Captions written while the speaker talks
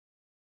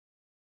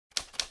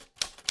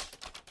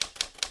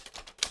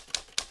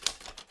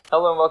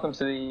Hello and welcome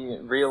to the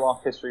Real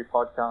Off History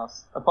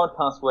podcast, a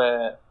podcast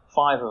where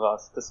five of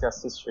us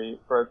discuss history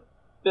for a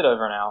bit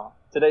over an hour.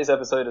 Today's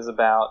episode is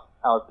about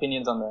our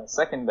opinions on the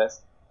second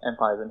best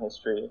empires in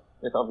history,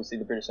 with obviously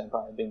the British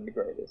Empire being the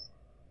greatest.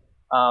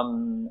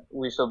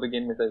 We shall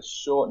begin with a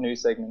short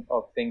news segment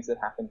of things that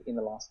happened in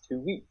the last 2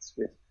 weeks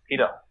with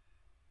Peter.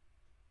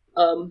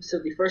 So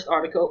the first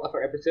article of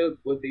our episode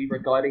will be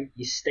regarding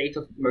the state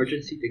of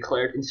emergency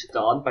declared in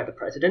Sudan by the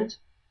president.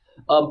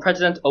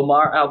 President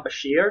Omar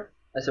al-Bashir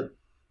has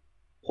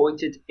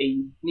appointed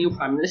a new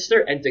prime minister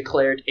and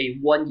declared a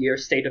 1-year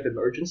state of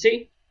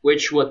emergency,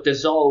 which would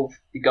dissolve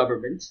the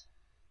government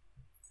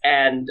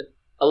and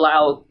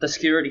allow the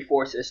security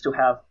forces to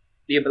have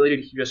the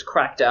ability to just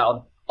crack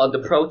down on the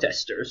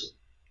protesters.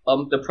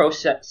 The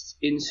protests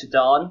in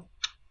Sudan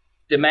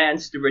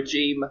demands the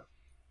regime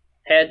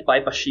head by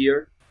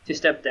Bashir to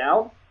step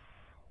down,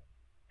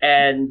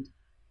 and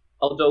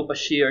although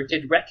Bashir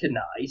did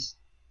recognize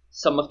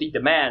some of the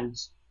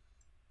demands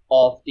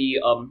of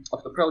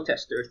the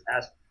protesters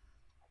as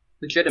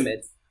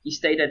legitimate, he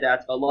stated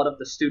that a lot of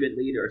the student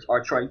leaders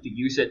are trying to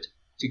use it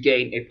to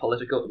gain a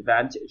political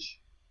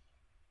advantage.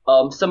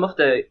 Some of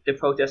the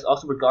protests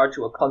also regard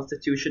to a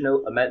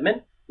constitutional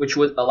amendment which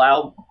would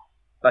allow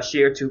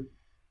Bashir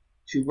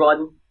to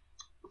run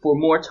for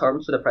more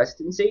terms for the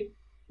presidency,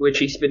 which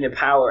he's been in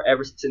power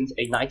ever since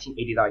a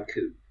 1989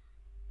 coup.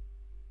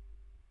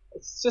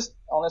 It's just,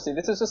 honestly,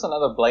 this is just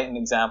another blatant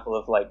example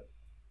of,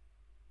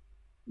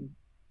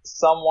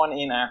 someone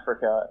in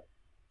Africa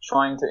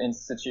trying to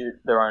institute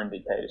their own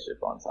dictatorship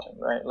on something,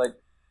 right?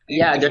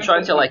 Yeah, they're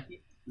trying to,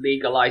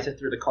 legalize it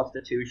through the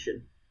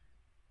constitution.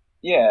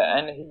 Yeah,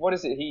 and what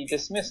is it? He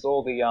dismissed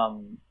all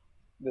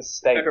the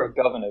state Federal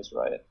governors,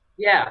 right?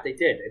 Yeah, they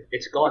did.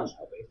 It's gone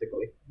now,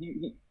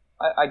 basically.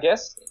 I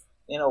guess,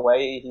 in a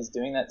way, he's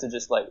doing that to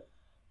just,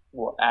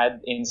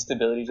 add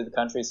instability to the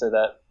country so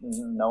that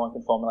no one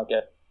can form, a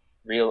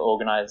real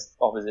organized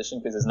opposition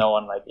because there's no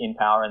one, in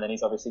power, and then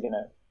he's obviously going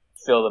to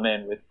fill them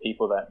in with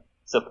people that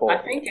support.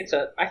 I think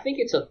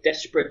it's a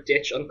desperate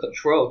ditch on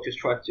control to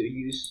try to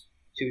use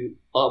to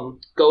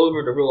go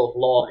over the rule of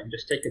law and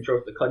just take control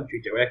of the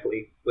country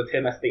directly with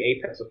him as the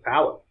apex of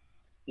power.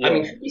 Yeah. I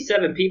mean,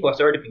 57 people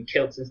have already been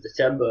killed since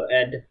December,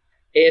 and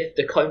if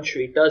the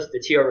country does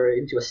deteriorate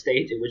into a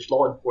state in which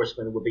law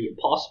enforcement would be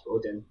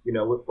impossible, then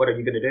what are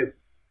you going to do?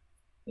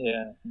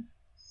 Yeah.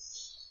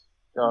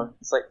 God,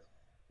 it's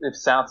if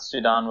South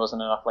Sudan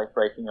wasn't enough,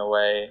 breaking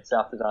away,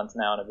 South Sudan's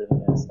now in a bit of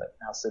a mess.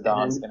 Now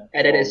Sudan's going to...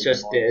 And it is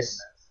just this.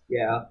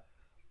 Yeah.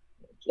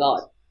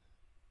 God.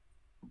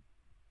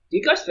 Do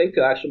you guys think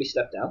he'll actually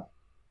step down?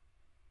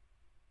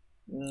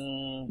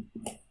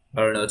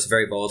 I don't know. It's a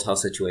very volatile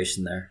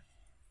situation there.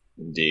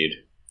 Indeed.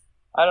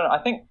 I don't know.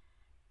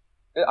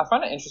 I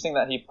find it interesting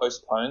that he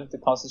postponed the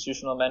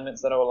constitutional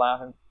amendments that will allow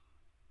him.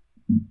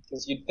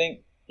 Because you'd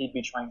think he'd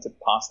be trying to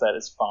pass that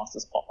as fast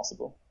as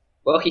possible.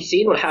 Well, he's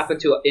seen what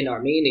happened in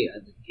Armenia,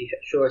 and he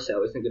sure as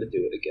hell isn't going to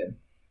do it again.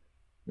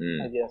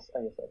 I guess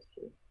that's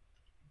true.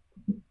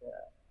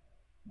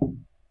 Yeah.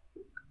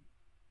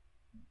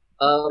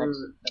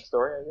 Next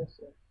story, I guess.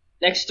 Yeah.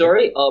 Next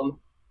story.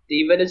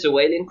 The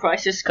Venezuelan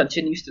crisis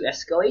continues to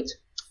escalate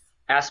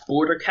as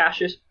border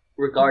caches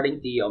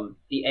regarding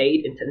the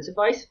aid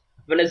intensifies.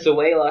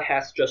 Venezuela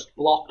has just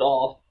blocked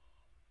off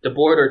the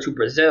border to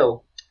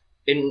Brazil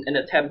in an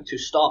attempt to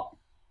stop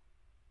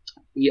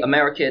the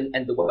American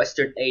and the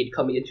Western aid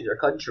coming into their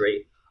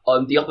country.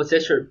 The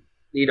opposition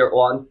leader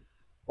Juan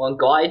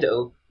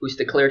Guaido, who's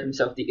declared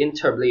himself the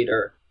interim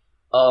leader,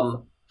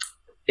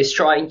 is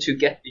trying to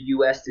get the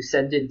U.S. to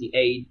send in the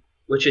aid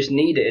which is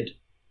needed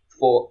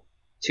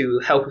to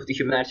help with the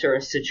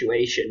humanitarian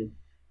situation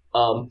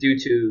due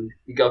to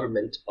the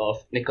government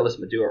of Nicolas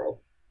Maduro.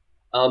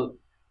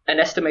 An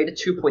estimated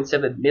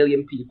 2.7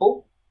 million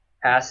people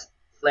has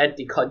fled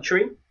the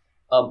country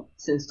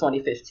since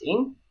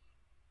 2015.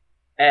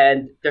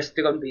 And there's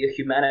still going to be a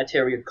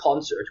humanitarian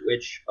concert,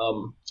 which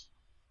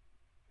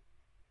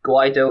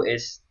Guaido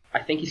I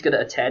think he's going to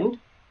attend.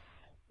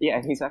 Yeah,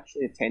 and he's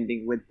actually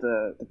attending with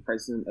the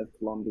president of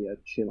Colombia,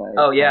 Chile.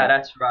 Oh, yeah,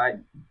 that's right.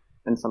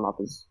 And some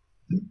others.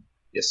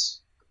 Yes.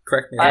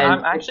 Correct me.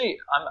 Can I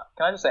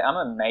just say, I'm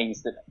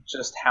amazed at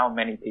just how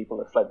many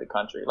people have fled the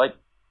country.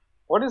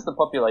 What is the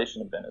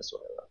population of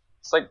Venezuela?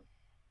 It's isn't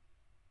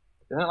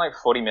it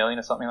 40 million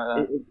or something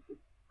like that?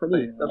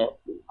 Pretty.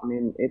 I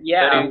mean, it's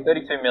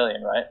 32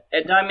 million, right?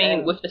 And I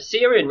mean, with the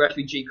Syrian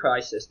refugee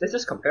crisis, this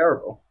is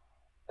comparable.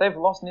 They've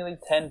lost nearly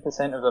 10%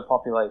 of the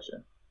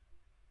population.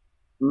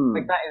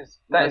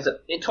 That is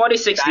in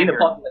 2016,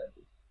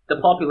 the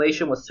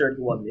population was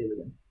 31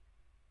 million.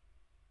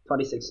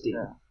 2016.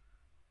 Yeah.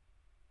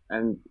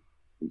 And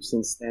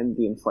since then,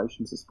 the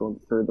inflation's just gone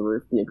through the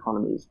roof. The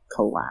economy's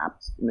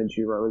collapsed.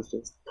 Maduro has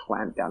just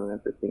clamped down on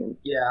everything.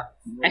 Yeah,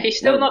 and he's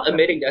still not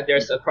admitting that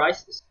there's a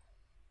crisis.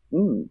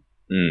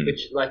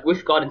 Which,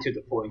 we've gotten to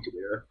the point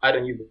where I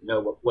don't even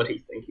know what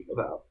he's thinking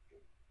about.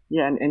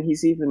 Yeah, and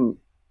he's even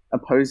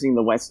opposing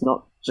the West,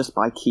 not just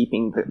by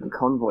keeping the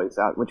convoys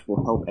out, which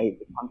will help aid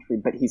the country,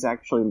 but he's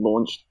actually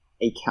launched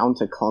a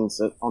counter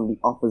concert on the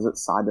opposite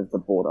side of the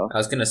border. I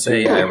was gonna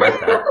say, I read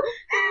that.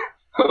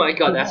 Oh my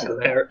god, that's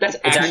hilarious. That's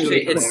It's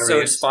actually actually,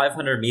 hilarious. it's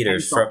 500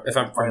 meters from, if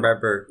I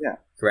remember Yeah.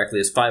 correctly,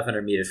 it's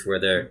 500 meters from where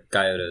the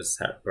Gallotas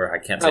have, or I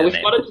can't say I the was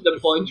name. gotten to the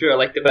point where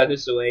like the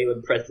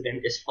Venezuelan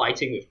president is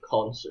fighting with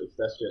concerts.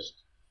 That's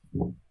just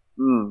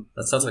Mm.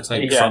 That sounds like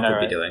something Yeah, Trump I know,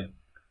 would right? be doing.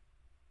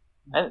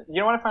 And you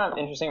know what I find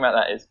interesting about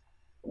that is,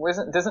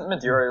 doesn't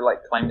Maduro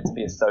like claim it to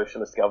be a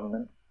socialist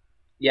government?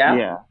 yeah.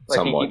 Yeah. Like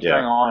Somewhat, he keeps yeah.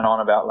 going on and on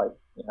about like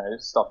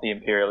stop the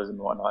imperialism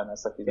and whatnot, and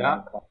that's like his Yeah.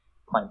 main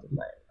claim to fame.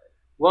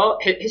 Well,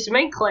 his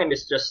main claim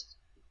is just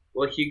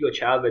what Hugo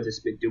Chavez has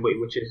been doing,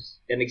 which is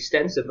an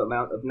extensive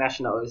amount of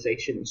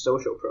nationalization and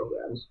social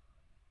programs.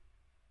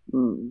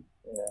 Mm.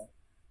 Yeah.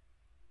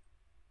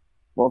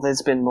 Well,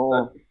 there's been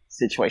more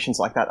situations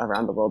like that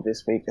around the world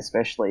this week,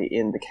 especially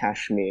in the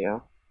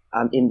Kashmir.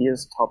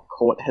 India's top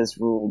court has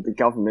ruled the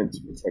government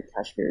to protect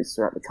Kashmiris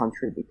throughout the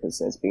country because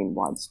there's been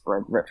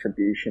widespread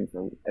retribution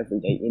from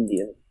everyday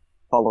Indian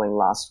following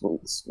last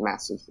week's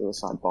massive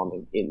suicide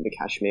bombing in the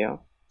Kashmir.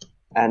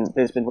 And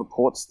there's been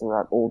reports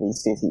throughout all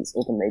these cities,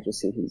 all the major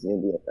cities in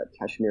India, that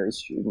Kashmiri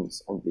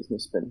students and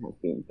businessmen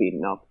have been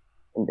beaten up.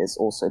 And there's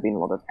also been a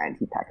lot of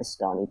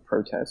anti-Pakistani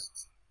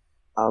protests.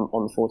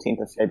 On the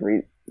 14th of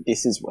February,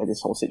 this is where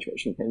this whole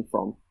situation came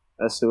from.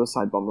 A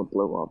suicide bomber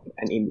blew up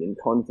an Indian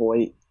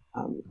convoy.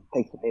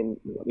 They claim,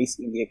 at least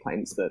India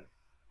claims, that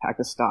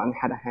Pakistan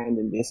had a hand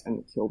in this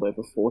and killed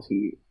over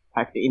 40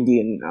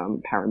 Indian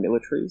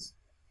paramilitaries.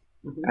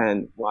 Mhm.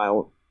 And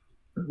while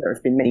there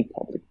have been many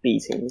public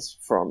beatings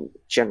from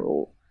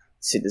general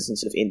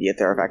citizens of India,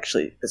 there's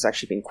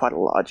actually been quite a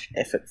large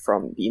effort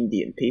from the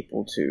Indian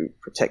people to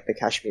protect the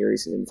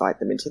Kashmiris and invite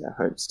them into their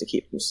homes to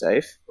keep them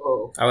safe.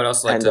 Oh, I would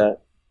also like And, to,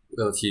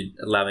 well, if you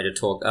allow me to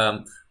talk,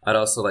 I'd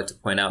also like to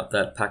point out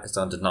that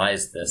Pakistan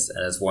denies this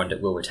and has warned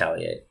it will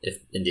retaliate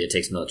if India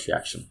takes military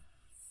action.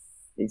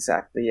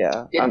 Exactly,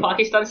 yeah. did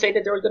Pakistan say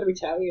that they were going to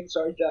retaliate?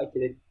 Sorry, Jack, I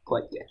didn't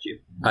quite get you.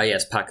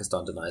 Yes,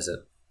 Pakistan denies it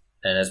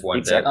and has warned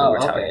Exactly. that it will Oh,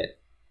 okay. retaliate.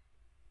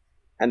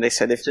 And they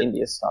said if So-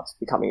 India starts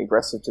becoming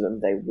aggressive to them,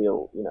 they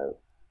will,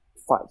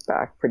 fight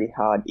back pretty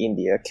hard.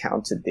 India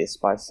countered this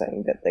by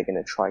saying that they're going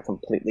to try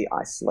completely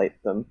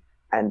isolate them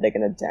and they're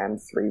going to dam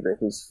 3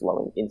 rivers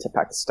flowing into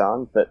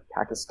Pakistan. But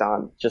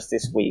Pakistan, just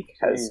this week,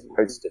 has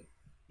hosted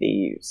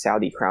the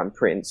Saudi Crown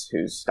Prince,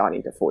 who's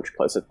starting to forge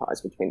closer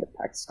ties between the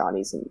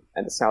Pakistanis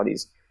and the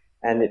Saudis.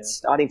 And it's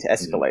starting to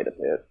escalate a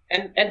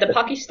bit. And the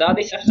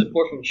Pakistanis have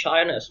support from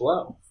China as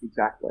well.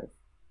 Exactly.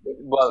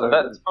 Well, So-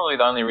 that's probably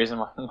the only reason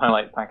why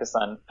like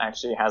Pakistan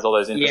actually has all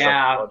those infrastructure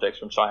Yeah. projects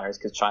from China is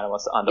because China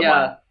wants to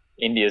undermine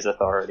India's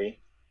authority.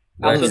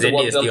 Well, Also, because the One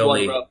India's the Belt, One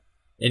only Road.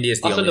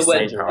 India's the Also, only the One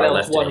state power Belt,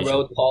 left in One Asia.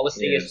 Road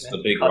policy Yeah, is it's meant the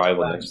to big cut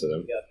rival back- next to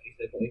them. Yeah,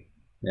 basically.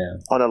 Yeah,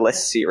 On a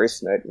less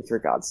serious note with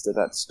regards to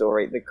that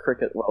story, the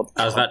Cricket World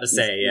I was Cup about to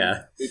say, is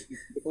yeah.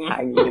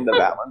 hanging in the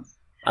balance.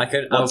 I'll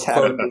What's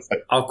happening quote, is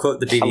I'll quote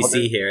the Some of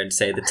BBC it- here and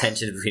say the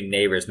tension between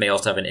neighbours may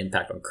also have an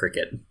impact on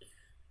cricket.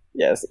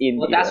 yes, India.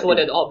 Well, that's what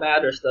it all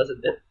matters,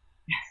 doesn't it?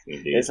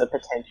 Indeed. There's a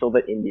potential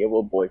that India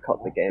will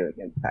boycott the game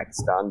against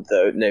Pakistan,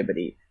 though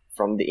nobody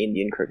from the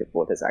Indian Cricket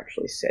Board has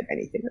actually said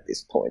anything at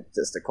this point,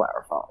 just to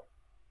clarify.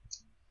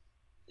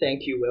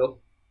 Thank you, Will.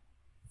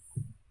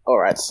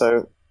 Alright,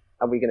 so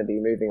are we going to be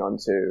moving on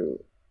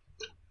to...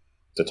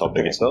 The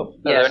topic itself. Are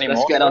there Yes, any let's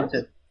more get on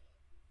stories?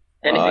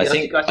 to anything I else you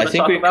think guys I want to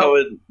think talk we've about?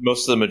 covered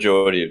most of the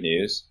majority of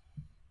news.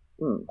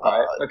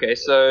 Alright, okay,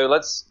 so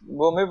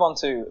we'll move on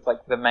to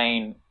like the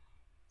main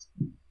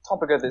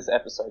topic of this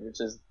episode,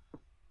 which is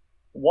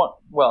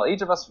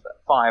each of us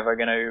 5 are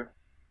going to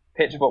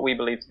pitch what we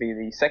believe to be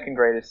the second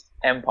greatest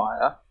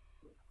empire,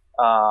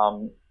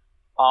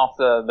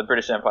 after the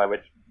British Empire,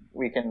 which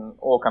we can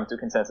all come to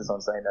consensus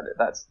on saying that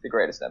that's the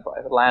greatest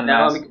empire. The land No,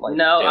 mass,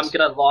 I'm yes.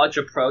 gonna lodge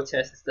a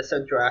protest. It's the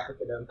Central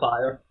African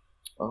Empire.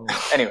 Oh,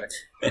 Anyway,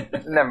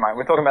 never mind.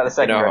 We're talking about the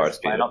second In our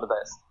greatest hearts, empire, not the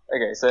best.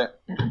 Okay, so,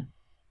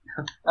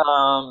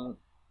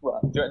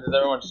 does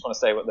everyone just want to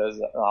say what those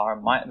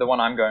are? The one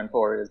I'm going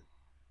for is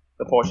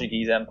the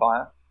Portuguese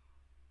Empire.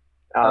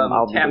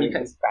 I'll be Cam, doing you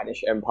can- the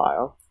Spanish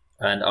Empire.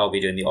 And I'll be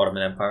doing the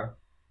Ottoman Empire.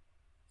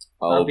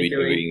 I'll be be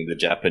doing- doing the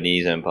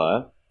Japanese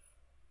Empire.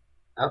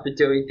 I'll be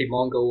doing the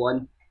Mongol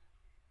one.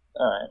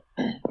 All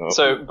right. Oh.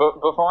 So,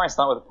 before I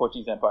start with the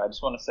Portuguese Empire, I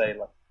just want to say,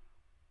 like,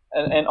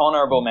 an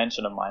honorable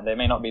mention of mine. They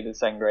may not be the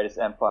second greatest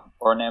empire,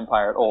 or an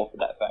empire at all, for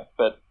that fact,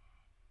 but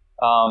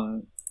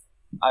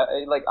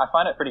I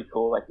find it pretty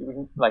cool.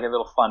 Like a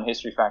little fun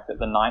history fact that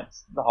the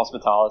Knights, the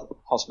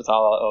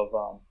Hospitaller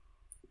of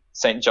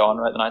St. John,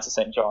 right? The Knights of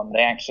St. John,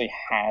 they actually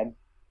had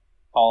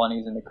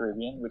colonies in the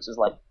Caribbean, which is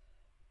like,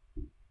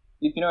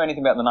 if you know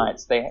anything about the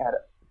Knights, they had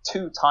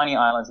 2 tiny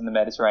islands in the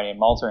Mediterranean,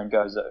 Malta and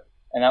Gozo,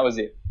 and that was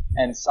it.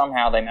 And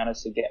somehow they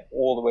managed to get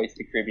all the way to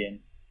the Caribbean,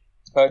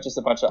 purchase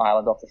a bunch of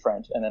islands off the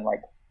French, and then I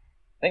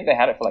think they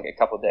had it for like a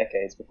couple of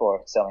decades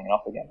before selling it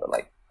off again. But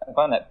I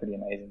find that pretty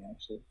amazing,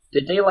 actually.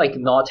 Did they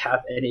not have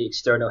any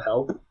external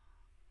help?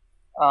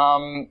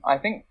 I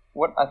think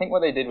what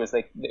they did was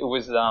they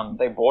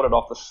bought it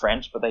off the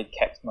French, but they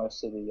kept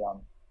most of the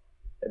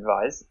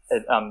advise,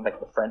 like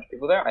the French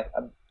people there.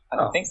 I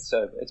don't think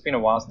so. It's been a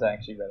while since I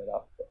actually read it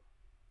up. But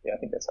yeah, I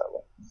think that's how it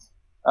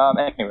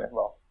went. Anyway,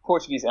 well,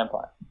 Portuguese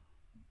Empire.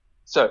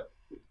 So,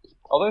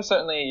 although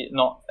certainly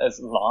not as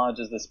large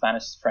as the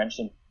Spanish, French,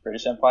 and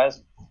British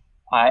empires,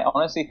 I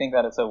honestly think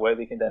that it's a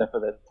worthy contender for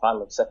the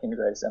title of second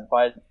greatest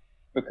empire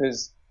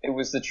because it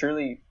was the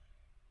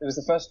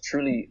first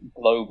truly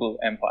global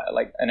empire,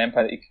 like an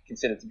empire that you could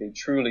consider to be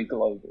truly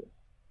global.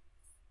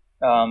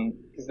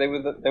 Because they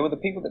were the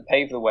people that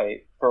paved the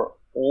way for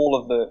all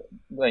of the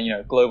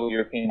global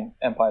European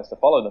empires to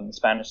follow them, the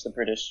Spanish, the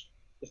British,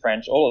 the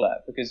French, all of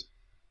that. Because,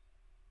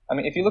 I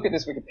mean, if you look at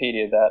this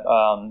Wikipedia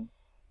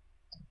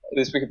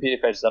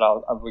page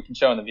that we can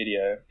show in the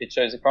video, it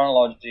shows a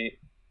chronology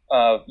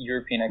of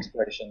European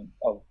exploration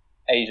of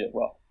Asia.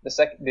 Well, the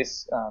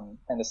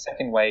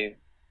second wave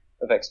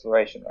of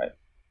exploration, right?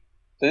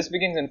 So this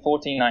begins in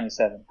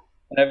 1497,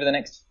 and over the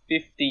next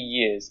 50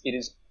 years, it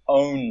is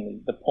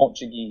only the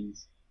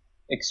Portuguese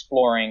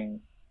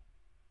exploring,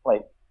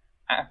 like,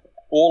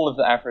 all of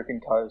the African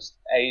coast,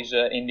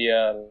 Asia,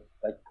 India,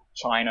 like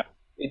China.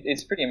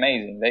 It's pretty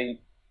amazing. They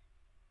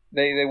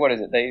what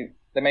is it? They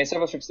made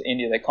several trips to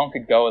India. They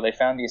conquered Goa. They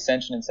found the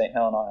Ascension and St.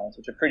 Helena Islands,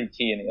 which are pretty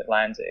key in the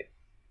Atlantic.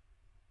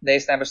 They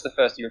established the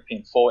first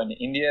European fort in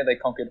India. They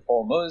conquered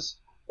Hormuz.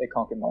 They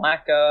conquered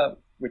Malacca,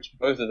 which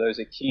both of those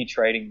are key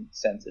trading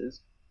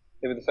centers.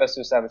 They were the first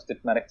to establish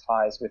diplomatic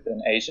ties with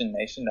an Asian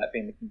nation, that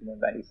being the Kingdom of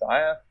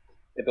Ayutthaya.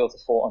 They built a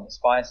fort on the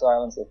Spice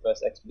Islands, their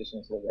first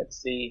expedition to the Red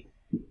Sea.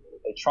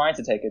 They tried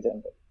to take it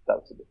in, but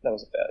that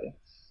was a failure.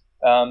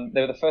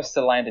 They were the first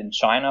to land in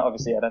China.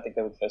 Obviously, I don't think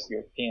they were the first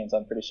Europeans.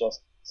 I'm pretty sure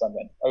some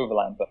went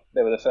overland, but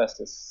they were the first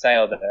to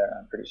sail there,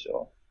 I'm pretty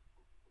sure.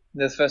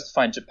 They're the first to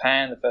find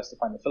Japan, the first to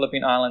find the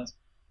Philippine Islands,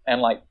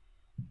 and like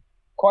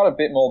quite a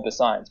bit more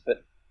besides.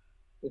 But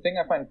the thing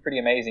I find pretty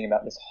amazing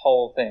about this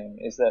whole thing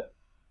is that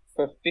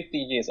for 50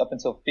 years, up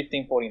until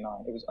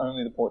 1549, it was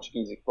only the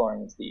Portuguese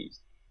exploring into the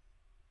east.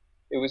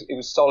 It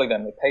was solely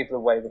them. They paved the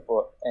way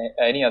before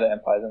any other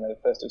empires, and they were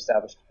first to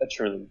establish a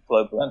truly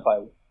global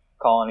empire with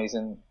colonies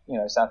in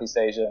Southeast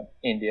Asia,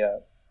 India,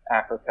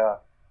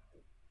 Africa,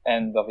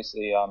 and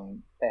obviously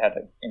they had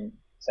it in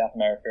South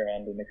America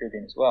and in the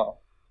Caribbean as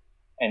well,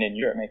 and in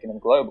Europe, making them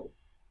global.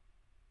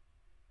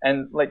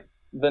 And like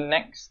the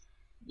next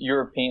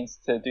Europeans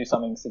to do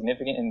something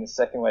significant in the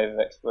second wave of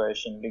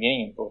exploration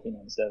beginning in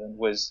 1497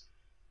 was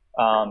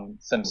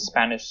some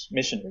Spanish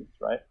missionaries,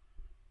 right?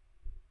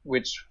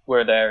 Which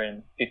were there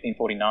in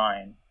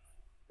 1549.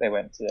 They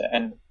went to,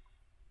 and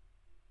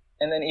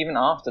then even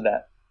after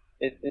that,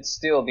 it's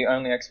still the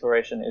only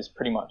exploration is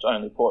pretty much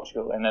only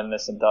Portugal, and then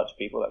there's some Dutch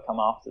people that come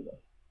after them.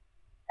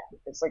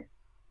 It's like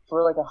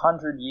for like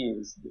 100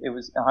 years, it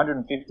was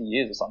 150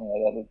 years or something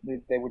like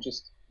that. It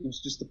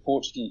was just the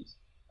Portuguese.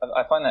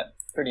 I find that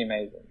pretty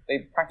amazing.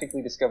 They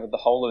practically discovered the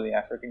whole of the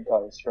African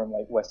coast from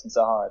like Western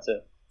Sahara to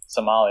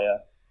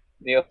Somalia.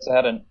 They also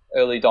had an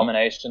early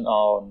domination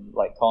on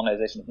like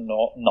colonization of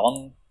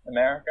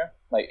non-America.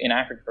 Like in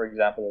Africa, for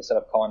example, they set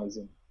up colonies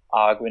in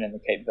Arguin and the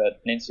Cape Verde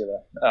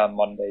Peninsula,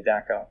 modern day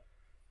Dakar.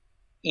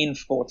 In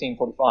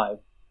 1445,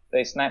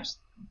 they snatched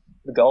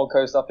the Gold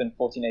Coast up in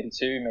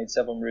 1482, made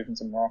several moves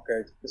into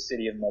Morocco to the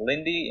city of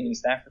Malindi in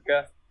East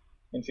Africa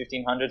in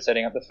 1500,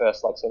 setting up the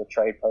first like sort of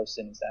trade post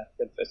in East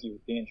Africa, the first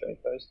European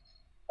trade post,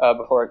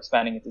 before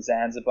expanding into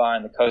Zanzibar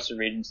and the coastal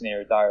regions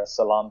near Dar es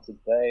Salaam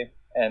today.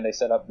 And they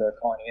set up their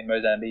colony in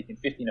Mozambique in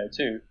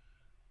 1502,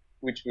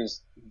 which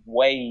was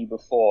way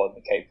before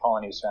the Cape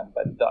Colony was founded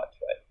by the Dutch,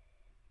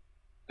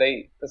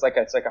 right? It's like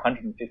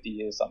 150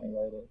 years something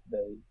later,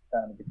 they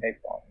founded the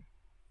Cape Colony.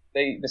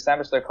 They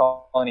established their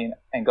colony in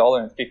Angola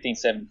in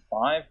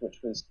 1575, which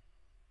was,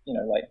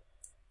 like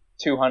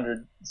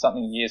 200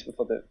 something years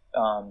before the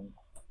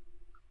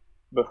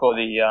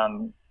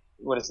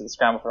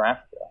scramble for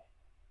Africa.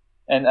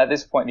 And at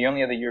this point, the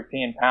only other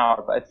European power,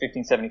 at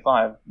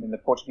 1575, when the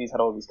Portuguese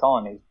had all these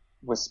colonies,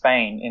 was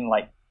Spain in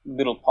like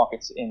little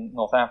pockets in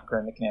North Africa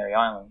and the Canary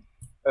Islands.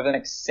 Over the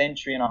next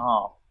century and a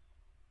half,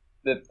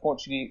 the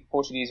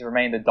Portuguese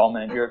remained the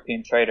dominant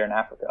European trader in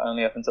Africa,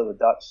 only up until the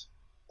Dutch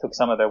took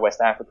some of their West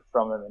Africa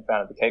from them and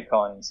founded the Cape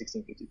Colony in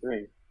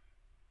 1653.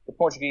 The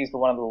Portuguese were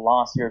one of the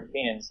last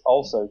Europeans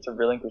also to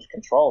relinquish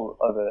control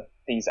over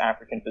these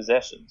African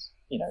possessions,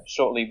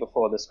 shortly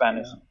before the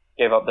Spanish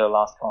gave up their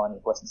last colony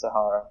of Western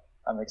Sahara.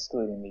 I'm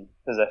excluding the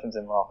possessions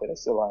in Morocco they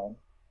still own,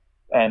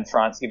 and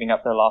France giving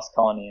up their last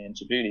colony in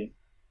Djibouti.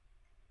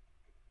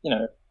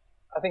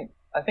 I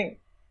think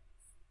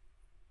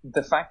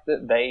the fact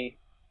that they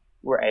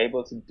were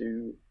able to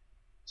do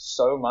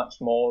so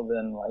much more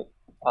than like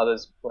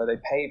others where they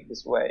paved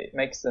this way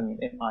makes them,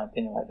 in my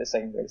opinion, like the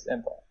second greatest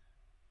empire.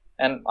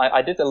 And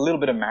I did a little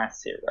bit of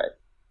maths here, right?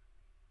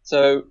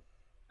 So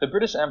the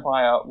British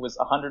Empire was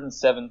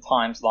 107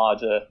 times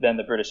larger than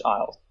the British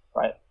Isles,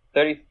 right?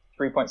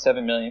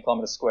 33.7 million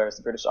kilometers square is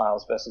the British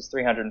Isles versus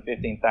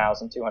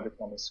 315,200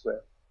 kilometers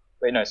square.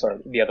 Wait, no, sorry,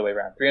 the other way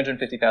around.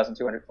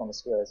 350,200 kilometers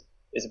squares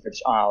is the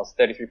British Isles.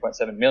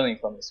 33.7 million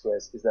kilometers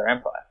squares is their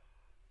empire,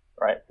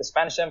 right? The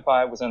Spanish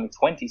Empire was only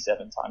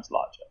 27 times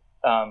larger.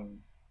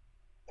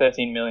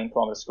 13 million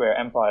kilometer square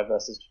empire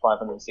versus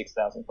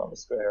 506,000 kilometer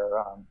square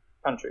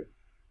country.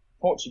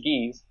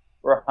 Portuguese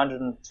were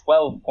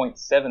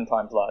 112.7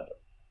 times larger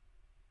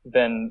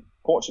than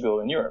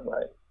Portugal in Europe,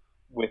 right?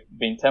 With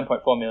being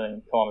 10.4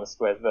 million kilometer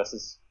squares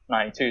versus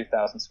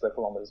 92,000 square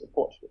kilometers of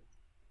Portugal.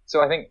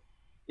 So I think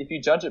if you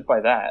judge it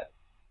by that,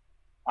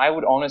 I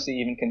would honestly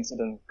even consider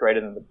them greater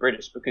than the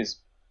British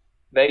because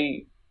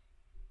they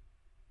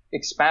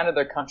expanded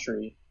their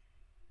country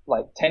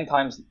like 10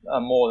 times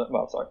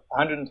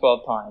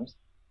 112 times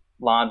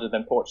larger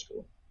than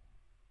Portugal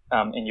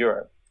in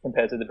Europe,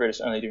 compared to the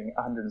British only doing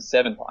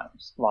 107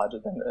 times larger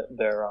than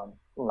their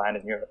land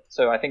in Europe.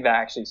 So I think that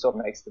actually sort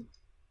of makes them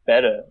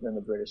better than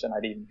the British, and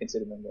I'd even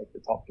consider them like the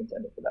top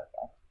contender for that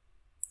fact.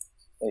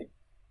 Like,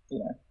 you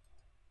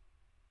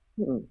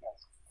know.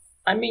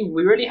 I mean,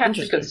 we really have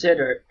to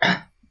consider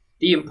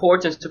the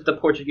importance of the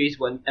Portuguese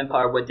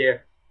Empire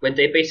when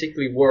they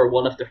basically were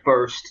one of the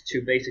first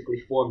to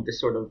basically form this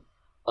sort of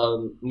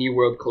New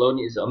World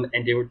colonialism,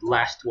 and they were the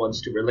last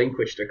ones to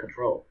relinquish their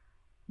control.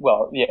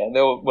 Well, yeah,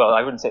 they were. Well,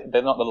 I wouldn't say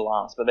they're not the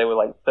last, but they were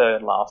like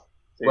third last.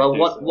 Well,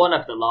 one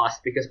of the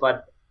last, because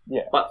but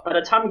by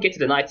the time we get to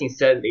the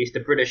 1970s,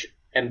 the British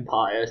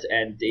empires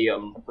and the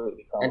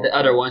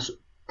other ones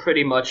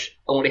pretty much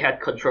only had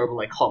control over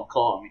like Hong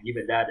Kong, and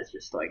even that is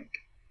just like,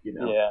 you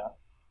know. Yeah.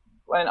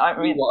 Well, I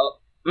mean,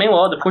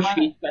 meanwhile, the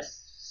Portuguese has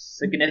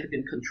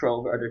significant control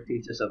over other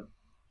pieces of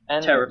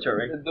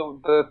territory.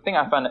 The thing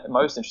I find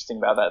most interesting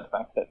about that, the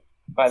fact that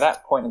by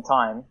that point in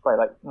time, by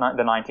like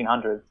the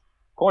 1900s,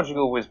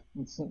 Portugal was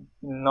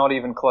not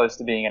even close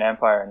to being an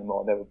empire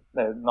anymore.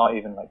 They were not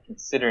even like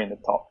considering the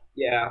top.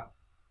 Yeah.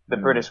 The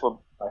British were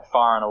by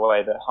far and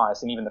away the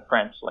highest, and even the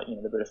French, like, you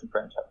know, the British and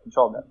French have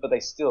controlled them, but they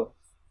still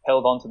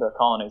held on to their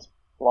colonies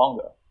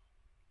longer.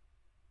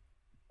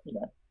 You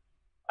know,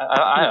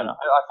 I don't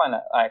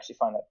know. I actually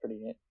find that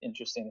pretty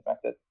interesting. The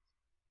fact that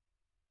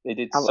they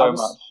did so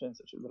much in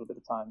such a little bit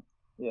of time.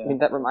 Yeah. I mean,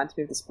 that reminds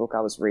me of this book I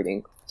was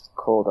reading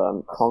called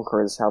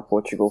Conquerors, How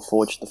Portugal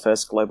Forged the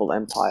First Global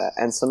Empire,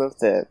 and some of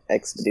their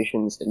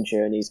expeditions and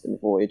journeys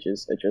and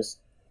voyages are just,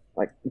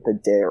 like, the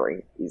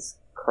daring is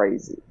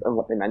crazy, and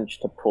what they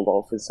managed to pull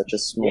off with such a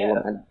small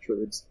amount of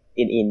troops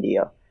in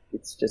India,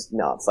 it's just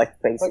nuts. Like,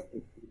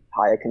 basically, the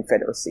entire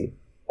confederacy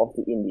of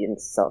the Indian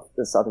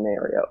the southern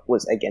area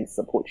was against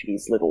the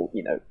Portuguese little,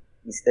 you know,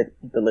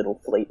 the little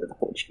fleet that the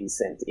Portuguese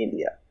sent to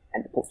India,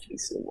 and the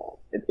Portuguese still won.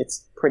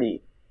 It's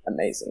pretty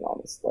amazing,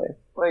 honestly.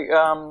 Like,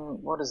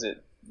 what is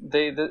it?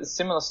 The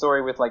similar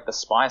story with like the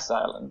Spice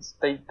Islands.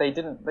 They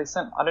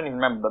sent, I don't even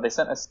remember, but they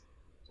sent a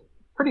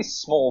pretty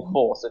small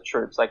force of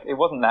troops. Like, it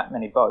wasn't that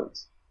many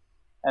boats,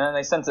 and then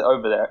they sent it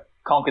over there,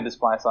 conquered the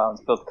Spice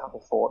Islands, built a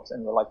couple forts,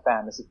 and were like,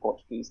 bam, this is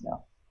Portuguese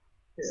now.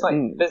 It's like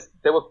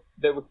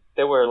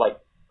there were like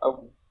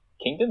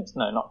kingdoms?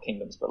 No, not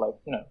kingdoms, but like,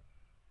 you know,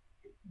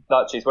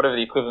 duchies, whatever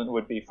the equivalent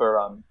would be for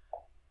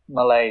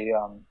Malay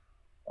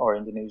or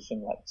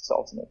Indonesian, like,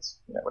 sultanates,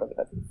 you know, whatever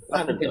that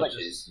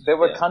is. There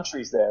were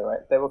countries there,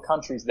 right? There were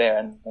countries there,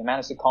 and they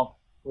managed to conquer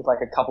with like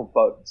a couple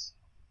boats.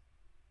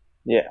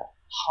 Yeah.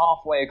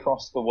 Halfway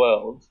across the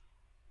world,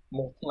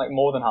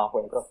 more than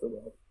halfway across the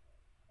world.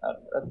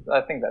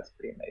 I think that's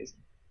pretty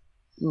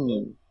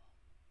amazing.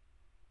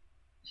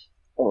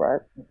 All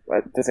right.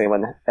 Does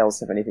anyone else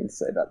have anything to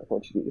say about the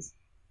Portuguese?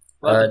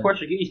 Well, the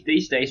Portuguese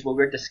these days, when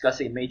we're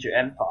discussing major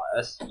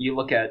empires, you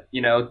look at,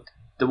 you know,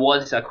 the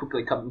ones that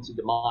quickly come into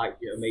the mind,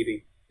 you know,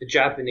 maybe the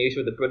Japanese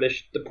or the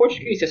British. The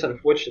Portuguese has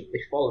unfortunately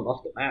fallen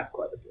off the map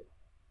quite a bit.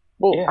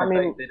 Well, I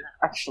mean,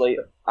 actually,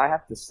 I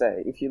have to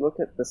say, if you look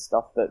at the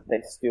stuff that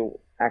they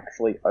still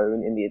actually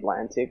own in the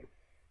Atlantic,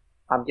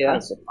 I'm kind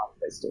of surprised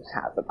they still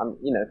have it.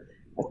 You know,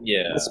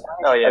 the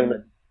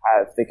Spanish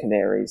have the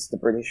Canaries, the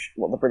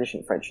British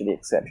and French are the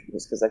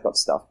exceptions because they've got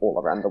stuff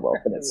all around the world,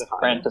 but it's the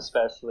French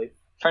especially.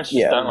 French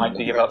don't like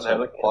to give up their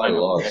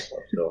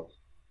stuff.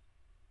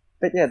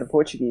 But yeah, the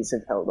Portuguese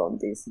have held on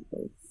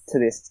decently to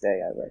this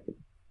day, I reckon.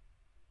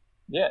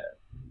 Yeah,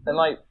 and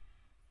like,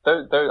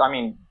 those, I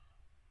mean,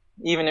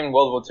 even in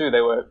World War II,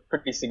 they were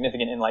pretty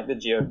significant in like the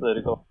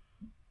geopolitical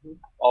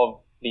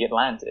of the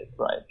Atlantic,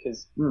 right?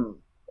 Because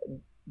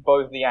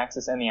both the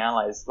Axis and the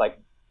Allies like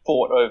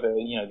fought over,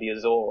 you know, the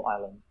Azore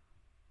Island,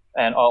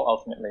 and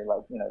ultimately,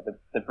 like, you know,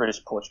 the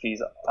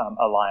British-Portuguese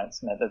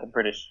alliance meant that the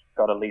British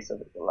got a lease of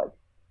it. But, like,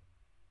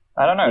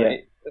 I don't know,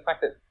 the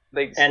fact that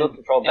they still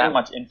controlled that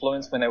much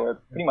influence when they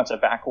were pretty much a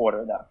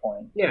backwater at that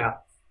point. Yeah,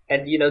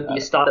 and you know, the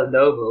Estado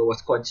Novo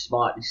was quite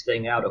smart in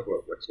staying out of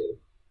World War II.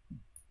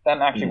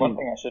 And actually, one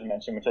thing I should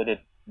mention, which I did,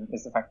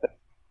 is the fact that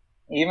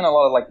even a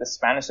lot of like the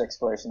Spanish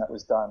exploration that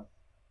was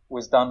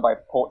done by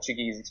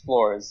Portuguese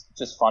explorers,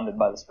 just funded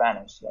by the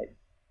Spanish. Like,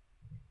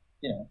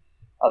 you know,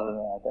 other than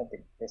I don't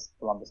think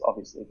Columbus,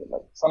 obviously, but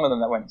like some of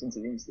them that went into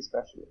the East,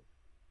 especially.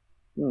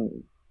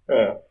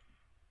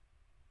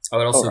 I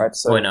would also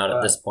point out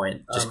at this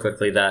point, just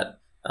quickly, that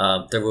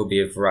there will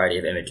be a variety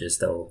of images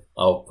that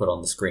I'll put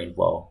on the screen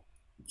while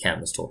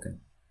Cam was talking.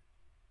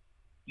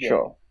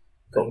 Sure.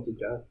 Thank you,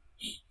 Joe.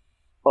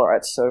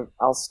 Alright, so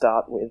I'll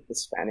start with the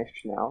Spanish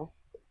now.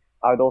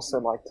 I'd also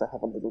like to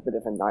have a little bit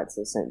of a Knights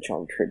of St.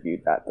 John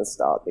tribute at the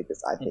start,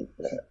 because I think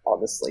they're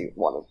honestly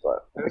one of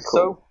the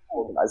cool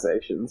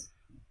organizations.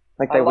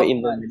 Like, they were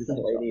in the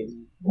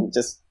Mediterranean,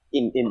 just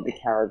in the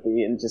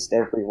Caribbean, just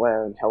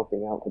everywhere, and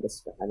helping out with the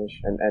Spanish,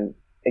 and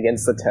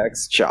against the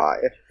Turks, shy.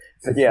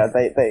 But yeah,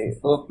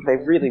 they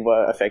really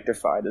were effective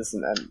fighters,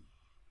 and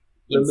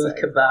Remove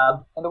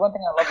kebab. And the one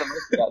thing I love the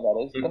most about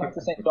that is the Knights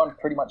of St. John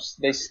pretty much,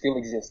 they still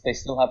exist. They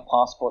still have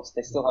passports,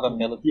 they still have a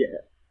military. Yeah.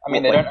 I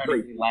mean, they don't own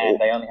any land,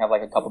 they only have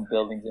like a couple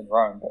buildings in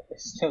Rome, but they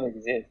still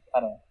exist. I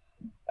don't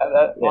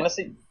know.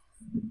 Honestly,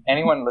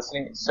 anyone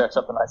listening, search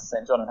up the Knights of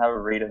St. John and have a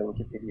read of the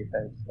Wikipedia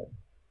page.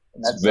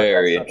 It's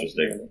very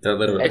interesting.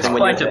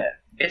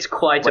 It's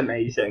quite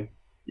amazing.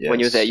 Yes. When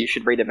you're there, you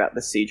should read about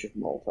the Siege of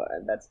Malta,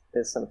 and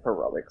there's some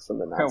heroics from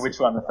the Nazis. Which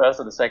one, the first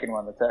or the second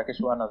one, the Turkish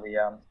one or the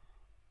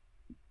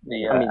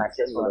I mean,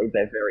 generally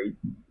they're very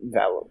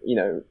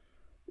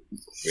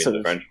sort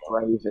of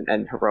brave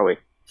and heroic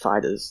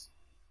fighters.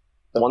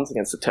 The ones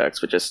against the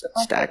Turks were just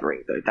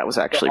staggering, though. That was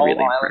actually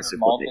really impressive.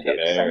 What they did.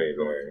 Very,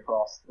 very.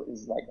 Cross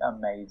is like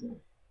amazing.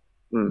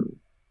 Mm.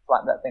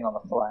 Slap that thing on the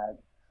flag.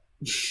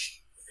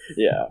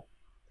 Yeah.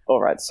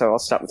 Alright, so I'll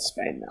start with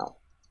Spain now.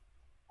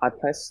 I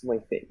personally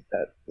think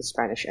that the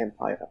Spanish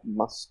Empire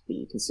must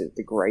be considered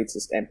the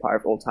greatest empire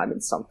of all time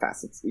in some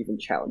facets, even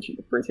challenging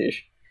the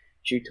British,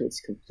 due to its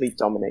complete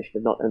domination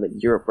of not only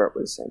Europe where it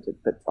was centered,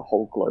 but the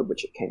whole globe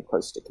which it came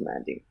close to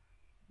commanding.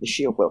 The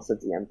sheer wealth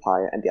of the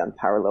empire and the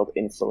unparalleled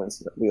influence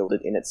that it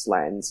wielded in its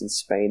lands in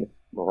Spain,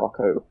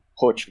 Morocco,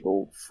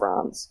 Portugal,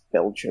 France,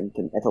 Belgium,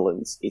 the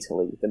Netherlands,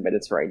 Italy, the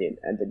Mediterranean,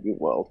 and the New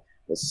World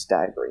was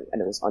staggering,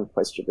 and it was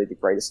unquestionably the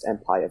greatest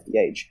empire of the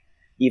age,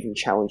 even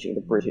challenging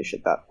the British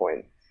at that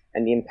point,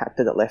 and the impact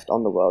that it left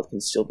on the world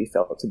can still be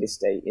felt to this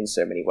day in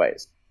so many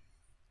ways.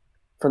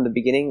 From the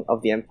beginning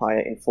of the empire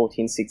in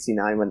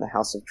 1469, when the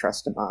House of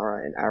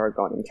Trastamara and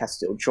Aragon and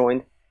Castile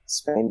joined,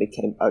 Spain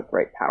became a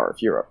great power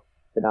of Europe.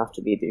 But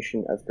after the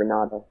addition of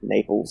Granada,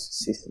 Naples,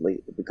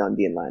 Sicily, the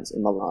Burgundian lands,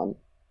 and Milan,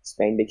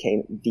 Spain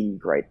became the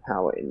great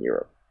power in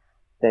Europe.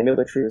 Their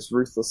military was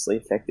ruthlessly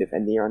effective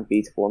and near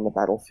unbeatable on the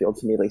battlefield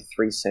for nearly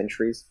 3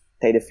 centuries.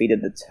 They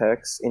defeated the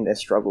Turks in their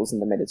struggles in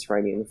the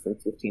Mediterranean from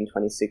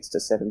 1526 to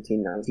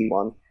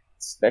 1791,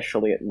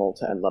 especially at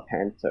Malta and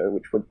Lepanto,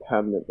 which would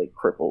permanently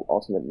cripple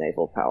Ottoman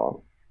naval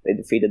power. They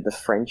defeated the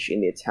French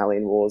in the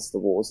Italian wars, the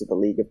Wars of the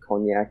League of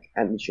Cognac,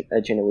 and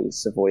the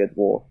Genoese-Savoyard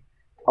War.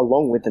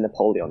 Along with the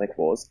Napoleonic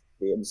Wars,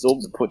 they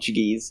absorbed the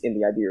Portuguese in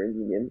the Iberian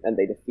Union, and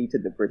they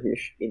defeated the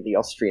British in the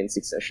Austrian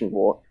Succession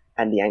War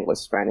and the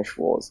Anglo-Spanish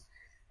Wars.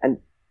 And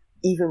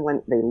even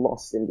when they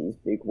lost in these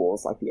big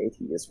wars like the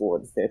 80 Years' War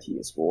and the 30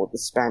 Years' War, the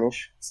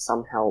Spanish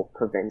somehow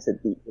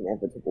prevented the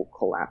inevitable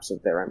collapse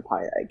of their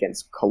empire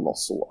against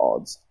colossal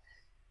odds.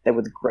 They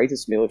were the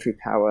greatest military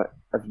power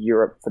of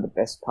Europe for the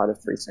best part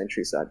of 3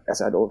 centuries,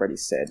 as I'd already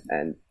said,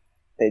 and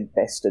they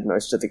bested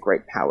most of the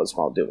great powers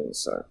while doing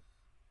so.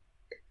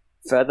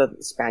 Further,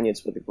 the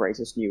Spaniards were the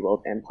greatest New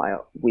World empire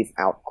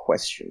without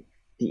question.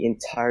 The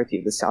entirety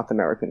of the South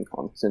American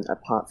continent,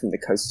 apart from the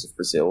coasts of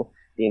Brazil,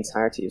 the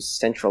entirety of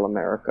Central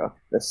America,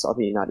 the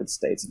southern United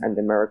States, and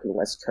the American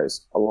West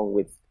Coast, along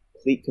with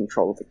complete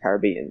control of the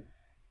Caribbean,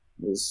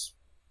 was,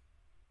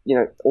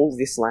 all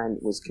this land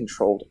was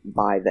controlled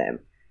by them.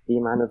 The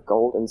amount of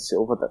gold and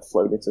silver that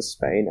flowed into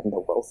Spain and the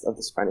wealth of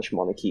the Spanish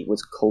monarchy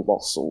was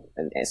colossal,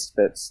 and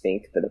experts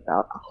think that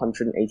about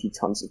 180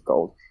 tons of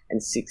gold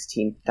and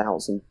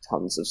 16,000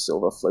 tons of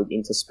silver flowed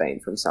into Spain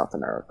from South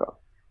America.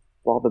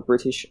 While the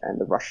British and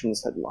the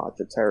Russians had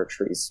larger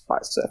territories by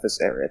surface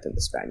area than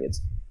the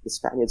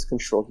Spaniards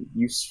controlled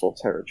useful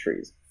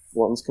territories,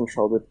 ones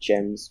controlled with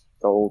gems,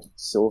 gold,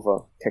 silver,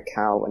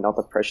 cacao, and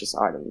other precious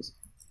items.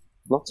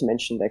 Not to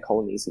mention their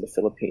colonies in the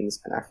Philippines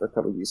and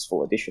Africa were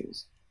useful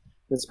additions.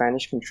 The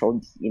Spanish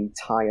controlled the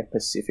entire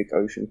Pacific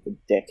Ocean for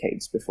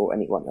decades before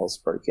anyone else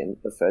broke in,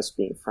 the first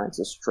being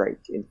Francis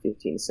Drake in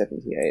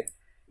 1578,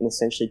 and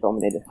essentially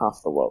dominated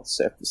half the world's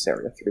surface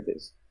area through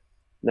this.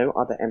 No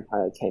other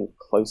empire came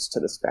close to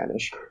the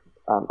Spanish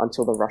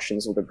until the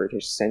Russians or the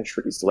British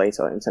centuries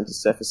later in terms of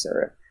surface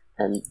area,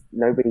 and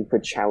nobody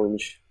could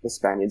challenge the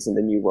Spaniards in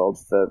the New World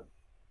for,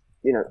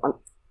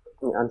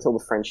 until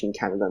the French in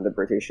Canada and the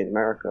British in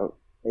America.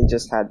 They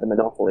just had the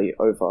monopoly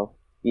over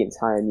the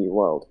entire New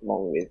World,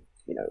 along with,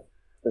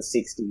 the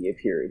 60-year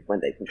period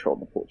when they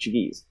controlled the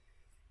Portuguese.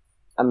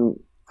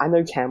 I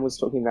know Cam was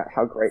talking about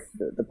how great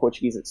the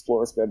Portuguese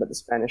explorers were, but the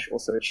Spanish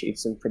also achieved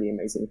some pretty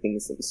amazing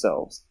things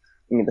themselves.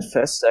 The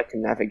first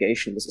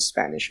circumnavigation was a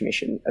Spanish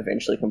mission,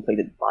 eventually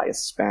completed by a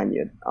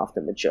Spaniard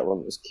after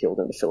Magellan was killed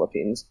in the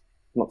Philippines.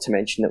 Not to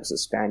mention it was a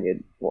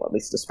Spaniard, or at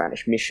least a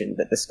Spanish mission,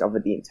 that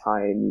discovered the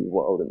entire New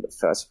World in the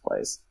first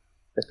place.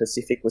 The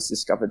Pacific was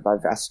discovered by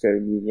Vasco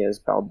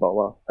Núñez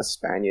Balboa, a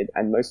Spaniard,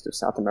 and most of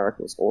South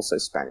America was also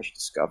Spanish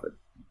discovered.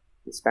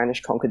 The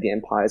Spanish conquered the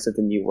empires of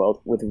the New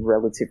World with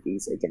relative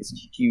ease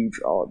against huge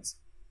odds.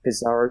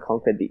 Pizarro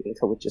conquered the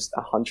Inca with just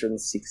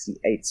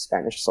 168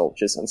 Spanish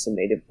soldiers and some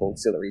native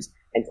auxiliaries,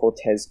 and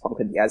Cortez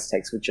conquered the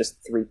Aztecs with just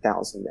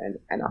 3,000 men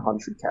and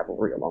 100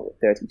 cavalry along with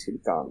 32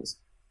 guns.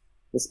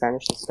 The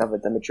Spanish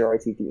discovered the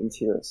majority of the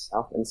interior of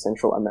South and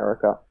Central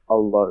America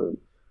alone.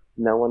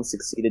 No one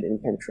succeeded in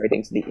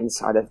penetrating to the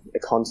inside of a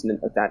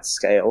continent of that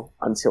scale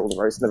until the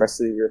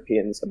rest of the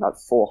Europeans about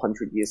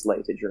 400 years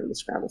later during the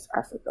scramble for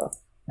Africa.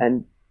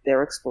 And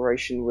their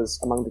exploration was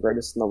among the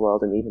greatest in the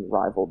world and even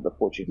rivaled the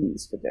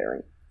Portuguese for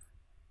daring.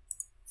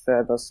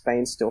 Further,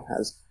 Spain still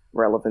has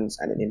relevance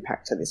and an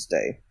impact to this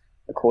day.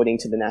 According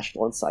to the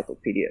National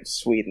Encyclopedia of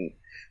Sweden,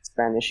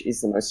 Spanish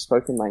is the most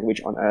spoken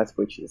language on earth,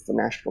 which is the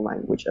national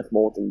language of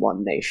more than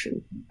one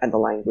nation, and the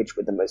language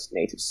with the most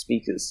native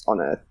speakers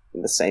on earth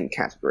in the same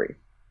category.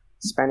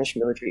 Spanish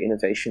military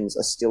innovations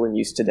are still in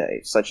use today,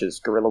 such as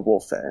guerrilla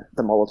warfare,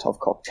 the Molotov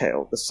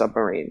cocktail, the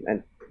submarine,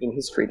 and in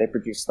history they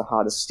produced the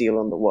hardest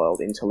steel in the world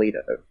in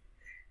Toledo.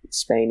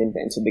 Spain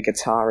invented the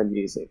guitar and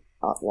music.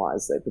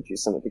 Art-wise, they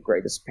produced some of the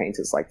greatest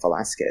painters like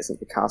Velázquez and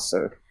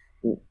Picasso.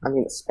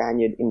 A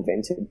Spaniard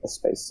invented a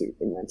spacesuit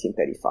in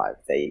 1935.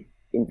 They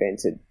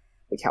invented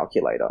the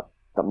calculator,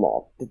 the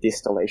mop, the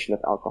distillation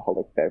of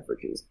alcoholic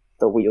beverages,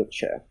 the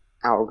wheelchair,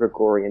 our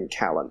Gregorian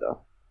calendar.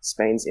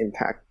 Spain's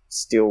impact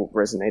still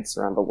resonates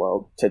around the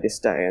world to this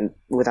day, and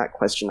without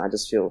question, I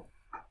just feel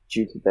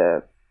due to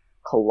their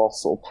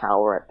colossal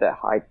power at their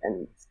height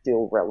and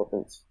still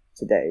relevant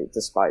today,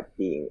 despite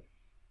being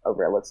a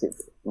relative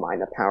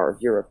minor power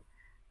of Europe,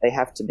 they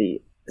have to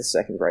be the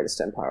second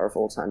greatest empire of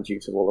all time due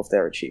to all of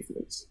their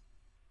achievements.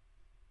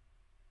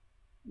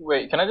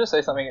 Wait, can I just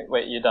say something?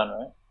 Wait, you're done,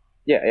 right?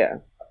 Yeah.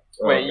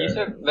 Wait, you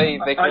said they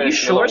are you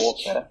sure?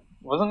 Warfare.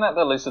 Wasn't that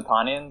the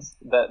Lusitanians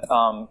that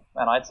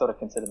and I'd sort of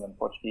consider them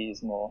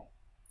Portuguese more.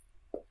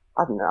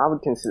 I don't know. I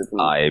would consider them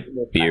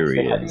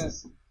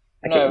Iberians.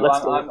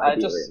 I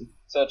just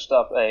searched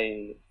up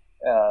a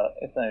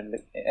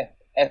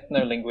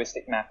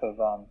ethno-linguistic map of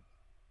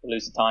the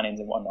Lusitanians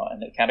and whatnot,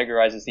 and it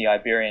categorizes the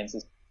Iberians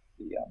as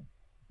the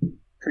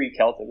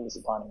pre-Celtic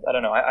Lusitanians. I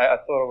don't know. I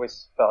thought I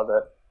always felt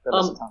that the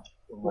Lusitanians.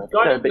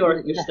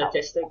 Regarding your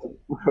statistic.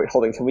 Wait,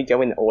 hold on. Can we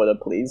go in order,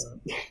 please?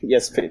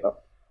 Yes, Peter.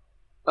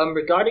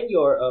 Regarding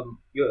your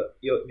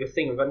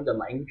thing regarding the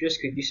languages,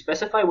 could you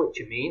specify what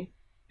you mean?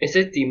 Is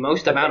it the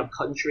most amount of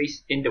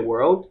countries in the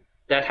world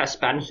that has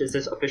Spanish as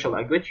its official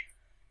language?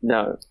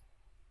 No.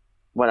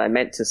 What I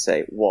meant to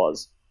say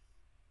was...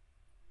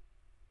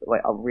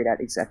 Wait, I'll read out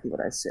exactly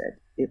what I said.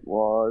 It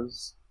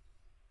was...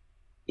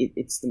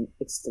 It's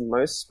the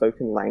most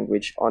spoken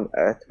language on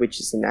Earth, which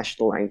is the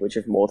national language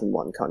of more than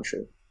one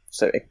country.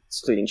 So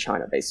excluding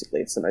China, basically,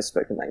 it's the most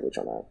spoken language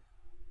on Earth.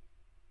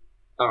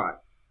 All right.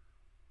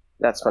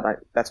 That's what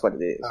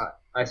it is. All right,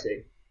 I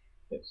see.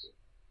 Yes.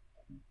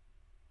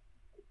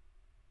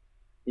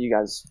 You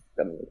guys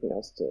got anything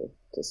else to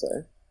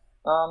say?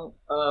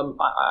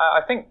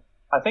 I think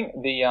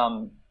the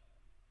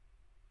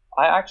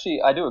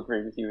I do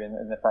agree with you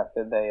in the fact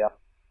that they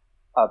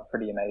are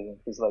pretty amazing,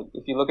 because like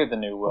if you look at the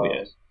New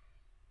World,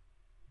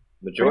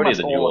 majority of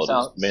the New World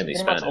is mainly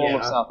Spanish. All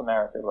of South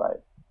America, right,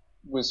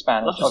 was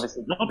Spanish.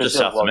 Not just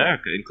South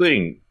America,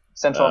 including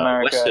Central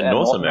America, Western and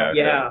North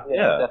America.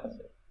 Yeah,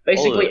 definitely.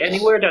 Basically,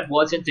 anywhere that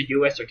wasn't the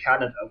U.S. or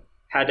Canada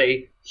had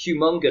a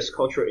humongous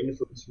cultural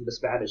influence from the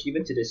Spanish,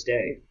 even to this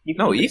day.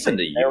 Even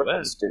the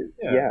U.S. do.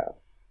 Yeah.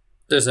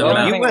 There's a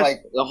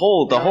map. The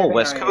whole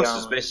West Coast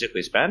is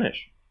basically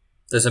Spanish.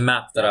 There's a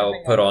map that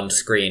I'll put on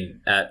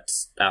screen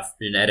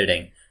in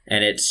editing,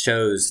 and it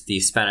shows the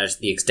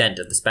extent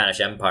of the Spanish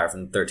Empire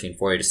from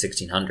 1340 to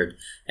 1600.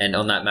 And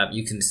on that map,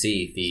 you can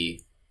see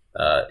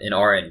in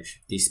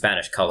orange, the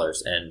Spanish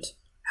colors and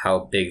how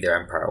big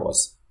their empire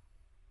was.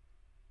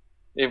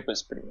 It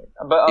was pretty big.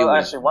 But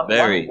actually,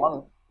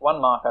 one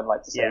mark I'd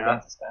like to say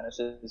about the Spanish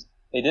is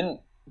they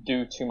didn't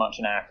do too much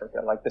in Africa.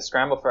 Like the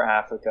scramble for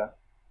Africa.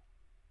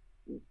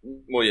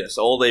 Well, yes,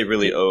 all they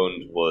really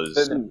owned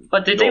was.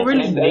 But did they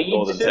really need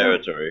Northern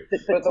Territory?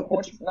 But the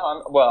Portuguese.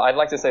 I'd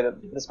like to say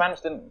that the Spanish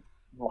didn't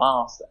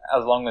last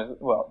as long as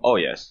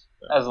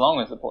as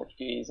long as the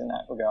Portuguese in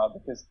that regard,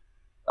 because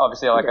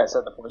obviously, like I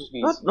said, the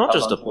Portuguese. Not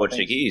just the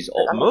Portugues.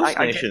 Most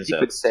nations. You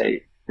could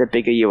say the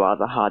bigger you are,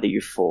 the harder you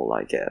fall.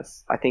 I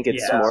guess. I think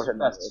it's more.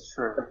 That's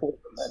true.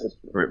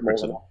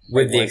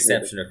 With the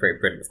exception of Great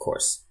Britain, of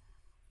course.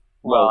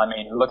 Well, I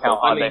mean, look how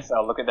hard they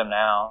fell. Look at them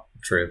now.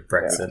 True,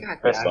 Brexit.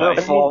 They're still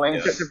falling.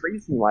 The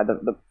reason why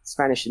the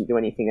Spanish didn't do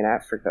anything in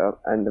Africa,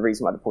 and the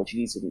reason why the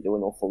Portuguese didn't do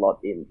an awful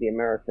lot in the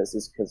Americas,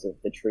 is because of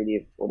the Treaty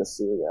of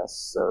Tordesillas.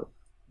 So,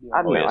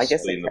 I don't know, I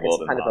guess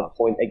it's kind of a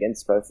point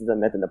against both of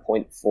them, and then a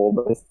point for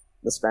both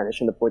the Spanish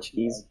and the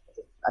Portuguese.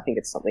 I think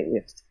it's something we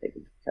have to take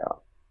into account.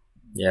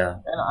 Yeah.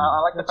 And I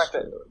like the fact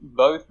that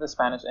both the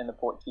Spanish and the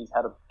Portuguese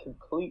had a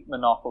complete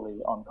monopoly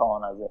on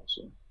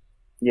colonization.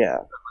 Yeah.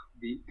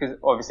 Because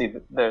obviously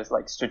there's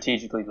like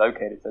strategically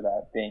located for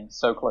that, being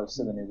so close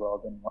to the New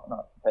World and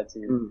whatnot compared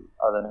to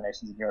other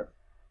nations in Europe.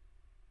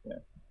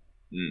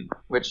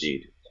 Which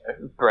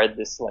bred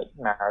this like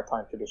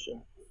maritime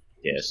tradition.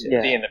 Yes.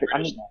 Yeah. Being the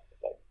British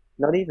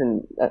not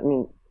even,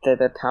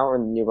 their power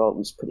in the New World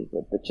was pretty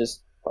good, but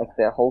just like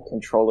their whole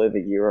control over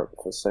Europe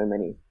for so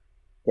many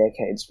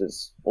decades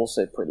was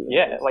also pretty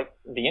like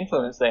the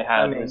influence they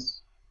had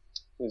was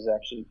was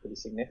actually pretty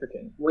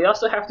significant. We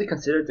also have to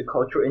consider the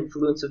cultural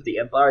influence of the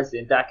empires.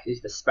 In that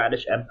case, the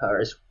Spanish Empire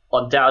is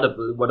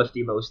undoubtedly one of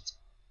the most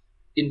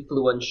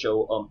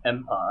influential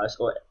empires,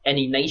 or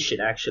any nation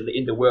actually,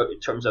 in the world in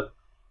terms of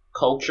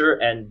culture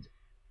and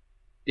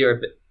their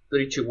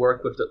ability to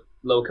work with the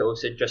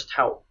locals, and just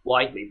how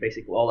widely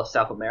basically all of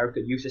South America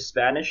uses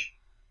Spanish.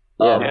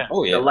 Yeah.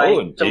 Oh yeah.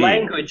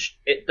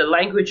 The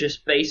language is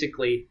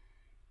basically,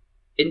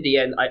 in the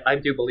end, I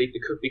do believe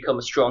it could become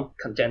a strong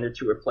contender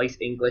to replace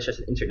English as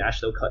an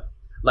international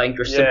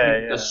language,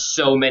 simply because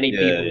so many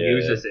people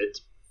uses it.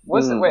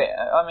 Was it? Wait,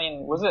 I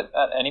mean, was it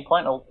at any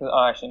point? Oh,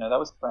 actually, no, that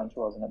was French,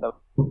 wasn't it?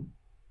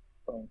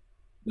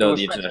 No,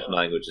 the international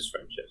language is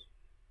French. Yes.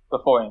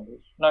 Before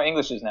English. No,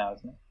 English is now,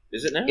 isn't it?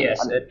 Is it now?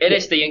 Yes, it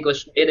is the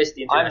English. It is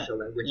the international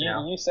language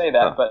now. You say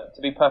that, but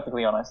to be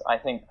perfectly honest, I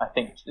think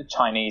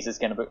Chinese is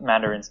going to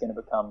Mandarin's going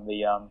to become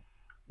the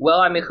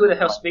Well, I mean, who the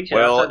hell speaks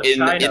outside of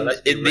China?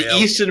 In the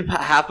eastern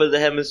half of the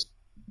hemisphere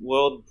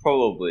world,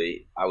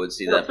 probably I would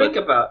see that. Think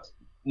about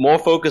more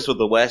focus with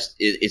the West.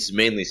 It's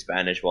mainly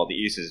Spanish, while the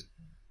East is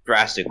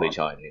drastically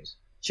Chinese.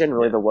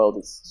 Generally, the world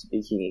is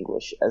speaking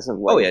English as a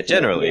way. Oh yeah,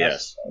 generally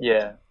yes.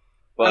 Yeah,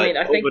 but I mean,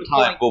 I think over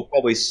time we'll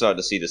probably start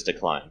to see this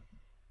decline.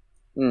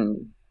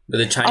 With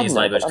the Chinese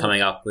language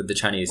coming up, with the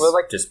Chinese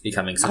just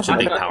becoming such a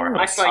big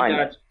powerhouse. I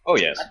find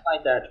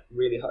that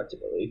really hard to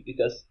believe,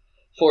 because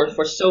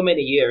for so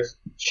many years,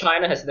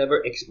 China has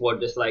never explored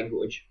this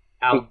language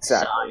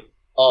outside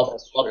of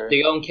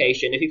the own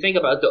nation. If you think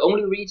about it, the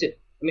only reason,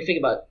 with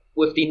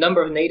the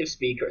number of native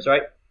speakers,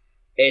 right?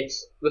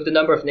 It's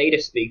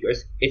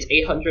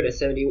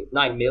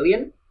 879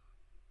 million,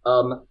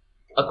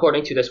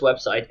 according to this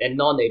website, and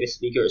non-native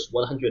speakers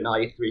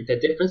 193. The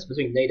difference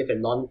between native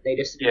and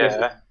non-native speakers is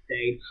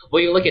insane.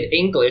 When you look at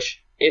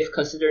English, if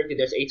considering that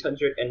there's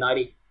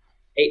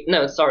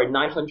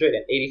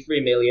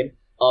 983 million,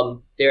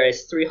 there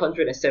is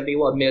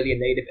 371 million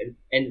native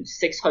and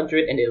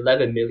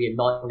 611 million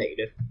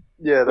non-native.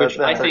 Yeah, which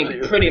I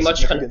think pretty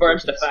much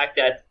confirms the fact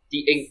that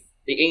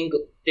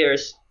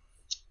there's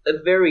a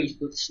very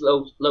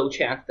low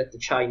chance that the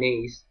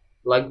Chinese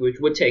language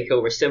would take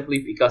over,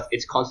 simply because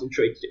it's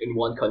concentrated in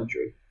one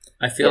country.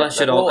 I feel at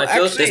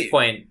this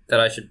point that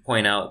I should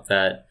point out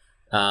that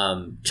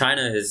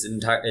China is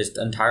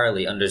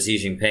entirely under Xi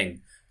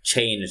Jinping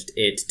changed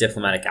its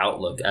diplomatic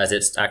outlook, as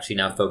it's actually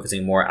now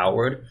focusing more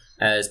outward,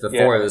 as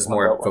before it was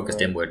more focused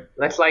inward.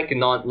 Let's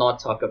not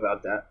talk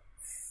about that.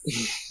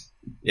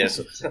 Yes.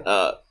 Just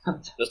to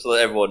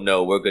let everyone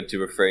know, we're going to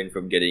refrain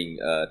from getting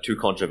too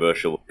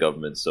controversial with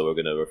governments, so we're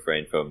going to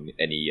refrain from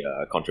any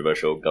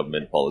controversial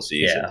government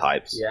policies and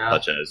types,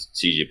 such as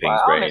Xi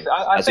Jinping's reign,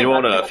 as we don't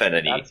want to offend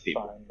any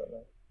people. Fine, but,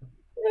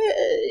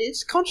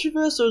 It's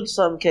controversial in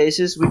some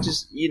cases, which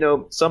is,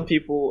 some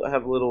people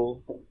have a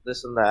little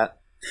this and that.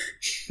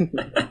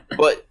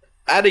 But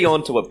adding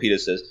on to what Peter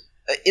says,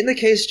 in the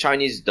case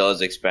Chinese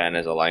does expand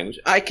as a language,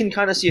 I can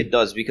kind of see it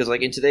does, because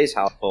like in today's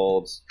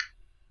households,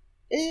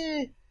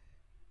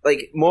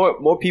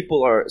 more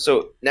people are,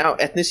 so now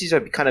ethnicities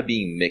are kind of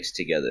being mixed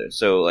together.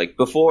 So like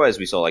before, as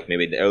we saw, like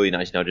maybe in the early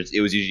 1900s, it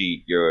was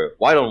usually your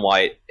white on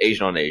white,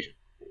 Asian on Asian.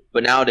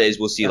 But nowadays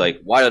we'll see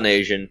like white on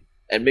Asian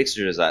and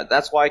mixtures of that.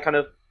 That's why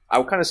I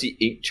would kind of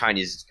see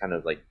Chinese kind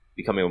of like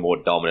becoming a more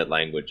dominant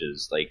language,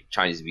 is like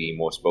Chinese being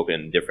more spoken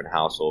in different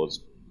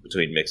households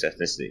between mixed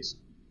ethnicities.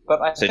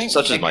 But I think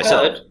such as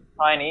myself.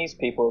 Chinese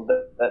people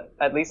that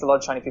at least a lot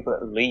of Chinese people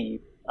that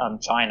leave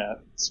China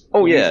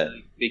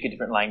speak a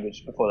different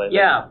language before they leave.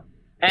 Yeah,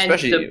 and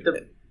especially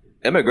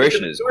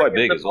immigration is quite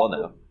big as well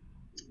now.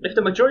 If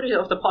the majority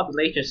of the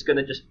population is going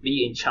to just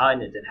be in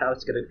China, then how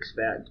it's going to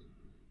expand?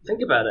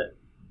 Think about it.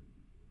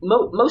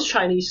 Most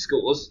Chinese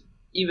schools,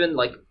 even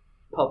like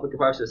public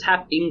universities,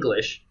 have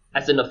English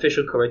as an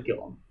official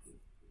curriculum,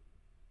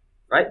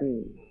 right?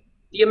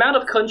 The amount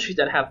of countries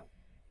that have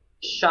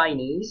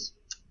Chinese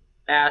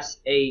as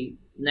a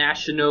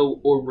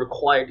national or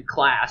required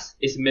class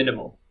is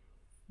minimal.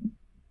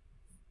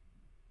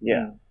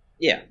 Yeah.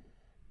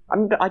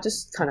 I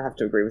just kind of have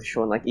to agree with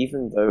Sean. Like,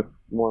 even though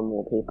more and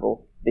more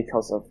people,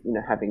 because of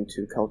having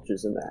two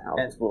cultures in their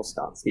house, will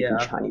start speaking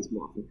Chinese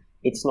more often,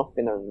 it's not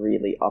going to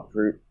really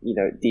uproot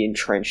the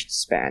entrenched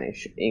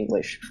Spanish,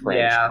 English,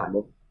 French kind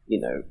of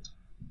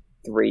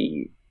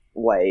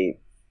three-way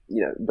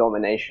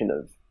domination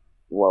of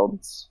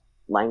world's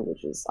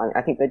languages.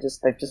 I think they've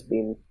just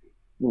been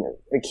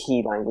the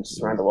key languages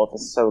around the world for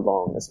so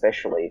long,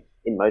 especially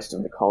in most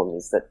of the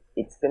colonies, that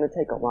it's going to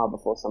take a while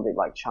before something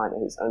like China,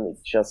 who's only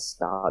just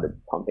started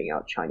pumping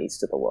out Chinese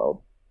to the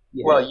world.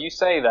 Yeah. Well, you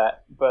say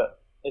that, but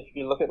if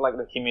you look at like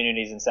the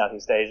communities in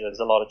Southeast Asia, there's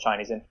a lot of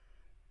Chinese in,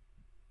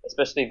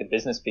 especially the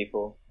business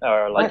people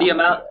are like the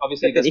amount.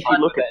 Obviously, if you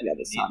look at the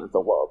other side of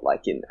the world,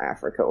 like in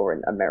Africa or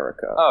in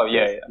America,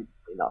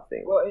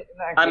 nothing. Well, in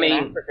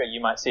Africa,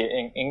 you might see it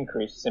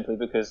increase simply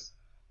because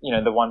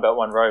the One Belt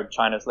One Road.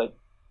 China's like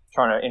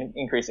trying to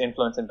increase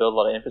influence and build a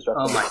lot of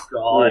infrastructure. Oh my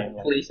god!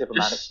 Please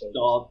just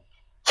stop.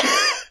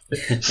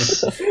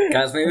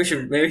 Guys, maybe we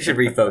should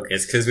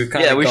refocus because we've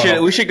kind Yeah,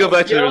 of we should go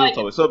back to You the know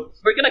original what? topic.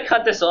 So We're gonna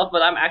cut this off,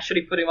 but I'm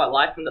actually putting my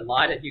life on the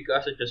line, and you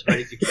guys are just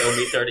ready to kill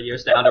me 30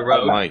 years down the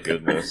road. my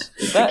goodness.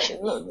 They I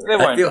won't.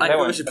 feel they we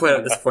won't. should point out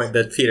at this point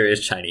that Peter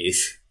is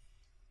Chinese.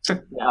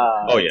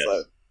 Oh, yes.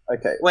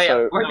 Okay. Wait,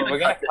 so we're No, gonna we're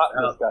gonna cut this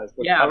cut out. this,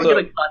 guys. Yeah, we're So-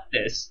 gonna cut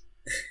this.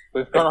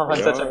 We've gone off on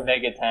Yeah. such a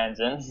mega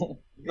tangent.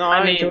 No, I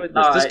I mean, enjoyed this.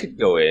 This alright. could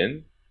go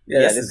in. yeah,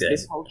 this this, is good.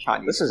 this whole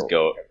Chinese. This is talk.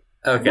 go.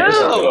 Okay, No!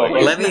 so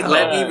let me No.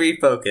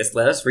 refocus.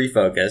 Let us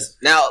refocus.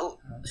 Now,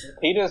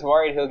 Peter's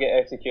worried he'll get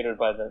executed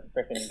by the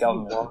freaking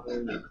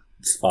government.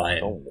 It's fine.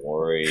 don't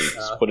worry.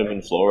 Just put him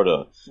in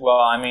Florida. Well,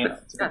 I mean,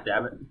 God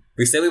damn it.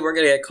 We said we weren't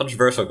going to get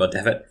controversial. God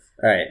damn it!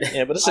 All right.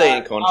 Yeah, but this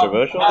ain't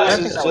controversial. I This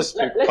don't is think just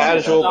so.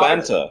 casual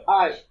Let's banter.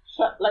 Alright,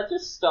 let's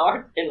just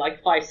start in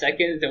like 5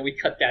 seconds, and we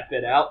cut that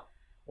bit out.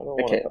 I don't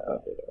wanna Okay. cut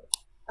that bit out.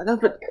 I know,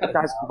 but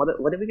guys, what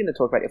are we going to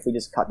talk about if we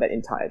just cut that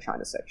entire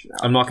China section out?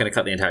 I'm not going to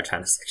cut the entire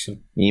China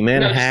section. You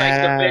man No, just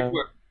like the bit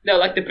where,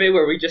 like the bit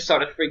where we just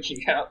started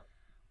freaking out.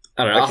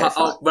 I don't know.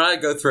 Okay, When I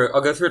go through,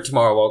 I'll go through it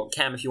tomorrow. Well,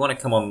 Cam, if you want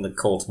to come on the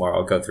call tomorrow,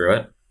 I'll go through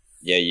it,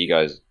 Yeah, you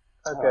guys.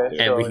 okay,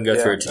 and sure, we can go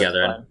yeah, through it that's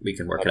together, fine. and we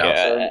can work Okay,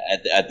 it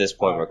out. at this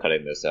point, we're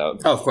cutting this out.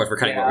 Oh, of course, we're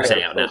cutting what we're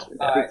saying out now.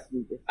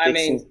 I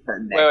mean,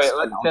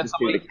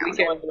 Wait, can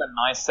someone do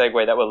a nice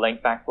segue that will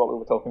link back to what we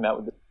were talking about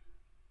with the...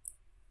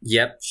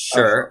 Yep,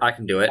 sure, I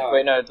can do it.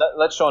 Wait, no,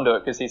 let Sean do it,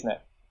 because he's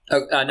next. Oh,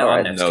 no,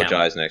 I'm next. No, Cam.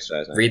 Jai's next.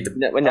 Read the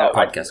No,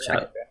 podcast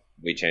chat.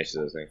 We changed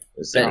the thing.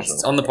 It's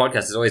It's on the podcast.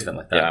 It's always been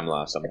like that. Yeah, I'm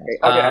last. I'm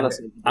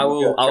last. I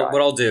will. What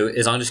I'll do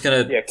is I'm just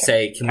gonna Yeah,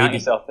 say, can we Count be?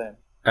 yourself in.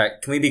 All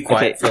right, can we be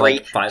quiet for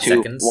like 5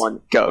 seconds?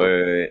 1, go.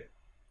 Wait.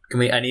 Can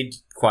we? I need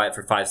quiet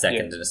for 5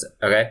 seconds.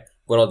 Okay.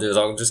 What I'll do is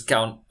I'll just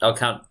count. I'll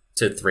count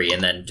to 3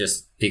 and then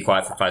just be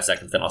quiet for 5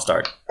 seconds. Then I'll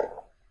start.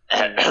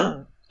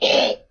 All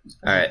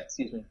right.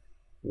 Excuse me.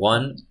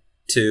 1,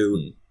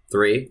 2,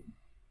 3.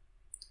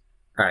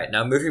 All right.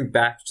 Now moving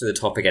back to the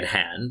topic at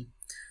hand.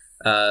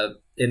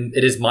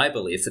 It is my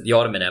belief that the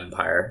Ottoman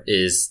Empire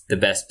is the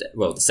best,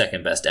 well, the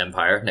second best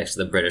empire, next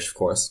to the British, of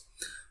course,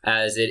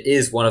 as it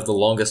is one of the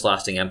longest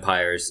lasting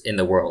empires in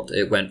the world.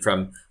 It went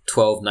from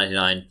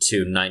 1299 to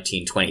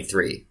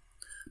 1923.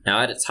 Now,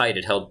 at its height,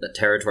 it held the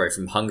territory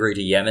from Hungary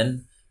to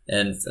Yemen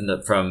and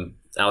from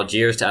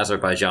Algiers to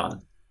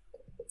Azerbaijan.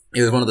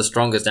 It was one of the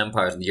strongest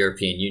empires in the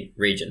European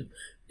region.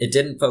 It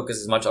didn't focus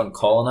as much on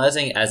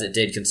colonizing as it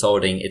did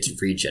consolidating its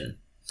region.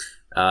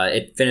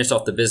 It finished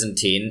off the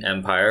Byzantine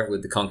Empire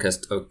with the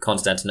conquest of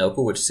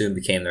Constantinople, which soon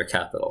became their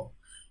capital.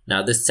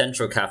 Now, this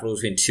central capital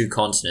between two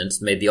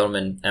continents made the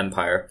Ottoman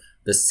Empire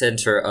the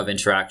center of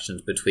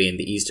interactions between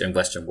the Eastern and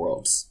Western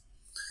worlds.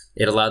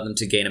 It allowed them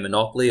to gain a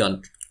monopoly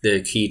on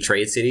the key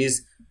trade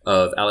cities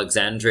of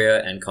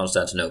Alexandria and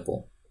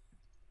Constantinople.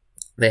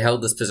 They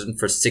held this position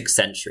for 6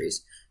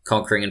 centuries,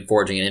 conquering and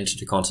forging an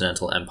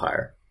intercontinental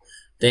empire.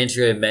 They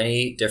integrated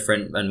many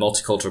different and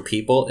multicultural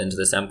people into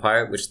this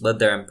empire, which led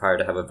their empire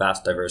to have a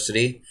vast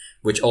diversity,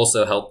 which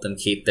also helped them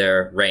keep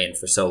their reign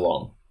for so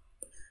long.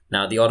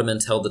 Now, the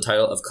Ottomans held the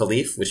title of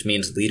Caliph, which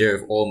means leader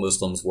of all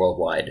Muslims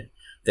worldwide.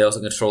 They also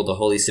controlled the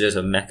holy cities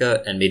of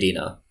Mecca and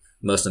Medina,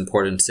 most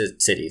important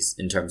cities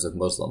in terms of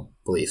Muslim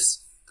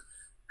beliefs.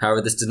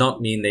 However, this did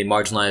not mean they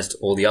marginalized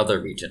all the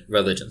other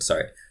religions.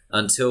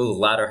 Until the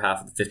latter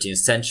half of the 15th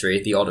century,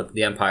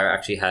 the empire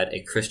actually had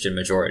a Christian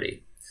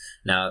majority.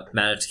 Now, it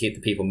managed to keep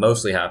the people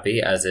mostly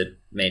happy as it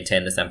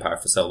maintained this empire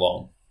for so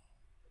long.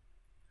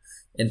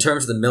 In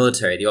terms of the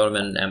military, the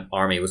Ottoman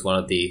army was one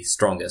of the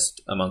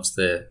strongest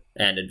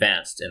and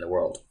advanced in the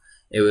world.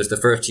 It was the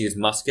first to use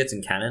muskets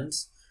and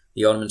cannons.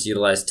 The Ottomans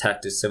utilized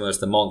tactics similar to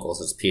the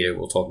Mongols, as Peter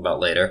will talk about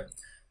later,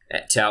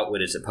 to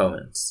outwit its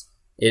opponents.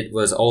 It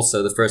was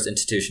also the first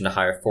institution to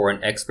hire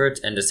foreign experts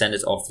and to send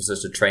its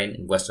officers to train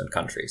in Western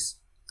countries.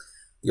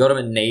 The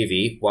Ottoman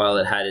navy, while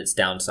it had its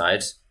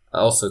downsides,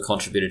 also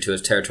contributed to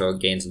its territorial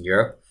gains in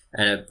Europe,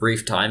 and in a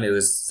brief time it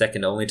was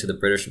second only to the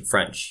British and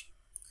French.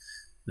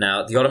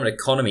 Now, the Ottoman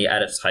economy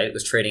at its height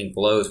was trading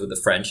blows with the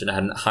French and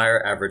had a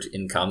higher average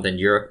income than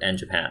Europe and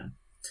Japan.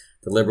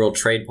 The liberal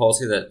trade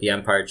policy that the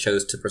empire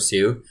chose to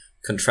pursue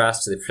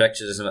contrasts to the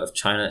protectionism of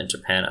China and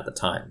Japan at the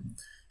time.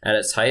 At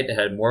its height, it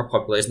had more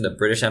population than the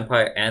British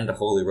Empire and the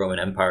Holy Roman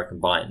Empire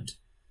combined.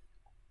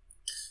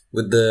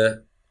 With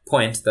the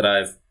point that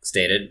I've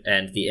stated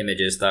and the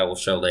images that I will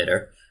show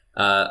later,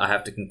 I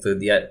have to conclude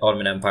the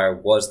Ottoman Empire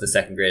was the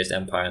second greatest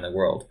empire in the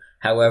world.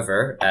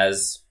 However,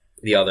 as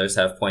the others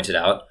have pointed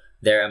out,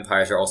 their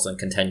empires are also in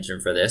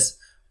contention for this,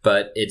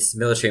 but its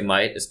military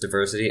might, its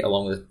diversity,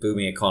 along with its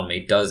booming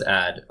economy, does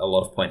add a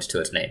lot of points to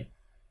its name.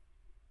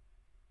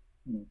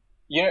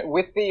 You know,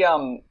 with the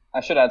I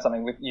should add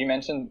something. You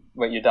mentioned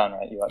what you're done,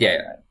 right? You are Yeah.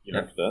 done, right? You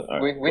know that? All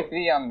right. With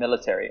the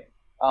military,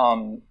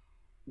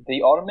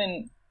 the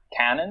Ottoman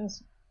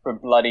cannons were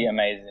bloody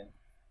amazing.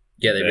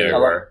 Yeah, they Yeah. really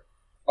were.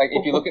 Like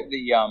if you look at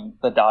the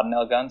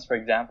Dardanelle guns, for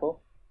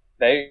example,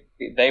 they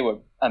were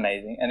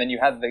amazing. And then you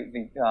had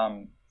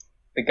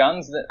the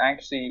guns that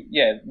actually,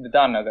 the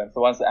Dardanelle guns,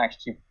 the ones that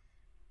actually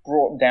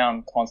brought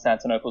down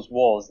Constantinople's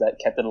walls that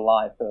kept it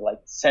alive for like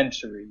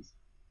centuries.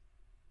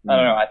 I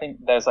don't know. I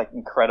think there's like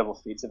incredible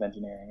feats of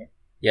engineering.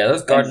 Yeah,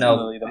 those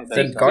Dardanelle.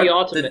 The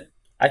ultimate.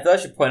 I feel I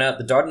should point out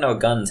the Dardanelle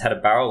guns had a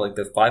barrel like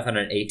the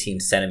 518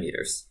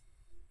 centimeters.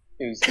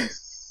 It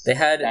was They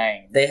had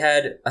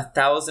insane.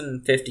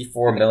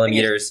 1,054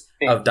 millimeters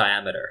of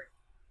diameter.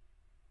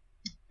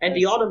 And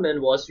the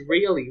Ottoman was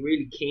really,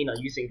 really keen on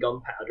using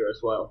gunpowder as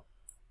well.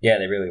 Yeah,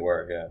 they really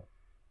were. Yeah.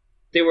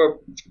 They were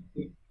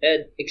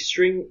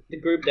the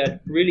group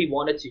that really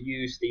wanted to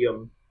use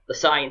the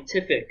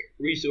scientific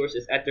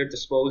resources at their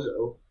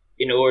disposal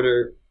in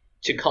order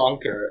to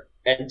conquer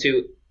and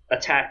to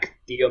attack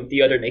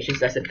the other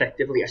nations as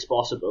effectively as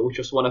possible, which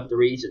was one of the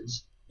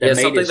reasons.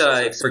 Something that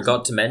I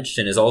forgot to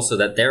mention is also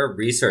that their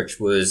research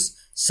was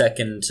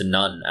second to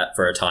none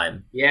for a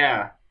time.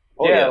 Yeah.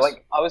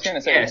 Like I was going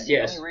to say,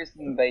 the only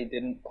reason they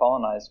didn't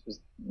colonize was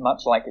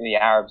much like the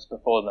Arabs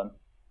before them.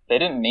 They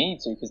didn't need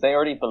to because they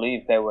already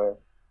believed they were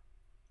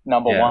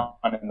number one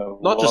in the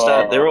world. Not just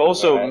that, they were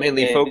also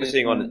mainly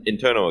focusing on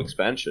internal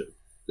expansion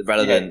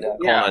rather than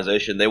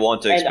colonization. They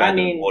want to expand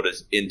their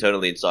borders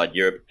internally inside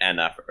Europe and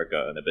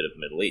Africa and a bit of the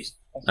Middle East.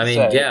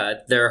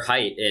 At their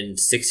height in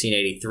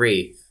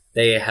 1683,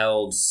 they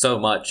held so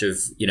much of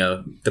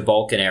the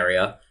Balkan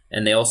area,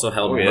 and they also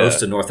held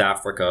most of North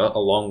Africa,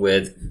 along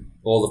with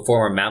all the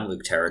former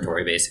Mamluk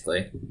territory,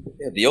 basically.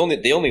 Yeah, the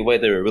only way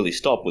they were really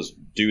stopped was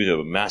due to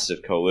a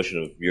massive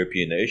coalition of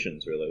European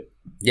nations, really.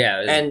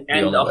 Yeah,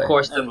 and of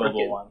course the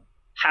one.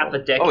 Half a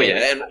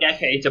decade,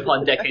 decades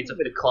upon decades of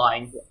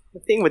decline. The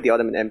thing with the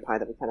Ottoman Empire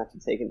that we kind of have to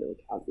take into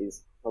account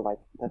is, for like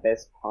the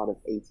best part of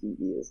 80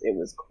 years, it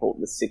was called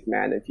the sick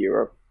man of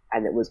Europe,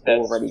 and it was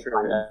already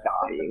kind of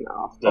dying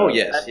after. Oh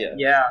yes,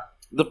 yeah.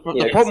 The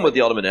problem with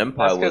the Ottoman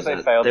Empire was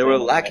that they were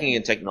lacking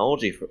in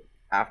technology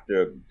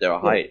after their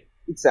height.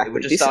 Exactly. They were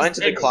just starting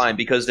to decline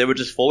because they were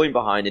just falling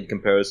behind in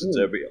comparison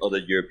to every other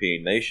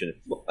European nation.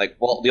 Like,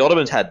 well, the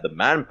Ottomans had the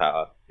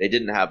manpower, they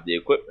didn't have the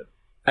equipment.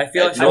 I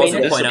feel I should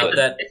also point out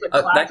that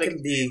that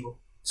can be...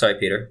 Sorry,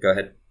 Peter, go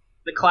ahead.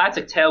 The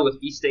classic tale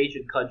with East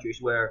Asian countries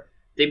where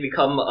they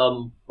become,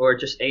 or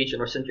just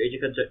Asian or Central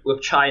Asian countries,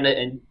 with China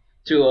and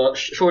to a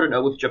shorter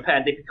note with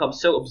Japan, they become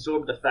so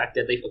absorbed in the fact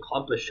that they've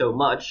accomplished so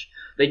much,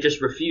 they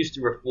just refuse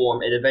to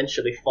reform and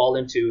eventually fall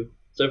into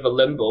sort of a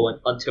limbo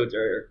until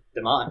their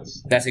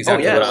demise. That's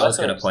exactly what I was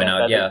going to point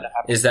out.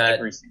 Is that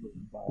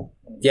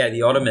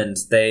the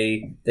Ottomans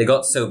they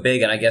got so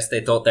big, and I guess they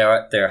thought they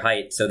were at their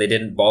height, so they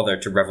didn't bother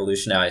to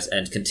revolutionize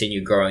and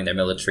continue growing their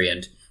military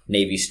and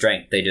navy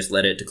strength. They just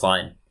let it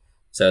decline.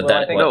 So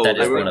they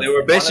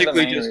were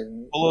basically just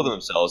full of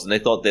themselves, and they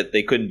thought that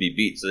they couldn't be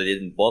beat, so they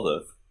didn't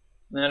bother.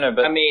 No,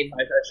 but I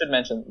should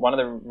mention one of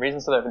the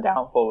reasons for their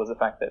downfall was the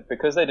fact that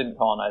because they didn't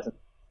colonize,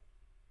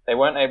 they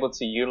weren't able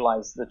to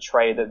utilize the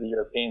trade that the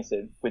Europeans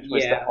did, which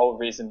was the whole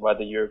reason why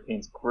the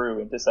Europeans grew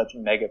into such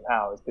mega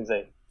powers, because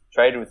they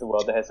traded with the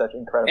world. They had such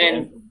incredible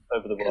influence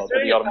over the world,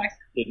 but the Ottomans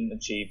didn't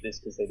achieve this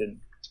because they didn't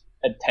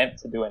attempt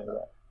to do any of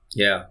that.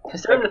 Yeah.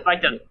 Considering the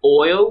fact that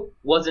oil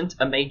wasn't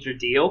a major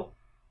deal.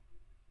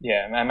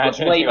 Yeah,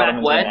 imagine if the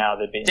Ottomans were now,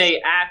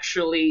 they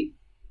actually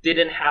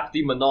didn't have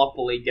the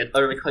monopoly that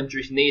other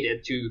countries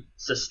needed to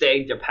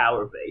sustain their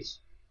power base.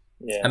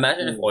 Yeah.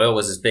 Imagine if oil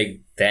was as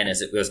big then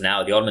as it was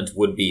now. The Ottomans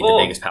would be the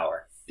biggest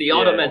power. The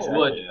Ottomans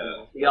would.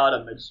 Yeah. The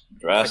Ottomans.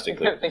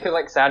 Drastically. Think of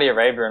like Saudi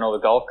Arabia and all the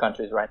Gulf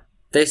countries, right?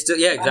 They still,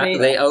 exactly.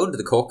 They owned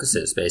the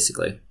Caucasus,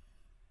 basically.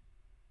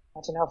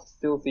 Imagine how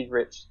filthy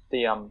rich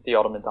the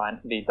Ottoman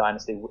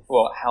dynasty.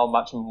 Well, how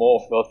much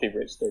more filthy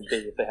rich they'd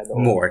be if they had the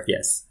oil. More,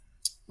 yes.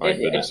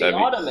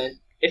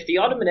 If the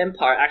Ottoman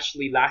Empire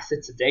actually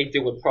lasted today, they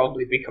would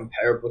probably be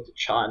comparable to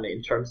China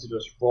in terms of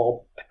just raw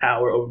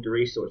power over the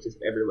resources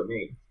that everyone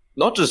needs.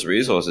 Not just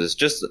resources,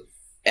 just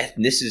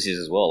ethnicities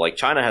as well. Like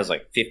China has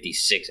like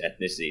 56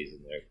 ethnicities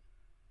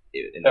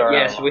in there.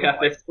 Yes, we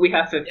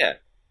have 50. Yeah,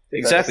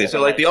 exactly.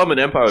 So like the Ottoman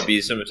Empire would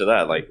be similar to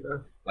that.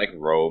 Like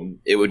Rome,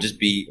 it would just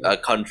be a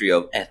country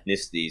of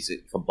ethnicities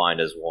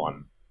combined as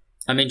one.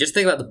 I mean, just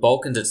think about the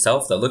Balkans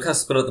itself, though. Look how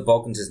split up the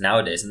Balkans is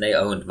nowadays, and they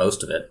owned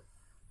most of it.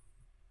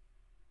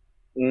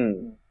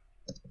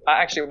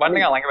 Actually, one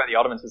thing I like about the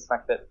Ottomans is the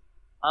fact that,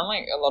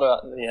 unlike a lot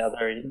of the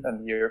other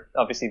Europe,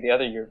 obviously the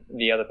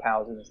other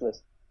powers in this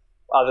list,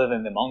 other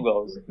than the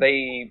Mongols,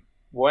 they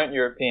weren't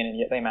European and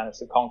yet they managed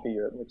to conquer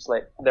Europe. Which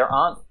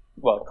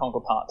conquer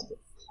parts of it.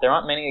 There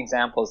aren't many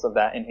examples of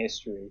that in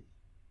history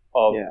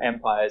of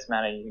empires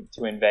managing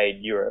to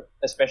invade Europe,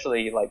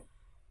 especially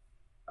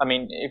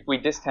if we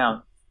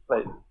discount,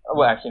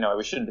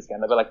 we shouldn't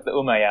discount that, but the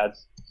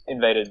Umayyads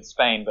invaded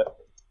Spain, but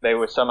they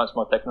were so much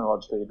more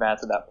technologically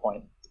advanced at that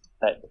point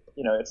that,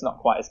 it's not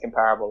quite as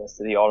comparable as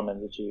to the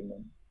Ottomans'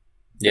 achievement.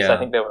 Yeah. So I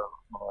think they were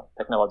more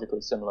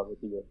technologically similar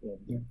with the Europeans.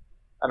 Yeah.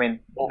 I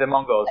mean, the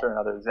Mongols are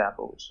another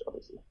example, which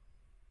obviously...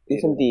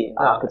 Even the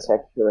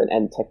architecture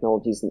and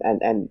technologies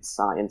and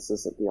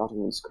sciences that the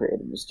Ottomans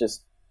created was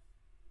just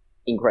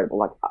incredible.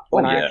 Like,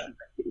 when I actually went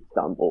to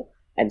Istanbul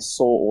and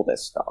saw all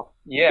this stuff...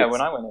 Yeah, when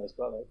I went there as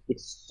well.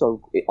 It's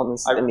so...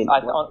 honestly,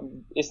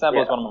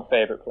 Istanbul is one of my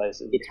favourite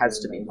places. It has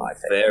to be my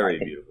favourite. Very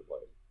beautiful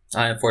place.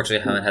 I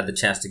unfortunately haven't had the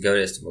chance to go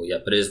to Istanbul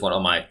yet, but it is one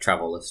on my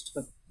travel list.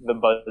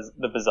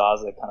 the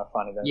bazaars are kind of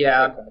funny.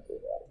 Yeah.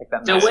 Like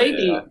that The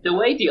massive-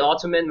 way the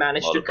Ottoman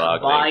managed Lot to of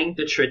bargaining. combine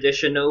the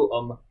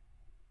traditional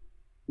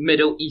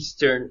Middle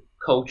Eastern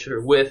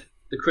culture with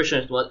the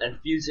Christian one and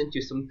fuse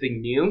into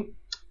something new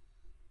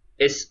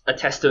is a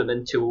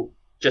testament to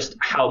just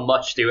how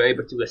much they were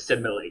able to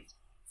assimilate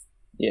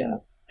Yeah.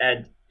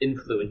 and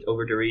influence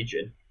over the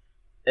region.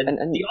 And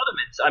And- the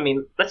Ottomans, I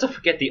mean, let's not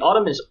forget the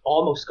Ottomans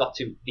almost got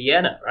to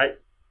Vienna, right?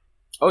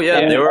 Oh yeah,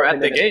 Yeah. they were at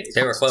the gates.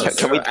 They were close.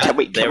 Can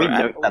we They were at-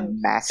 note the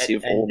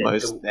massive and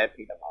almost the- there,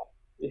 Peter?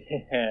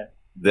 Yeah,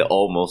 The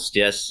almost,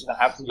 yes. the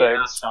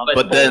Habsburgs. Yeah,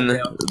 But then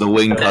the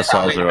winged Yeah.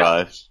 hussars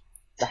arrived.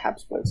 The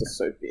Habsburgs are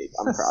so big.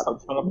 I'm proud I'm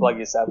of trying to plug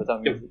your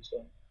Sabaton music.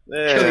 So.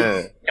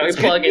 Yeah. Can we It's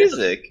good plug in?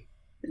 music.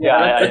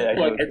 Yeah,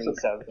 Plug yeah, in some-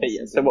 Sabaton.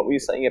 Yeah, so what were you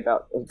saying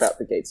about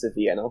the gates of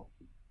Vienna?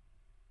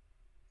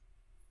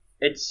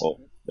 It's Oh,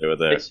 they were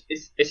there.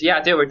 it's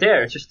yeah, they were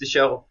there just to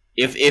show.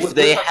 If With-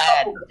 they with-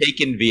 had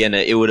taken Vienna,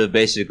 it would have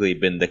basically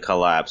been the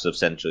collapse of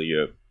Central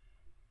Europe.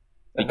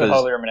 the Because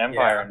Holy Roman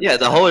Empire. yeah,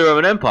 the Holy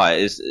Roman Empire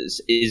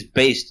is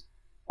based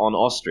on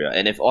Austria,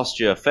 and if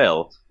Austria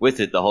fell, with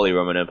it the Holy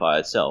Roman Empire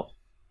itself.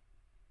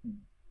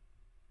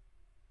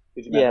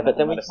 Could you Yeah, imagine but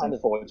then we medicine kind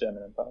of- for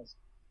German empires.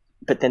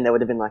 But then there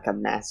would have been like a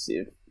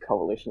massive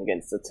coalition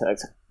against the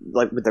Turks,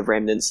 like with the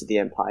remnants of the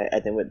empire,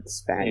 and then with the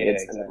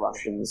Spaniards and the exactly.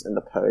 Russians and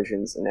the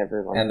Persians and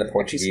everyone. And the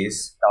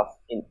Portuguese. Stuff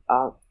in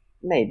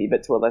maybe,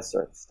 but to a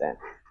lesser extent.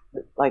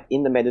 But, like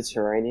in the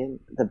Mediterranean,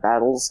 the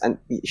battles and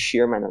the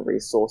sheer amount of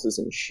resources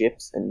and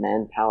ships and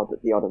manpower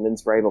that the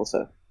Ottomans were able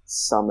to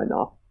summon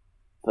up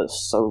for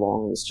so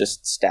long was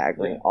just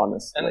staggering, Yeah.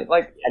 honestly. And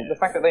like the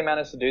fact that they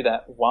managed to do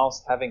that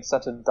whilst having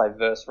such a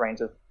diverse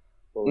range of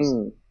peoples.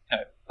 Mm. You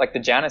know, like the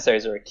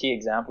Janissaries are a key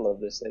example of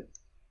this.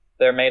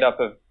 They're made up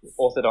of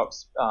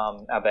Orthodox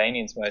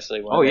Albanians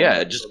mostly. Oh weren't yeah,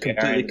 they? it just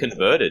completely Bulgarians.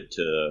 converted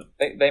to.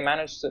 They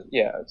managed to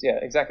yeah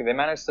exactly. They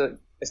managed to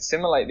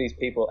assimilate these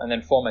people and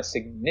then form a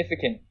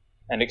significant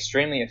and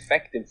extremely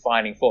effective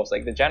fighting force.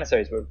 Like the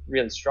Janissaries were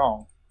really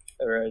strong.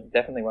 They were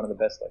definitely one of the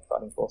best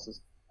fighting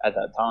forces at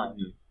that time.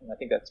 Mm-hmm. And I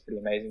think that's pretty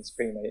amazing. It's a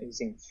pretty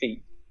amazing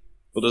feat.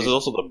 But there's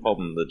also the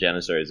problem: the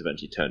Janissaries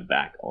eventually turned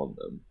back on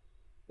them.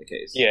 The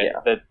case. Yeah,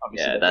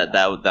 obviously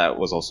that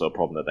was also a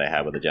problem that they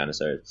had with the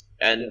Janissaries.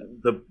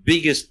 And the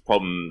biggest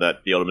problem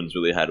that the Ottomans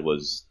really had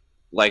was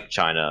like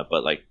China,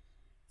 but like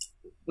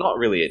not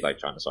really like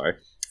China. Sorry,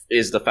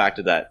 is the fact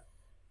that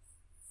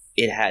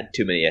it had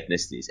too many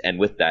ethnicities, and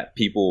with that,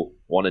 people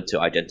wanted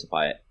to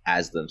identify it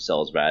as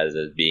themselves rather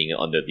than being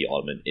under the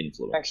Ottoman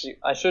influence. Actually,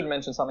 I should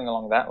mention something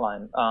along that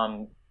line.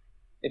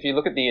 If you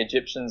look at the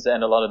Egyptians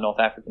and a lot of North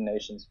African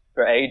nations,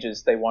 for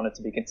ages they wanted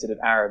to be considered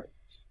Arab.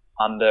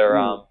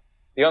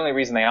 The only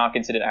reason they are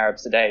considered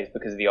Arabs today is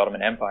because of the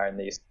Ottoman Empire in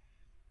the East.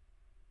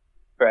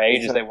 For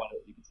ages they wanted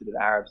to be considered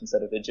Arabs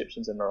instead of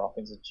Egyptians and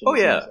Moroccans and Oh,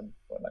 yeah. Tunisians and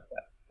what like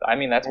that. I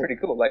mean, that's pretty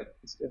cool. Like,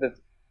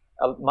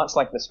 much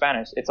like the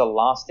Spanish, it's a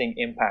lasting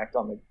impact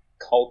on the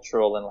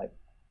cultural and like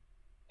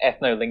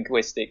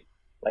ethno-linguistic,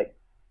 like,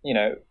 you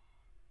know,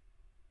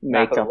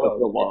 map Makeup of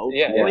the world.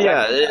 Yeah, Well,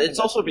 yeah, exactly. it's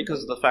also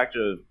because of the fact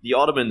of the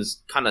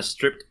Ottomans kind of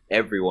stripped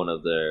everyone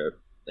of their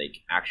like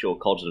actual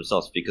culture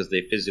themselves because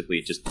they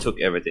physically just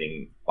took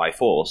everything by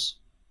force,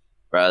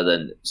 rather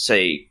than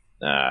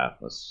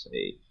let's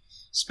say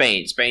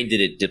Spain. Spain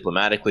did it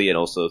diplomatically and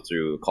also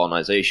through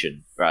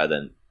colonization rather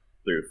than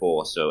through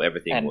force. So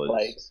everything and was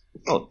plagues.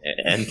 oh,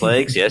 and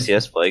plagues.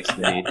 Yes, plagues.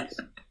 Indeed.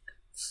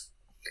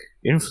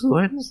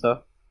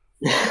 Influenza.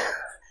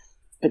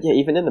 But yeah,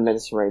 even in the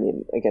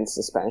Mediterranean against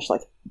the Spanish,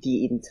 like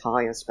the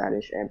entire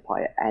Spanish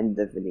Empire and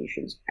the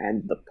Venetians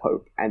and the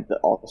Pope and the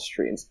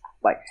Austrians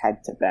like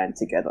had to band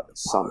together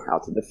somehow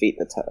to defeat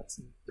the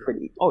Turks.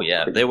 Oh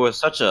yeah, they were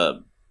such a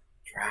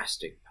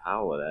drastic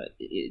power that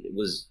it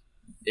was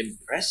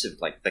impressive.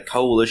 Like the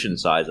coalition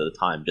size at the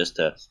time, just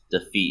to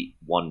defeat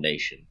one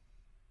nation,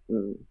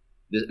 Mm.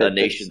 a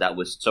nation that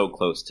was so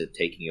close to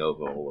taking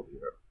over all of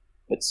Europe.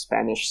 But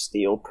Spanish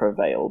steel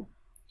prevailed.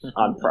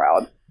 I'm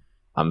proud.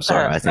 I'm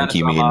sorry, I think Spanish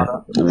you mean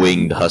Armada.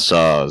 winged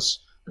hussars.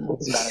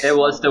 It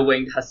was the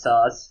winged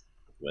hussars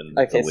When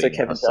Okay, the so winged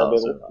Kevin, hussars tell me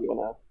arrived. what you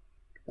wanna.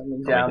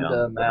 coming Coming down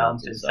the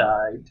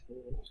mountainside.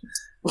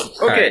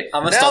 Okay,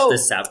 I'm gonna stop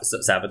this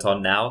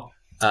Sabaton now.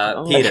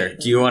 Peter,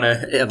 do you want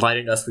to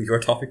enlighten us with your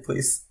topic,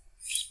 please?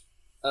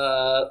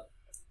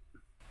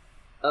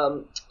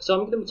 So I'm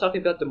going to be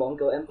talking about the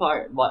Mongol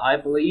Empire. Why I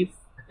believe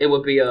it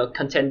would be a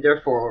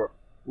contender for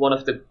one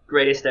of the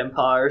greatest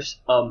empires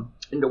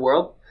in the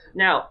world.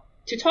 Now,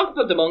 to talk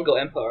about the Mongol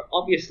Empire,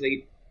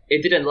 obviously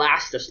it didn't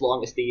last as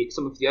long as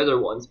some of the other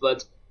ones,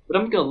 but what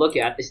I'm going to look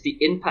at is the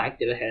impact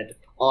that it had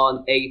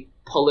on a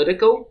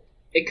political,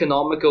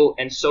 economical,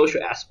 and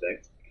social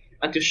aspect,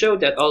 and to show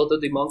that although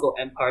the Mongol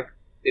Empire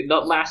did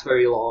not last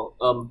very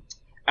long,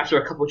 after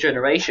a couple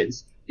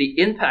generations, the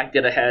impact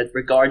that it had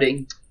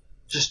regarding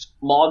just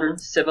modern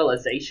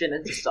civilization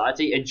and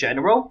society in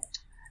general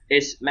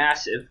is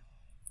massive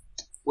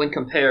when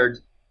compared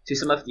to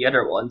some of the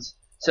other ones.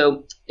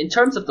 So, in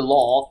terms of the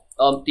law,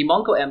 the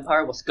Mongol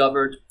Empire was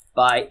governed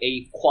by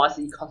a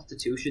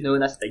quasi-constitution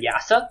known as the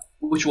Yasa,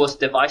 which was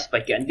devised by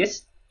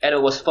Genghis, and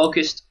it was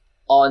focused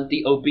on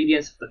the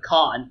obedience of the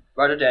Khan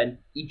rather than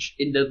each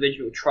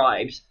individual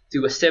tribes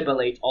to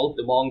assimilate all of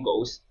the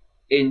Mongols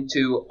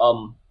into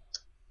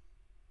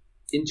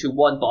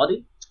one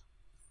body.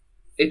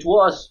 It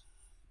was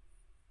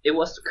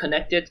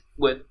connected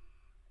with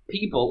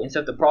people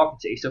instead of the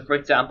property. So, for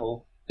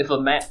example, if a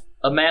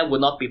man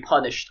would not be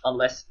punished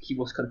unless he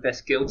was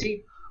confessed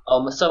guilty.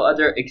 Some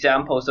other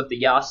examples of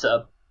the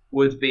Yasa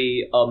would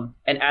be an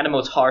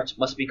animal's heart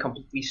must be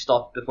completely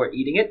stopped before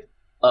eating it,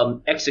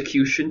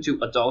 execution to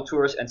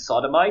adulterers and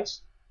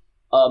sodomites,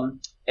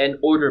 and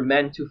order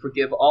men to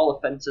forgive all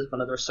offenses of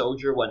another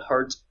soldier when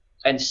hurt,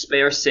 and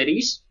spare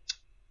cities.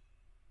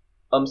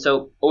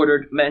 So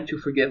ordered men to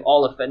forgive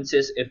all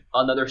offenses if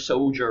another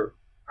soldier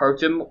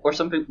hurt him or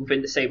something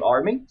within the same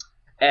army,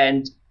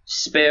 and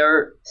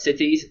spare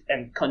cities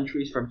and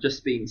countries from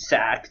just being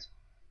sacked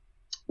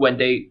when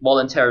they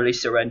voluntarily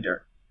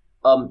surrender.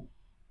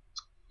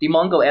 The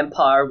Mongol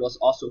Empire was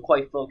also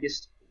quite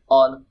focused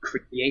on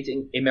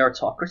creating a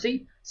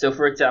meritocracy. So,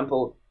 for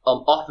example,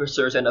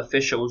 officers and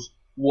officials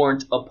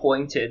weren't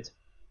appointed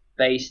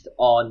based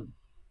on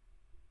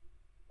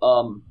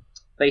bloodline,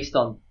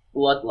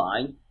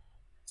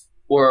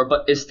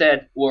 but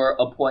instead were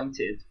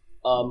appointed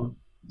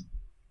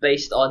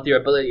based on their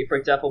ability. For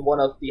example, one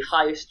of the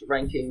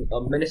highest-ranking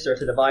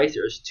ministers and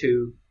advisors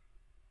to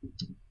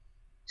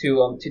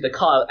the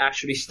Khan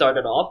actually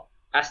started off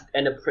as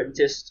an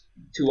apprentice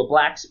to a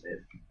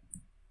blacksmith.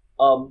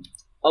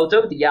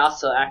 Although the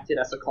Yasa acted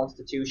as a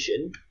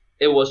constitution,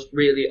 it was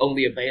really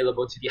only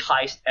available to the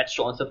highest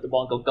echelons of the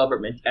Mongol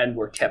government and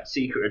were kept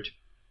secret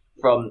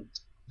from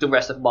the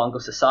rest of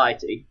Mongol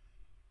society.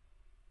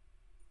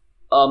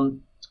 The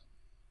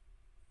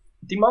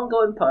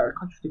Mongol Empire,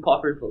 contrary to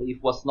popular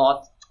belief, was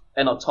not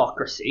an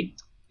autocracy.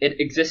 It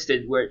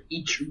existed where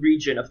each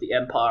region of the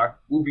empire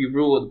would be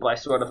ruled by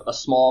sort of a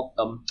small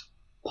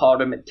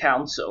parliament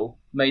council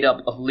made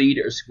up of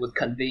leaders who would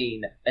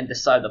convene and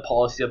decide the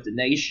policy of the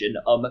nation.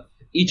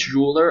 Each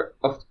ruler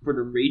for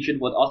the region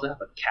would also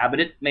have a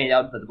cabinet made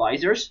out of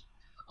advisors.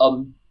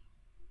 The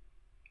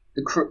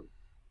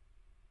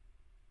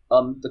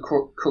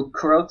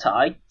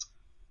Kurotai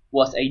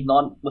was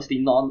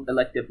the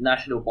non-elective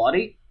national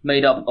body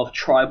made up of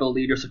tribal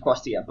leaders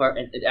across the empire,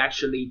 and it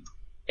actually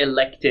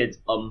elected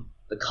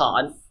the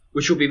Khan,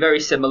 which would be very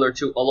similar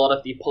to a lot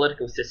of the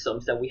political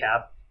systems that we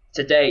have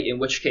today, in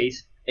which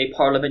case a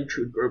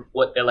parliamentary group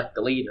would elect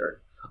the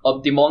leader.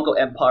 The Mongol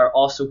Empire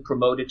also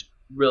promoted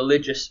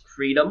religious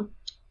freedom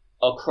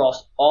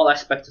across all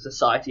aspects of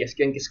society, as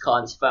Genghis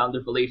Khan's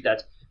founder believed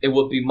that it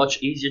would be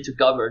much easier to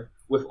govern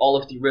with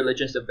all of the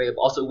religions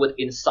available. Also would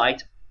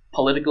incite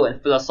political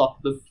and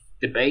philosophical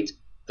debate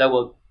that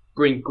would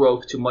bring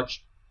growth to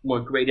much more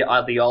greater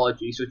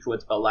ideologies, which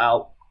would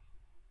allow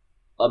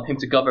him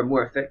to govern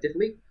more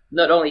effectively.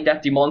 Not only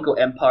that, the Mongol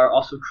Empire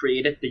also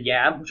created the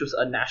Yam, which was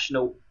a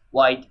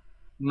national-wide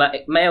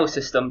mail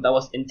system that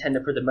was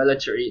intended for the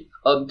military.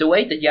 The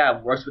way the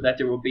Yam works was that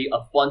there will be a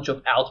bunch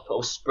of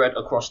outposts spread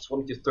across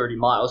 20 to 30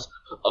 miles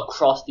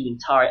across the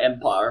entire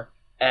empire,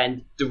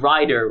 and the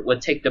rider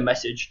would take the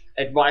message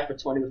and ride for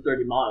 20 to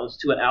 30 miles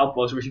to an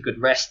outpost where he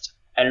could rest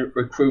and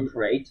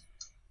recuperate,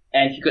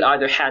 and he could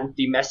either hand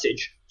the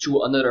message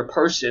to another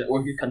person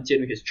or he could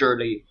continue his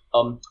journey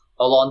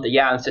along the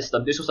Yam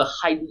system. This was a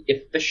highly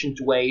efficient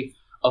way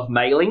of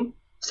mailing,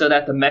 so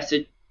that the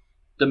message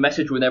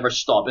would never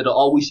stop. It'll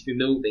always be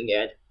moving,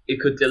 and it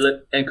could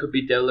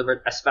be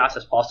delivered as fast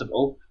as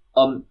possible.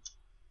 The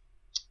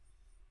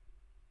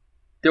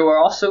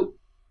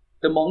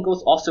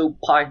Mongols also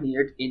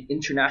pioneered in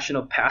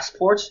international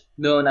passports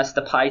known as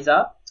the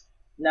paisa.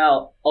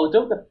 Now,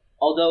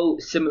 although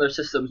similar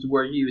systems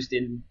were used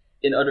in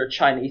other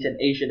Chinese and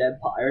Asian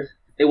empires,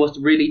 it was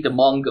really the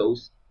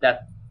Mongols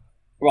that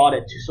brought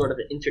it to sort of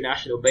the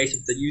international base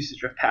of the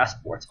usage of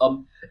passports.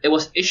 It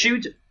was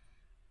issued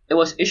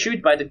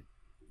by the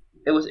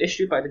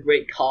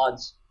great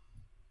Khans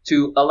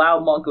to allow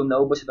Mongol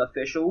nobles and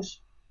officials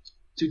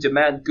to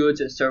demand goods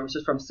and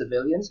services from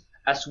civilians,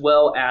 as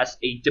well as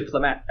a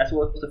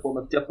form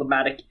of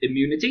diplomatic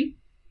immunity.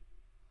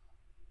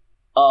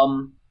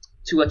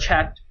 To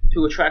attract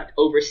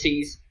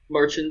overseas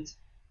merchants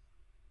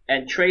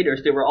and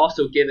traders, they were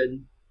also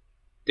given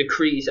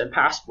decrees and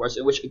passports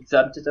in which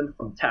exempted them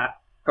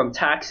from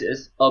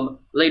taxes.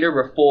 Later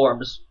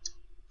reforms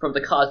from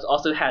the Khans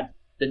also had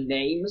the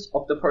names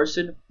of the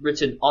person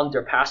written on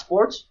their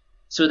passports,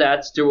 so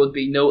that there would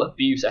be no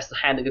abuse as to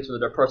handing it to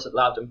another person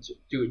allowed them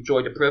to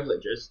enjoy the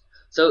privileges.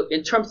 So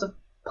in terms of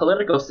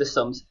political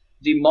systems,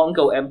 the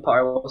Mongol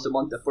Empire was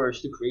among the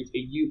first to create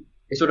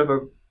a sort of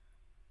a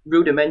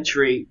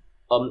rudimentary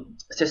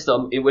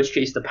system, in which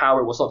case the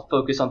power was not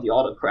focused on the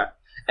autocrat.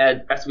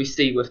 And as we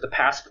see with the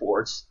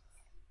passports,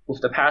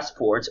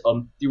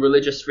 the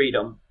religious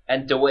freedom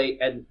and the way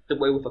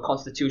with a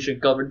constitution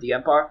governed the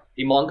empire,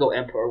 the Mongol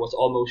Empire was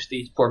almost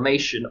the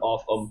formation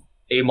of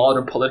a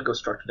modern political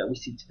structure that we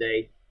see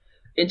today.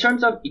 in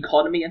terms of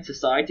economy and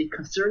society,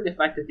 considering the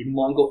fact that the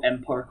Mongol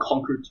Empire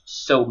conquered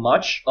so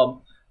much,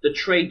 the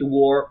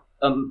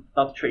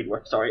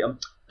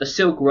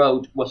Silk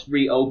Road was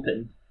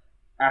reopened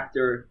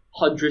after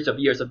hundreds of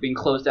years of being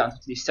closed down to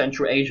the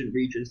Central Asian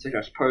regions such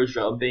as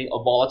Persia being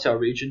a volatile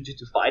region due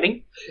to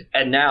fighting.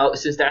 And now,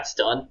 since that's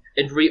done,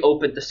 it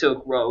reopened the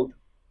Silk Road,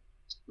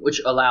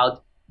 which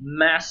allowed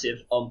massive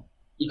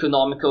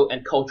economical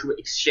and cultural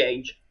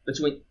exchange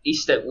between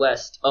East and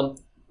West.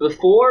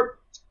 Before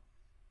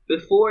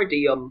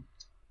the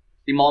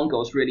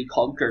Mongols really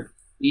conquered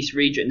these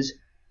regions,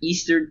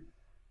 Eastern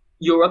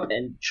Europe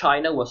and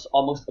China was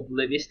almost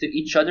oblivious to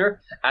each other,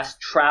 as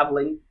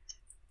traveling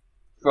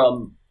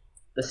from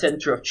the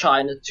center of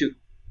China to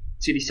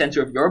the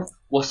center of Europe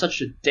was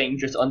such a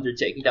dangerous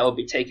undertaking that would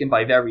be taken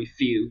by very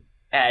few,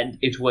 and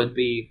it would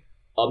be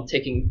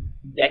taking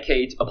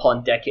decades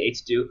upon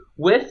decades to do.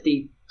 With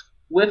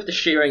the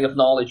sharing of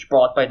knowledge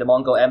brought by the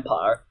Mongol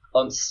Empire,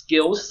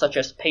 skills such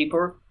as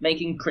paper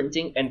making,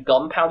 printing, and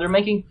gunpowder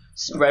making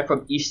spread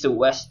from east to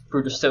west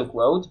through the Silk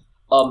Road.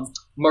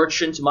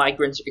 Merchants,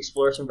 migrants,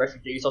 explorers, and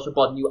refugees also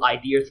brought new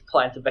ideas,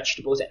 plants,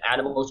 vegetables, and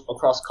animals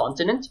across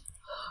continent.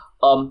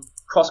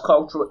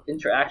 Cross-cultural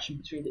interaction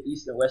between the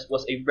East and West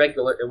was a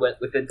regular event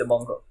within the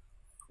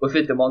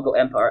Mongol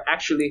Empire.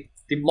 Actually,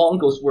 the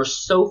Mongols were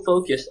so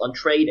focused on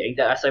trading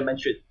that, as I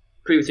mentioned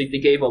previously, they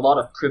gave a lot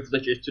of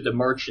privileges to the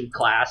merchant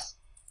class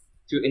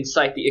to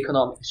incite the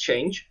economic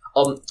exchange.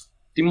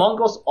 The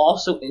Mongols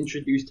also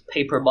introduced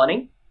paper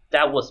money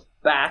that was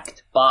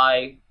backed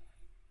by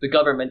the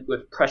government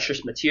with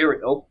precious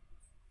material,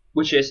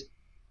 which is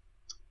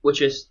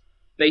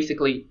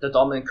basically the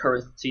dominant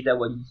currency that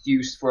was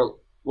used for a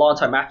long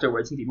time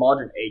afterwards in the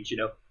modern age.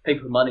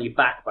 Paper money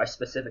backed by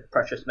specific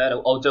precious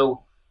metal.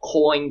 Although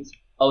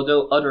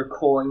other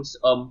coins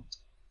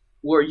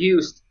were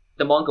used,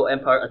 the Mongol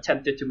Empire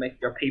attempted to make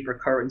their paper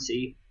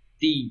currency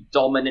the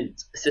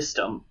dominant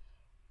system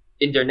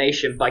in their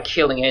nation by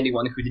killing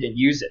anyone who didn't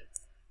use it.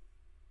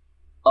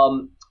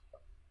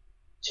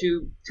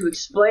 To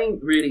explain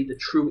really the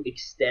true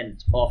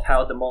extent of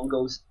how the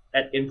Mongols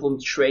had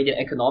influenced trade and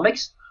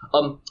economics,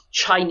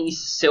 Chinese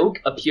silk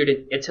appeared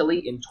in Italy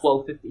in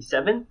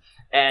 1257,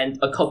 and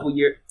a couple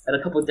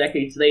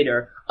decades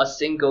later, a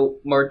single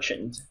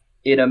merchant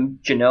in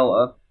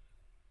Genoa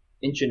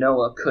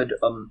could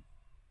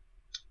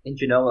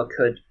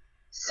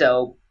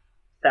sell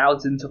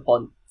thousands of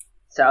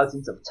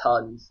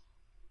tons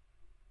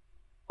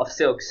of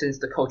silk, since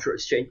the cultural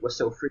exchange was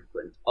so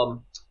frequent.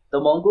 The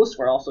Mongols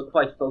were also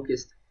quite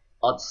focused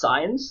on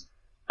science,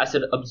 as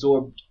it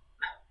absorbed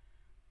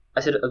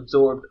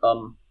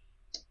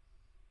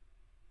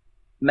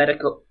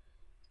medical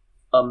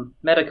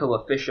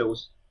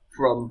officials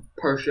from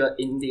Persia,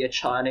 India,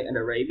 China, and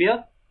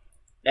Arabia,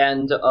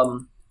 and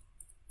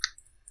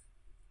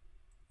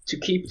to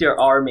keep their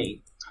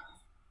army.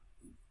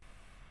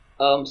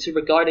 So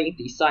regarding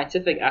the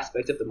scientific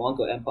aspects of the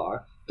Mongol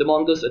Empire, the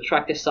Mongols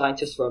attracted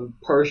scientists from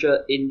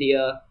Persia,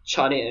 India,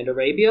 China, and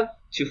Arabia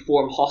to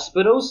form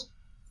hospitals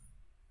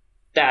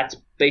that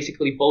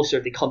basically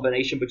bolstered the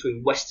combination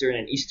between Western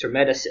and Eastern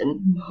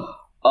medicine.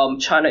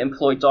 China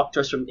employed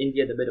doctors from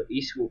India and the Middle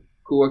East who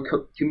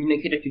were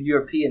communicated to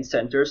European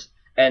centers,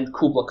 and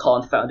Kublai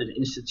Khan founded an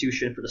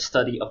institution for the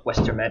study of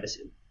Western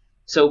medicine.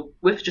 So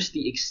with just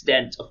the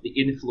extent of the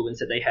influence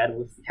that they had,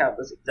 with the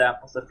countless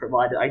examples that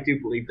provided, I do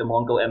believe the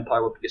Mongol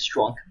Empire would be a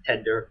strong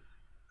contender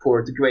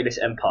for the greatest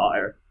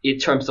empire in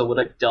terms of what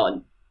they've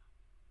done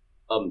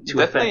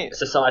to affect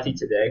society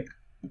today.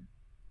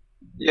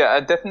 Yeah,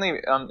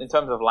 definitely. In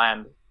terms of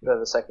land, they're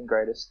the second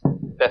greatest.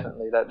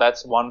 Definitely,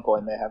 that's one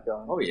point they have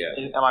going. Oh yeah,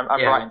 I'm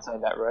right in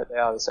saying that, right? They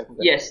are the second.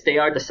 Yes, they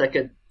are the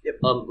second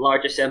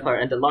largest empire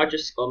and the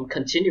largest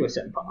continuous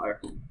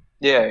empire.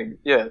 Yeah,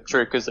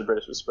 true. Because the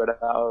British were spread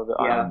out over the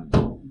island.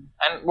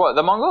 And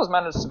the Mongols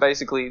managed to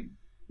basically,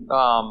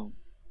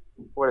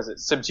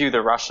 subdue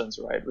the Russians,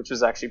 right? Which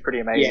was actually pretty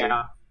amazing.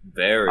 Yeah,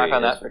 I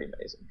found that pretty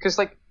amazing. Because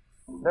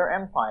their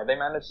empire, they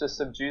managed to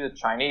subdue the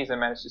Chinese, they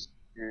managed to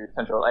subdue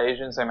Central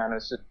Asians, they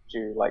managed to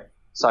subdue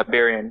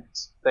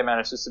Siberians, they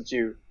managed to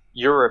subdue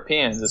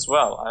Europeans as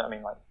well.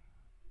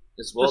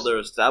 Their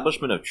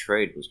establishment of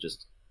trade was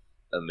just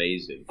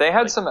amazing. They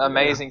had some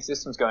amazing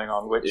systems going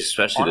on, which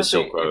especially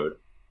honestly, the Silk Road.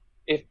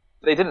 If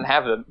they didn't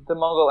have them, the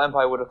Mongol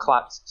Empire would have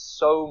collapsed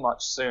so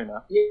much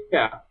sooner.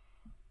 Yeah.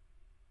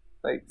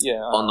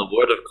 On the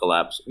word of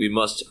collapse, we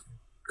must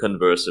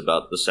converse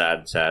about the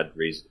sad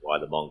reason why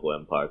the Mongol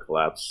Empire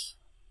collapsed.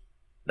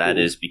 That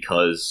is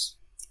because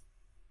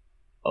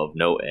of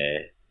no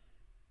air.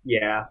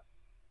 Yeah.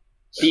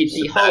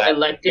 The whole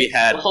elected... We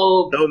had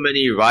so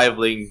many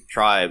rivaling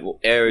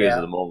areas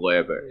of the Mongol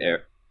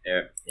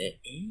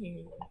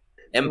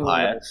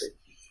Empire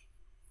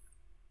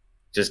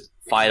just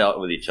fight out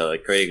with each other,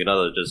 creating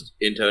another just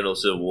internal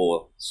civil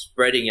war,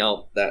 spreading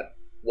out that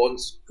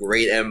once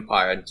great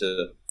empire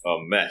into a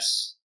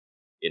mess.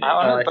 It's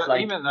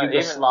like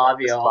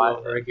Yugoslavia all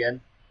over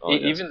again.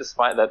 Even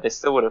despite that, they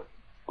still would have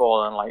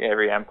fallen like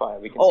every empire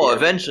we can see.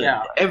 Eventually,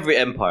 every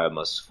empire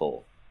must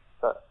fall.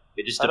 But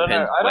it just depends.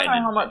 I don't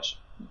know how much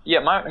Yeah,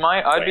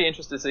 I'd be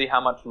interested to see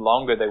how much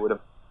longer they would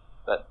have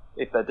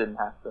if that didn't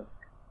happen.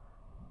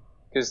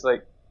 Because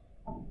like,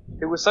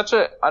 it was such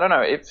a, I don't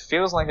know, it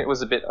feels like it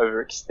was a bit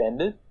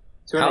overextended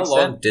to an How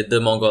extent. long did the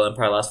Mongol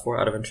Empire last for,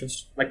 out of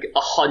interest? Like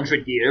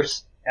 100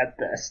 years at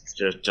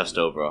best. Just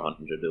over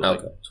 100. Okay. Like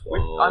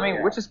 12. I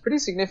mean, which is pretty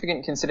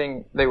significant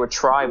considering they were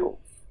tribal.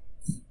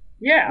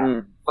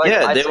 Yeah. Like,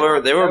 Yeah, I'd they say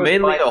were that was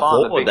mainly by a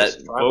far the horde biggest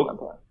that tribal folk-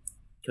 empire.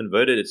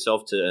 converted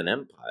itself to an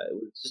empire. It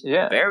was just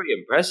Yeah. very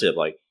impressive.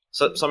 Like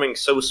something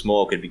so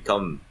small could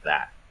become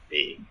that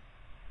big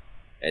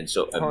and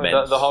so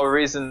immense. The whole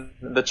reason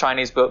the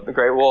Chinese built the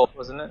Great Wall,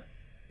 wasn't it?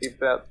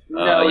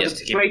 No, yes, to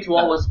the keep- Great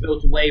Wall was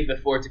built way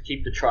before to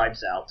keep the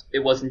tribes out. It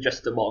wasn't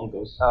just the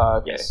Mongols. Oh,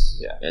 okay. Yes.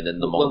 Yeah. And then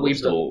the When we Mongols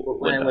still built-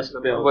 when went it was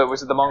back. built. Wait,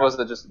 was it the Mongols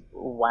that just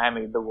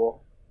whammied the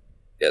wall?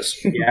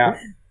 Yes. Yeah.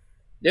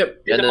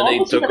 Yep. Did And the then they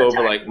Mongols took even over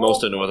attack like the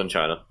most wall? of northern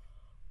China.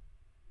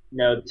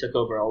 No, it took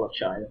over all of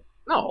China.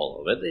 Not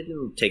all of it. They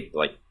didn't take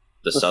like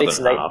the The southern fix-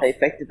 they, half.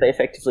 they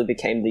effectively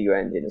became the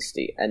Yuan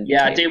dynasty, and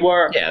Yeah, became- they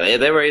were. Yeah,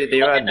 they were Look a at the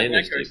dynasty,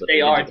 records, but they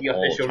didn't are take the all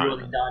of official China.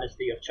 ruling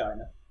dynasty of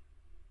China.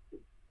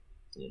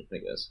 Yeah, I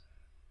guess.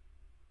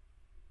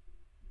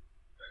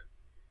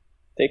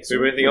 Fix- Do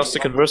we have anything else to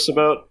converse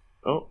about?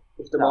 Oh,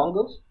 With the No.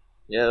 Mongols?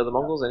 yeah, the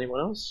Mongols. Anyone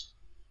else?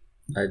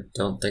 I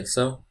don't think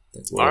so. I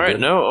think we're All right,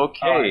 good. no,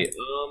 okay. Alright.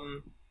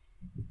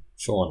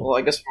 Sean. Well,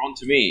 I guess we're on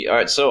to me. All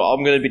right, so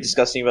I'm going to be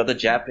discussing about the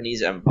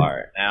Japanese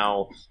Empire.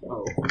 Now,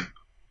 Oh.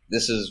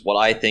 this is what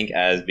I think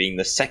as being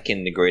the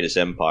second greatest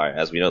empire.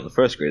 As we know, the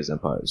first greatest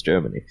empire is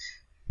Germany.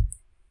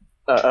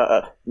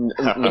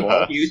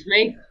 more. Excuse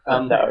me? No.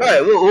 All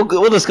right,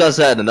 we'll discuss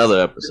that in another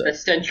The episode.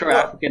 Central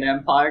African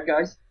Empire,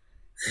 guys.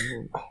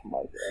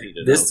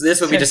 This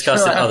will be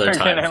discussed another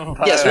African time.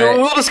 Empire. Yes,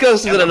 we'll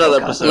discuss it in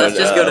another episode. Let's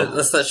just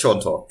let's let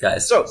Sean talk,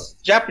 guys. So,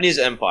 Japanese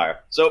Empire.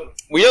 So,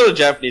 we know the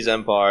Japanese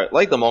Empire,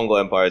 like the Mongol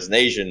Empire, is an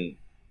Asian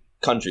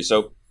country.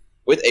 So,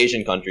 with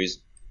Asian countries,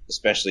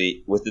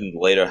 especially within the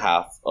later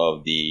half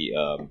of the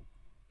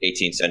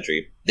 18th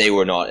century, they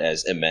were not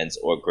as immense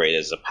or great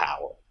as a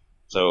power.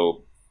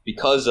 So,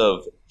 because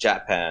of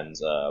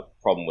Japan's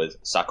problem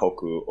with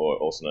sakoku, or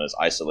also known as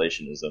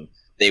isolationism,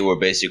 they were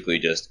basically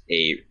just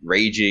a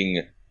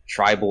raging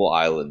tribal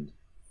island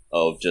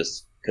of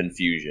just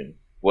confusion,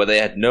 where they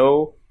had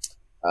no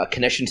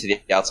connection to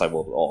the outside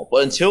world at all.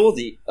 But until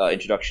the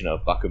introduction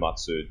of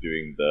Bakumatsu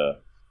during the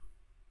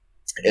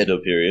Edo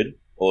period,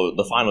 or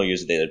the final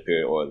years of the Edo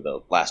period, or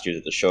the last years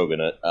of the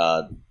shogunate,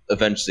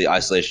 eventually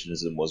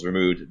isolationism was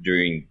removed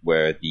during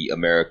where the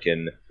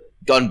American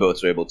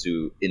gunboats were able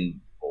to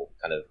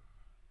kind of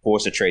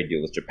force a trade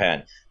deal with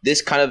Japan.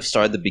 This kind of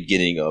started the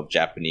beginning of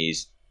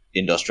Japanese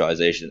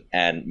industrialization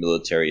and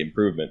military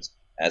improvements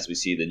as we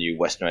see the new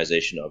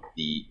westernization of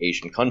the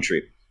Asian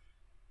country.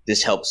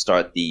 This helped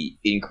start the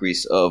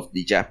increase of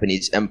the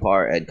Japanese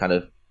empire and kind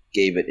of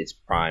gave it its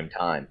prime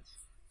time.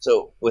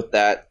 So with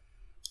that,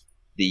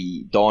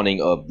 the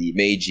dawning of the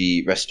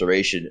Meiji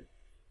Restoration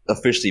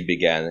officially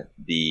began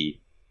the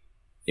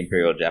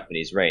Imperial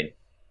Japanese reign.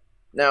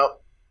 Now,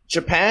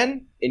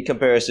 Japan, in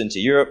comparison to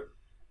Europe,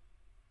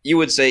 you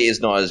would say is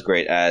not as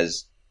great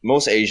as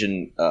most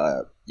Asian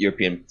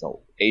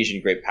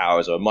Asian great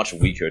powers are much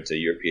weaker to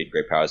European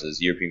great powers,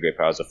 as European great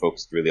powers are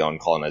focused really on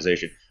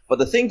colonization. But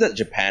the thing that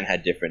Japan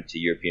had different to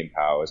European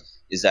powers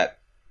is that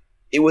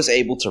it was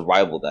able to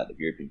rival that of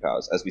European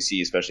powers, as we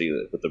see especially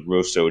with the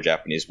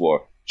Russo-Japanese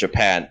War.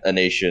 Japan, a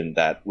nation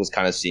that was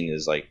kind of seen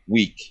as like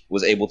weak,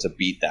 was able to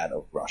beat that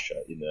of Russia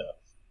in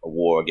a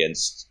war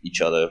against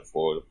each other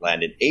for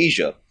land in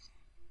Asia.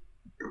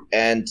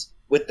 And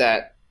with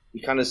that,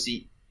 we kind of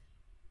see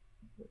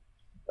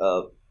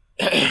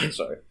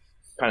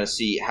kind of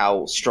see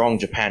how strong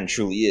Japan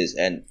truly is.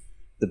 And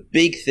the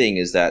big thing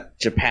is that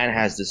Japan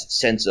has this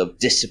sense of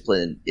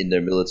discipline in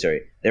their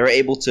military. They were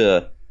able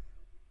to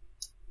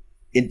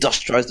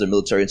industrialize their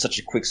military in such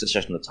a quick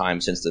succession of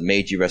time since the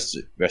Meiji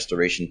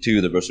Restoration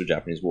to the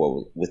Russo-Japanese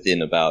War.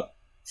 Within about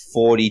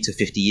 40 to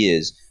 50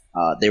 years,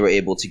 they were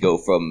able to go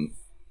from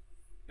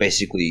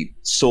basically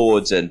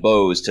swords and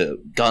bows to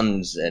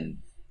guns and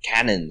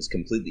cannons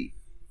completely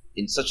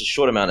in such a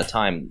short amount of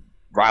time,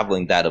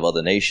 rivaling that of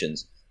other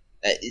nations.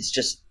 It's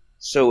just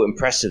so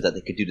impressive that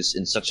they could do this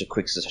in such a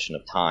quick succession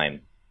of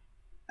time.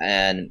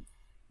 And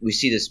we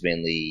see this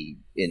mainly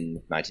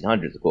in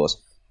 1900s, of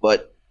course.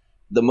 But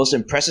the most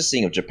impressive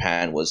thing of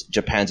Japan was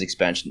Japan's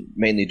expansion,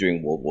 mainly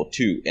during World War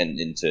II and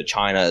into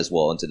China as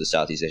well, into the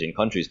Southeast Asian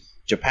countries.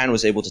 Japan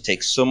was able to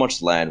take so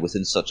much land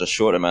within such a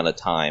short amount of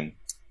time,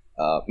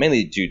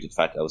 mainly due to the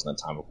fact that it was in a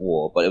time of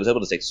war, but it was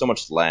able to take so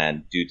much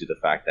land due to the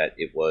fact that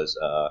it was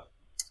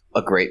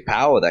a great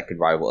power that could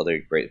rival other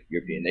great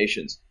European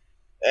nations.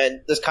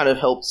 And this kind of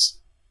helps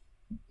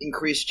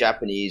increase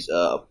Japanese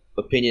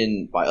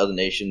opinion by other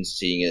nations,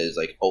 seeing it as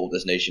like, oh,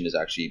 this nation is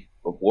actually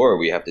a war,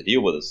 we have to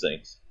deal with this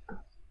thing,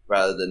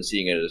 rather than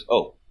seeing it as,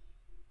 oh,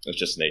 it's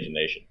just an Asian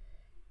nation.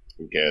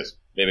 Who cares?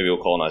 Maybe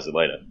we'll colonize it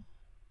later.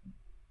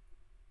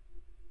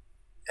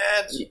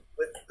 And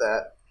with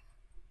that,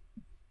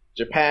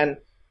 Japan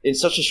in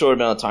such a short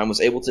amount of time,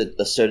 was able to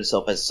assert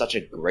itself as such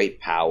a great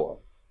power.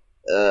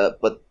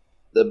 But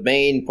the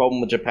main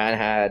problem Japan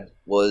had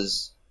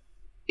was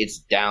its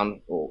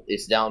downfall.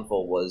 Its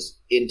downfall was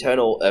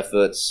internal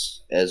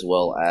efforts as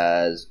well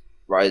as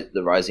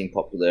the rising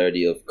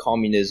popularity of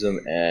communism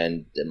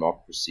and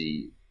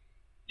democracy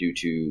due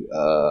to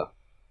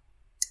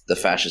the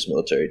fascist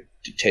military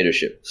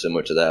dictatorship,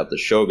 similar to that of the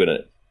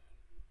shogunate.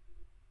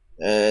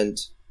 And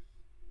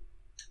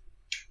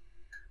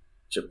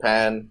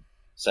Japan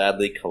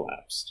sadly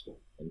collapsed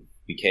and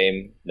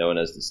became known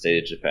as the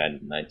State of Japan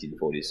in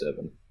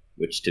 1947,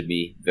 which to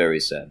me, very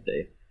sad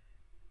day.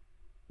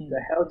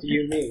 The hell do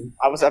you mean?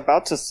 I was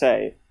about to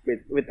say,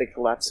 with the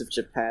collapse of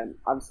Japan,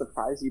 I'm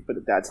surprised you put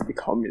it down to the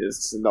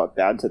communists and not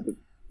down to the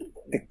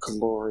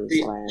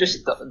glorious land.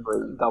 Just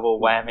The double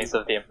whammies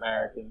of the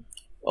American.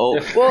 Oh,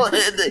 well,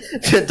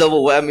 the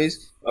double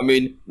whammies. I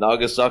mean,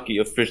 Nagasaki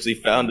officially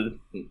founded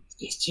in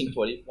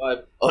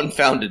 1625,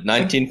 unfounded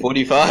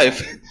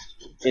 1945.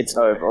 It's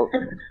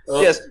over.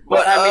 Yes,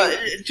 but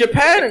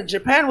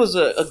Japan was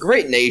a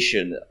great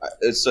nation.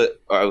 So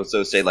I would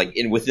so say, like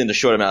within a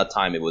short amount of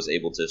time, it was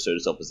able to assert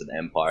itself as an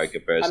empire in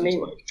comparison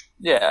to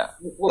Yeah.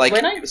 like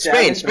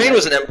Spain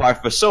was an empire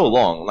for so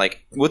long.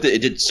 Like with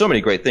it did so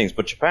many great things.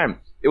 But Japan,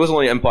 it was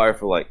only an empire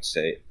for like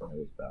say it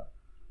was about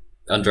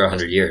Under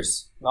 100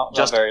 years. Not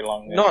just very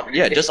long.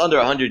 just under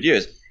 100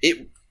 years.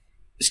 It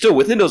still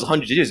within those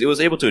 100 years, it was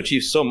able to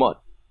achieve so much.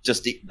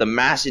 Just the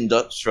mass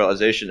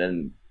industrialization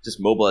and just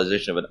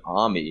mobilization of an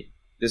army.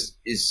 This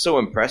is so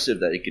impressive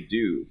that it could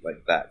do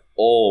like that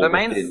all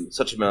in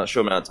such a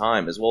short amount of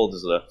time, as well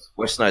as the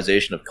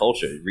westernization of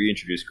culture,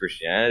 reintroduce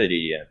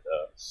Christianity and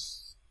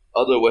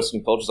other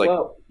Western cultures. Like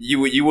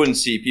you wouldn't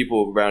see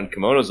people around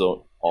kimonos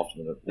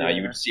often now.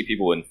 You would see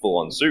people in full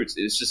on suits.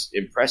 It's just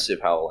impressive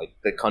how like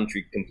the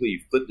country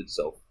completely flipped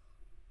itself.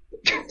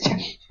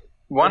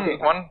 One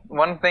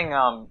thing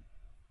I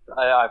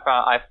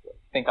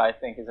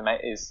think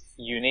is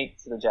unique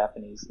to the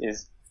Japanese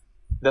is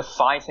the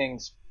fighting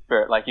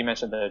spirit. Like you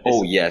mentioned,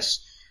 oh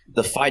yes,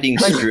 the fighting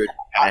spirit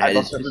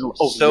is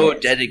so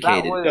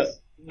dedicated.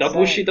 The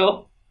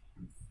Bushido.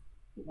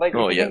 Like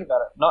think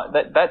about it, not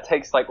that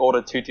takes like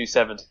Order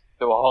 227 to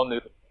a whole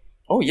new.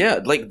 Oh yeah,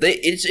 like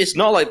it's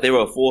not like they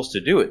were forced to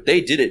do it.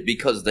 They did it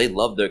because they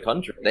loved their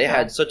country. They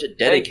had such a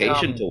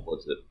dedication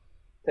towards it.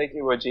 Take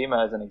Iwo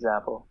Jima as an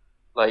example.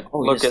 Like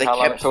look at how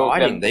long it took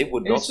them. They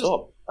would not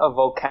stop. A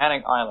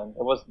volcanic island.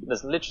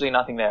 There's literally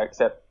nothing there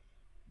except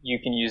you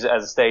can use it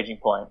as a staging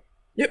point.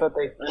 Yep. But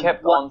they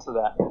kept on to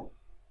that.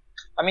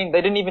 I mean,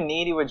 they didn't even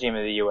need Iwo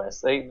Jima, the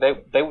US. They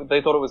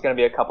thought it was going to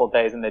be a couple of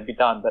days and they'd be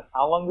done. But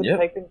how long did it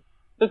take them?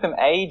 It took them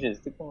ages.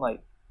 It took them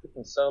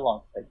so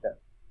long to take that.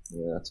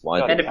 Yeah, that's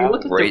why and if you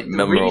look at great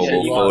memorable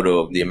photo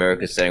of the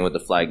America standing with the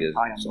flag is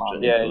such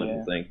an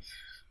important thing.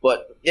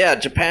 But yeah,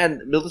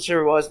 Japan,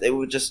 military-wise, they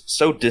were just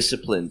so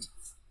disciplined.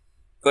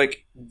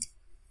 Like,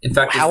 in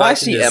fact, how I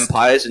see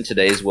empires in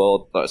today's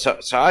world, so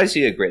I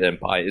see a great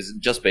empire is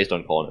just based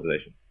on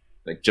colonization.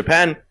 Like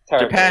Japan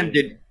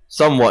did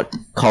somewhat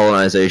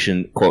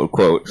colonization, quote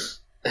unquote.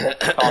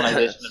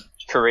 Colonization of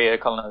Korea,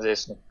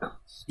 colonization.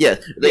 Yeah,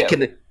 they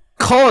can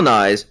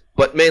colonize,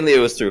 but mainly it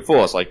was through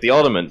force, like the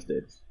Ottomans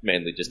did,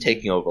 mainly just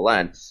taking over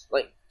land.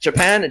 Like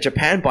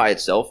Japan by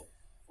itself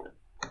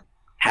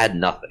had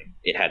nothing.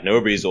 It had no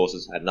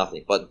resources, had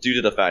nothing. But due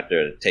to the fact that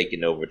it had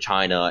taken over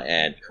China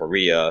and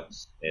Korea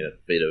and a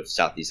bit of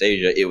Southeast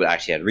Asia, it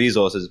actually had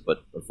resources,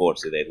 but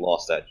unfortunately they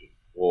lost that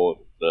war.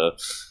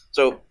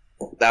 So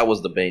that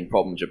was the main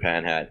problem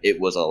Japan had.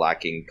 It was a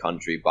lacking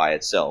country by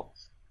itself.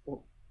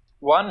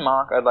 One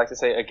mark I'd like to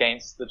say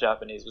against the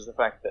Japanese was the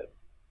fact that,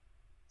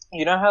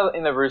 you know how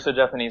in the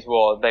Russo-Japanese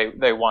War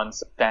they won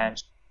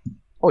substantially?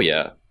 Oh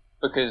yeah.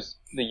 Because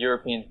the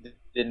Europeans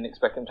didn't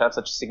expect them to have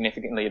such a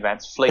significantly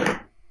advanced fleet.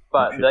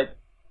 But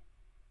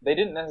they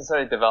didn't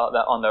necessarily develop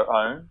that on their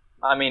own.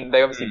 I mean,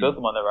 they obviously built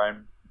them on their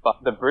own.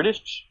 But the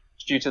British,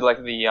 due to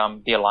like the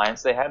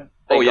alliance they had,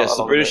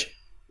 the British.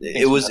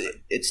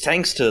 It's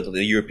thanks to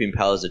the European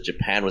powers that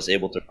Japan was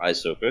able to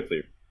rise so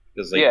quickly.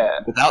 Because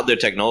without their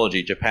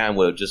technology, Japan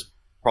would have just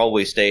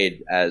probably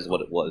stayed as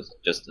what it was,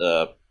 just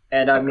a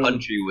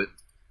country with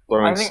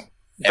throwing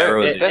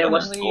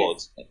arrows and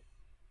swords.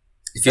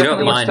 If you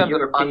don't mind,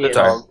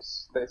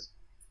 underdogs.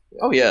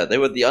 Oh yeah, they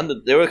were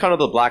kind of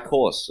the black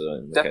horse.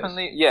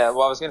 Definitely, yeah.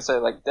 Well, I was going to say,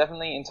 like,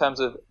 definitely in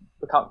terms of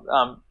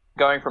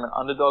going from an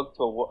underdog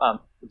to a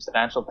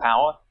substantial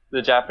power,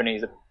 the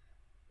Japanese are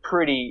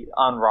pretty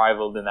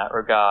unrivaled in that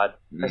regard,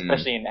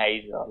 especially in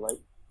Asia. Like,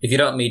 if you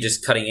don't mind me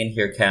just cutting in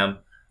here, Cam,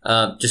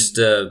 just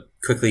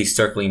quickly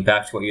circling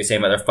back to what you were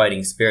saying about their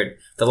fighting spirit,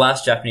 the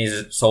last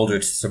Japanese soldier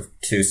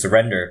to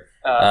surrender.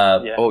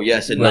 Oh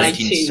yes, in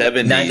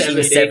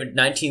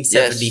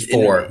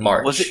 1974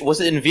 March. Was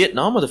it in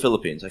Vietnam or the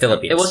Philippines?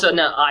 Philippines. It was an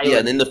island.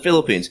 Yeah, in the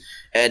Philippines,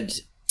 and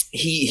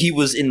he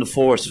was in the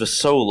forest for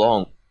so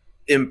long.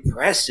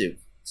 Impressive.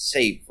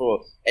 Say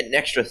for an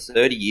extra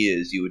 30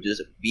 years, you would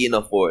just be in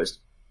the forest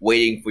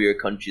waiting for your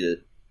country to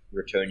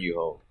return you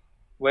home.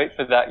 Wait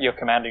for your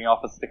commanding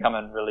officer to come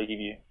and relieve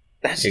you.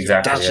 That's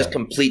Exactly, That's just yeah.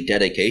 complete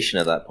dedication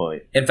at that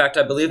point. In fact,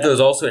 I believe there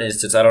was also an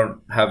instance. I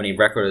don't have any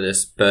record of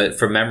this, but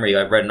from memory,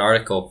 I've read an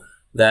article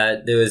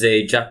that there was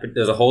a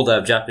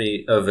holdout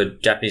of a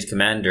Japanese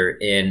commander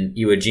in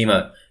Iwo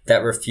Jima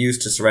that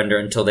refused to surrender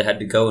until they had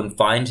to go and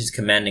find his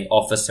commanding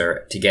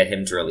officer to get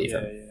him to relieve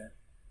him.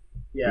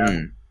 Yeah.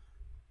 Mm.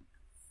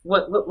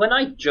 When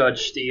I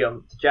judge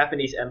the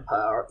Japanese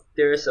Empire,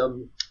 there's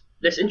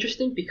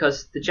interesting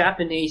because the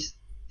Japanese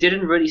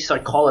didn't really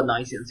start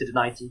colonizing until the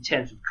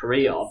 1910s with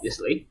Korea,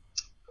 obviously.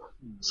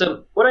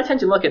 So what I tend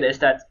to look at is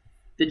that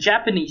the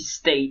Japanese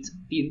state,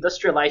 the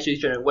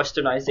industrialization and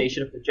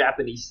westernization of the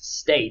Japanese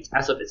state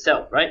as of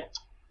itself, right,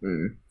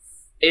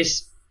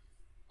 is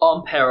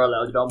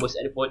unparalleled at almost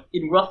any point.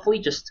 In roughly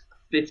just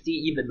 50,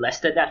 even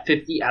less than that,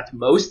 50 at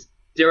most,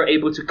 they were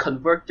able to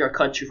convert their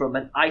country from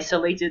an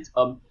isolated,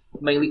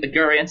 mainly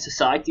agrarian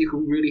society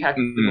who really had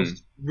the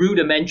most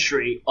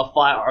rudimentary of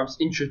firearms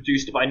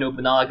introduced by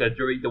Nobunaga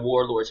during the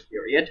warlords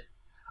period,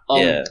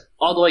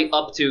 all the way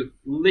up to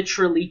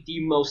literally the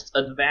most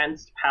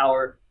advanced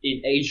power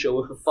in Asia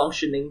with a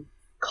functioning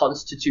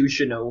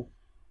constitutional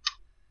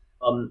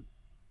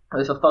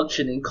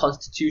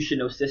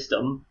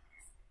system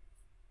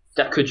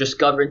that could just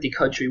govern the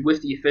country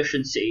with the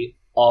efficiency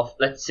of,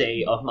 let's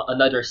say, of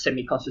another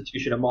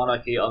semi-constitutional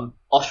monarchy,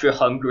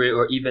 Austria-Hungary,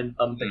 or even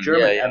the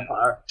German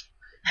Empire.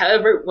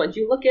 However, when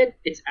you look at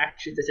its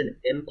actions as an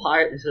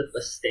empire instead of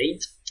a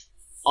state,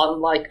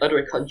 unlike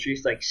other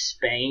countries like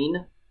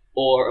Spain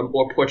or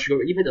Portugal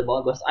or even the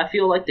Mongols, I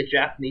feel like the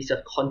Japanese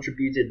have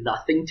contributed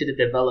nothing to the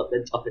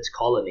development of its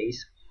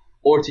colonies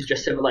or to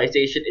just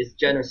civilization in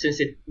general, since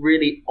it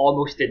really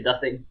almost did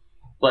nothing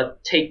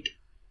but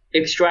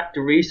extract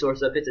the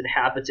resource of its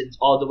inhabitants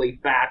all the way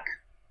back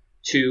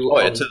to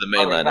the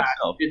mainland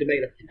itself. To the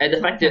mainland. And the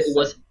fact that it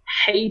was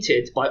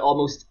hated by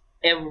almost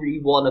every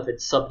one of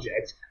its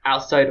subjects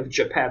outside of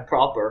Japan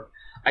proper,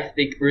 I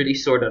think really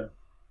sort of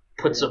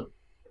puts the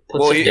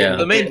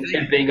main thing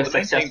in being a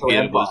successful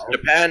empire.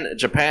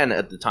 Japan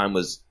at the time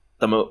was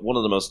one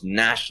of the most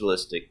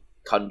nationalistic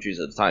countries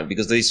at the time,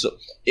 because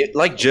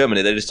like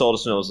Germany, they just saw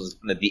themselves as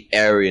kind of the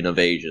Aryan of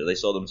Asia. They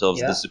saw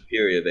themselves as the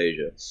superior of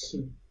Asia.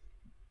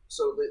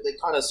 So they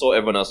kind of saw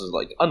everyone else as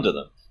like under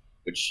them.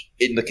 Which,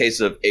 in the case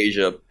of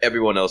Asia,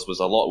 everyone else was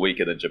a lot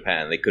weaker than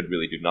Japan. They could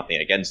really do nothing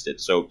against it.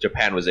 So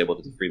Japan was able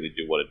to freely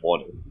do what it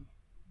wanted.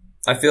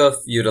 I feel, if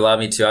you'd allow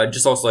me to, I'd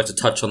just also like to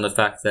touch on the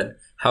fact that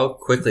how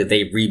quickly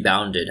they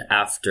rebounded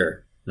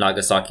after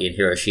Nagasaki and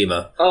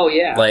Hiroshima. Oh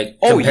yeah.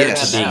 Compared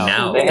to being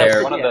now,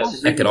 they're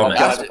economic.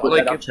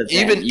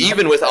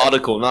 Even with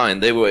Article 9,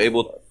 they were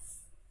able to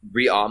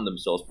rearm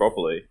themselves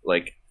properly.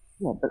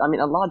 Yeah, but I mean,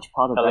 a large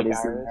part of that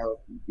is the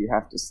Americans. You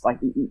have to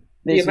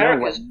the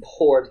Americans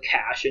poured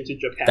cash into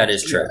Japan. That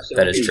is true.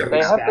 That is true.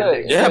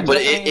 But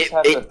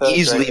it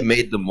easily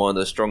made them one of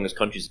the strongest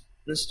countries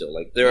still.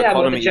 Their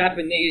economy. But the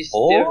Japanese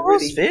didn't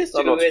really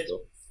do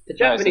it. The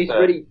Japanese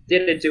really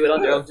didn't do it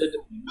on their own.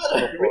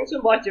 The reason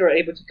why they were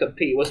able to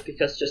compete was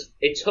because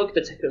it took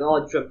the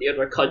technology from the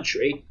other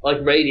country, like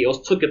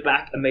radios, took it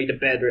back and made it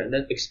better, and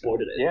then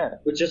exported it. Yeah.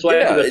 Which is why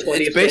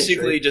it's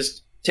basically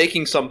just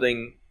taking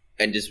something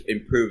and just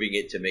improving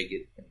it to make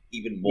it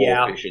even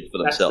more efficient for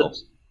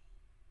themselves.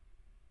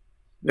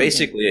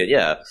 Basically,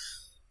 yeah.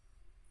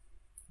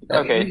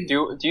 Okay.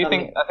 Do you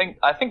think?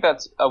 I think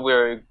that's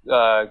we're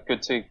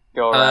good to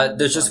go around.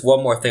 There's just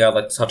one more thing I'd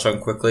like to touch on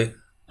quickly.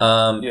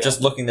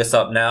 Just looking this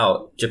up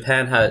now,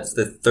 Japan has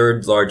the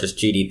third largest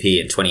GDP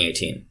in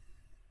 2018.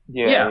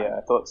 Yeah,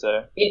 I thought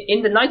so.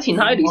 In the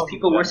 1990s,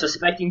 people were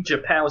suspecting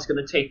Japan was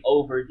going to take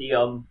over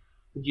the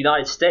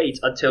United States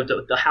until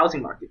the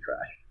housing market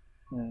crashed.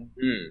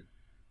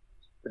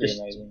 Pretty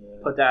amazing.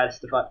 Yeah. Put that as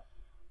the fact.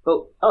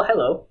 Oh,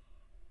 hello.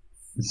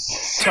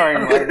 Sorry,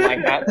 my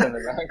cat's in the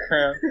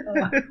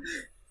background.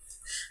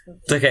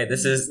 It's okay.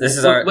 This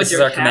is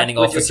our commanding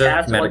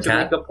officer, Commander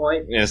Cat.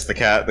 Yes, the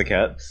cat.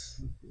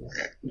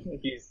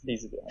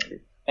 He's a bit angry.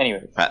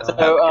 Anyway,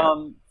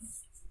 so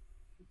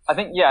I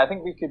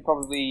think we could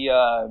probably.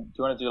 Do you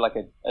want to do like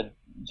a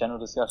general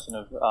discussion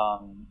of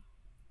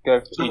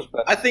go for each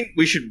person? I think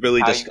we should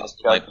really discuss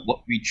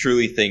what we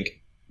truly think.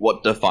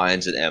 What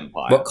defines an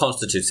empire? What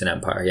constitutes an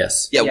empire?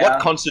 Yes. Yeah. What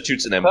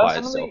constitutes an empire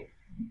itself?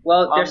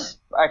 Well, there's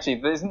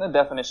isn't the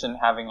definition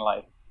having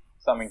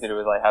something to do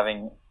with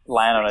having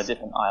land on a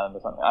different island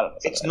or something? I don't know.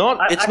 It's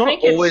not. It's not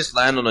always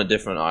land on a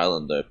different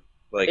island though.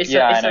 It's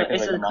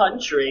a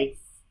country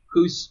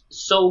whose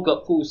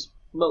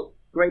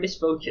greatest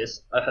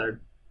focus, I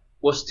heard,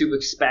 was to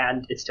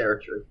expand its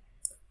territory.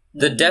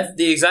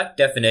 The exact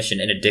definition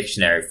in a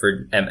dictionary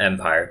for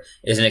empire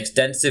is an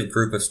extensive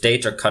group of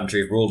states or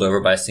countries ruled over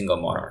by a single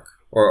monarch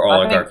or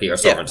oligarchy or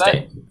sovereign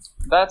state.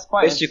 That's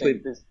quite interesting,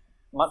 because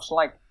much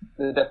like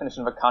the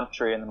definition of a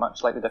country and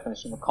much like the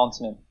definition of a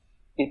continent,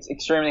 it's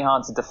extremely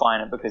hard to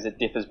define it because it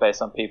differs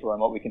based on people and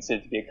what we consider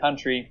to be a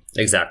country.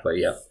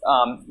 Exactly, yeah.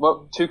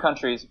 Two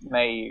countries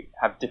may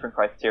have different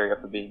criteria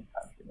for being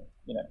country.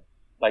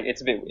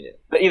 It's a bit weird.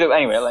 But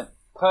anyway,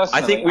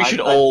 personally, I think we should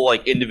all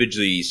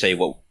individually say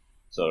what.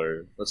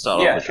 So let's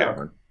start off with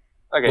Cameron.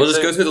 Okay, We'll just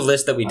so, go through the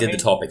list that we I did mean-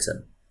 the topics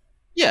in.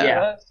 Yeah.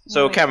 Yeah.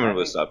 So personally, Cameron I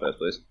will think- start first,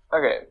 please.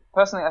 Okay,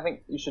 personally, I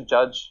think you should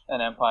judge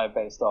an empire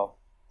based off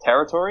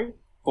territory,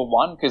 for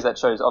one, because that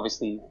shows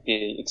obviously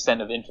the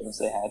extent of influence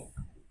they had.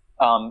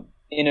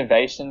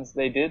 Innovations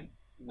they did,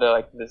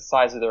 the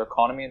size of their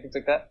economy and things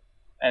like that,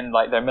 and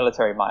like their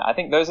military might. I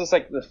think those are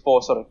like the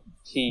four sort of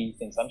key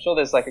things. I'm sure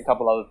there's like a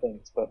couple other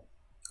things, but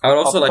I would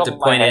also Off the like to top of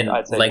my point head, in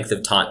I'd say length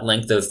of time,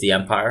 length of the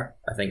empire.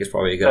 I think is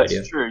probably a good that's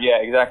idea. true. Yeah,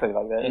 exactly.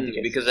 Like that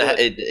indicates Because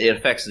it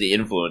affects the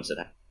influence it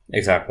has.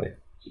 Exactly.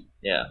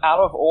 Yeah. out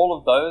of all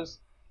of those,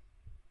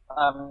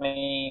 I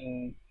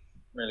mean,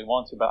 really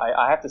want to, but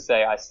I have to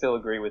say I still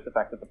agree with the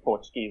fact that the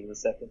Portuguese are the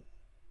second.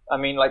 I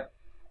mean, like,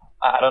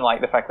 I don't like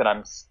the fact that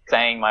I'm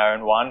saying my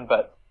own one,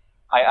 but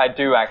I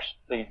do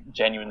actually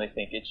genuinely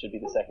think it should be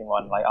the second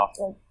one. Like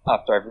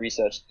after I've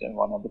researched and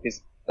whatnot,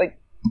 because like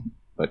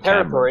But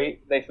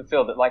territory, they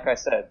fulfilled it. Like I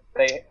said,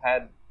 they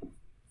had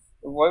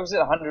what was it,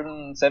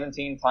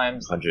 117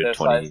 times their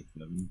size.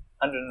 120,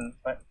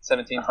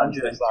 117 times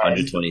their size.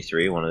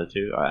 123, one of the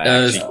two. I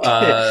No, actually-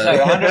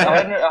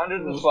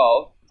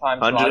 112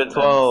 times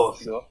 112.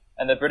 Portugal,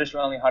 and the British were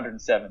only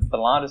 107, the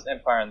largest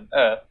empire on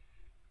Earth.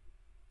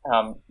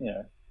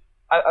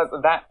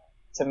 That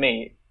to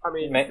me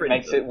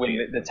makes it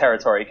win the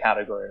territory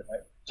category,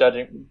 like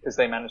judging because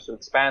they managed to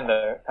expand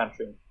their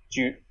country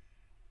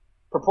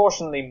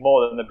proportionally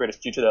more than the British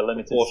due to their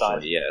limited size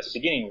Proportionally, yes. to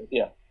beginning with.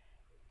 Yeah.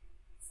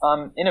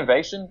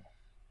 Innovation.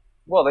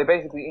 Well, they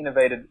basically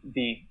innovated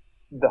the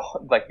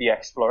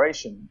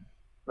exploration,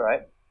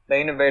 right?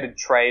 They innovated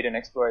trade and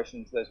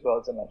exploration to those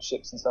worlds and like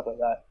ships and stuff like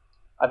that.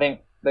 I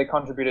think they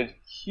contributed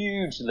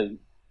hugely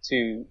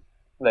to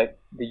like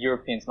the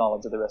Europeans'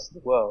 knowledge of the rest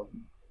of the world.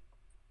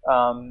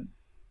 And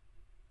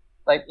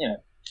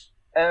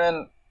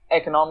then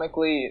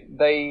economically,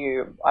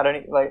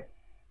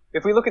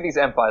 if we look at these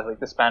empires, like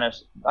the Spanish,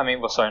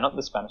 not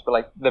the Spanish, but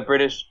like the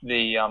British,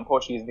 the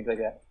Portuguese and things like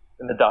that,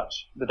 and the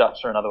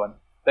Dutch are another one.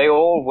 They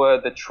all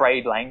were the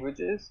trade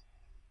languages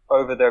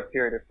over their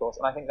period of course,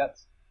 and I think that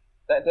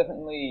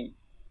definitely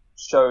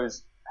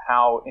shows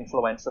how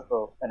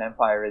influential an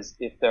empire is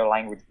if their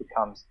language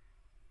becomes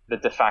the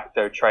de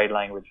facto trade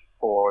language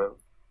for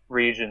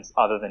regions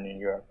other than in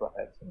Europe,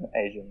 right, in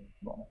Asia and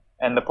whatnot.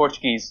 And the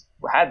Portuguese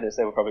had this;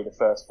 they were probably the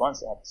first ones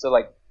to have it. So,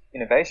 like,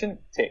 innovation,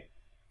 tick.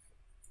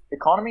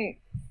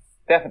 Economy,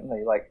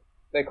 definitely. Like,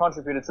 they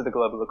contributed to the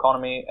global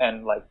economy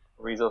and like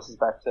resources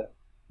back to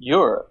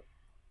Europe.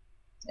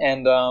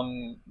 And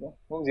what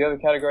was the other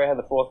category? I had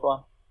the fourth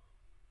one.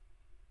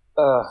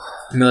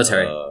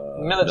 Military.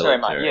 Military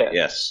might, yeah.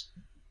 Yes.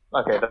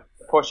 Okay, the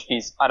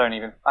Portuguese. I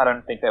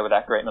don't think they were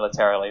that great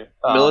militarily.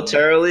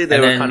 Militarily, they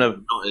and were then- kind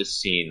of not as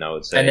seen, I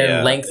would say. and then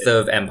yeah. length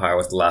of empire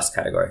was the last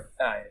category.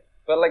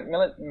 But like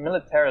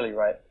militarily,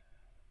 right?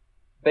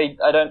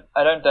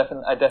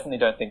 I definitely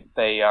don't think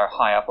they are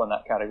high up on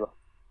that category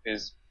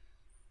because,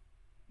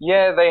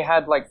 yeah,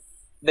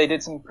 they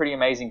did some pretty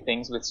amazing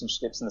things with some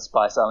ships in the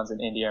Spice Islands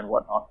in India and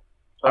whatnot.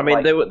 But I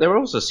mean, like, they were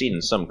also seen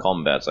in some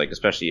combats, like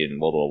especially in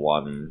World War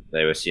One.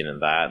 They were seen in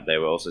that. They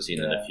were also seen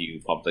in a Yeah. few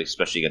conflicts,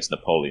 especially against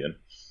Napoleon.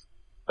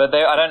 But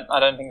I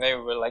don't think they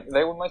were like,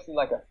 they were mostly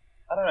like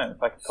I don't know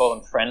if I could call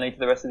them friendly to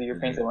the rest of the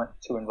Europeans. They weren't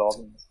too involved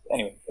in this.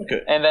 Anyway.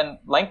 Okay. And then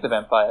length of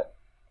empire,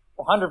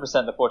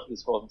 100% the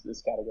Portuguese falls into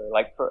this category.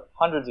 Like for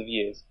hundreds of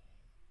years,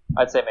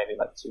 I'd say maybe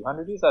like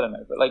 200 years. I don't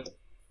know, but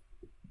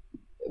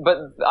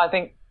I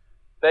think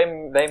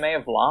they may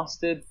have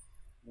lasted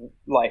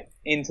like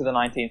into the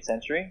 19th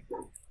century,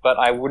 but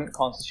I wouldn't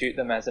constitute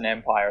them as an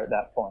empire at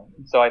that point.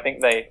 So I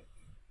think they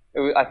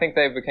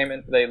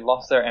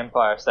lost their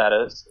empire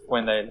status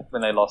when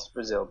they lost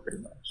Brazil, pretty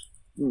much,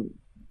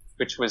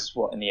 which was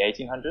what in the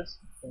 1800s.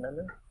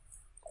 Remember?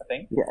 I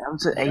think. Yeah, it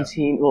was at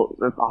 18. Well,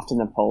 after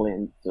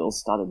Napoleon still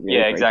started. Really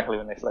Yeah, breaking- exactly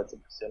when they fled to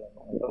Brazil.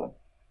 And all.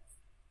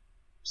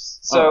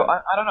 So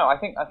I don't know. I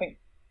think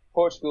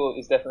Portugal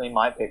is definitely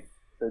my pick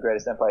for the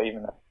greatest empire,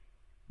 even though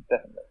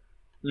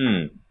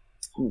definitely.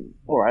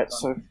 Alright,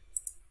 so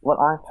what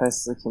I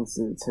personally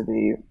consider to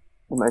be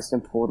the most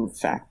important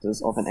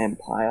factors of an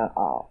empire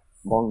are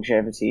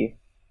longevity,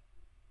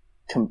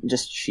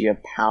 just sheer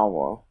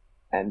power,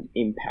 and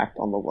impact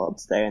on the world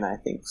today, and I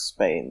think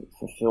Spain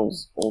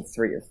fulfills all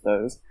three of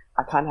those.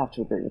 I kind of have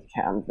to agree with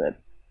Cam that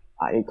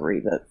I agree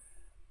that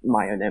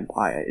my own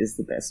empire is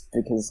the best,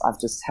 because I've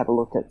just had a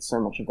look at so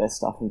much of their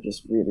stuff and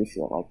just really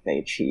feel like they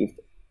achieved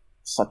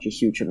such a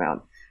huge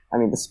amount. I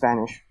mean, the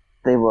Spanish,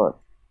 they were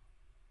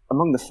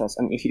among the first,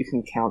 I mean, if you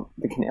can count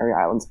the Canary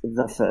Islands,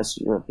 the first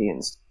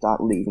Europeans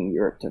start leaving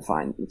Europe to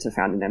found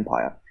an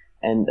empire,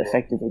 and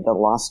effectively the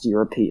last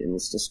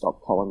Europeans to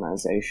stop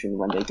colonization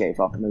when they gave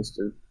up most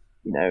of,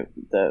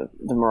 the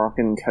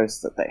Moroccan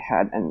coast that they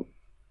had, and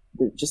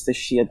just the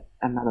sheer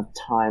amount of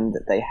time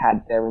that they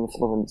had their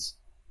influence.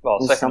 Well,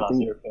 There's second last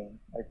something- European,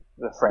 like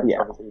the French,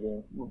 Yeah. obviously,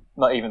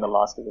 not even the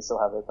last, because they still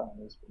have their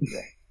colonies. But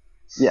yeah.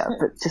 Yeah,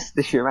 but just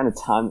the sheer amount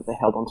of time that they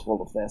held onto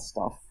all of their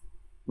stuff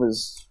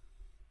was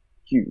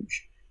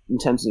huge. In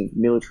terms of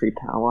military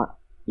power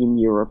in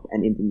Europe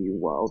and in the New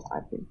World, I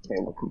think they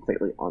were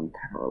completely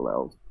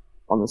unparalleled.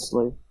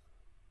 honestly.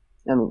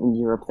 I mean, in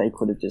Europe, they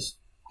could have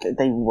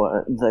they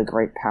were the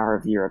great power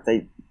of Europe.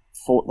 They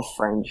fought the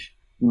French,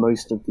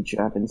 most of the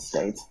German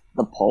states,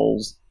 the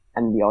Poles,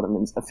 and the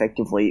Ottomans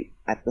effectively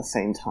at the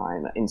same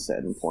time in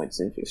certain points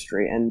of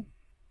history, and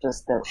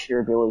just their sheer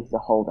ability to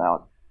hold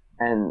out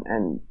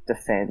and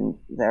defend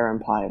their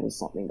empire was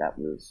something that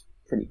was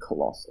pretty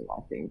colossal,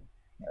 I think.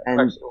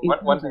 And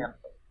one thing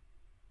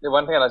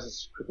I'd like to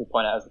just quickly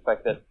point out is the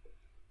fact that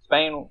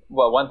Spain,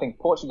 well, one thing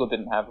Portugal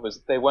didn't have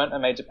was they weren't a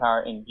major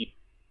power in Europe,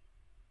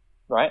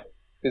 right?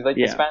 Because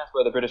the Spanish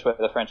were, the British were,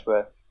 the French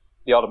were,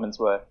 the Ottomans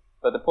were,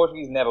 but the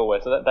Portuguese never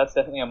were. So that's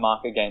definitely a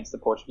mark against the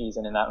Portuguese,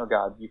 and in that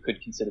regard, you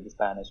could consider the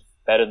Spanish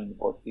better than the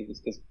Portuguese,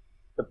 because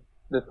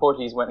the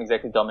Portuguese weren't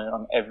exactly dominant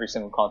on every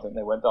single continent.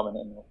 They weren't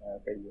dominant in North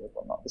America, Europe,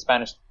 or not. The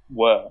Spanish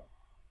were.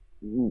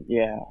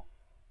 Yeah.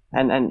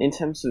 And in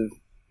terms of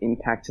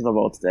impact to the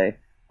world today,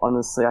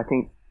 honestly, I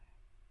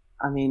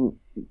mean,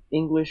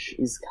 English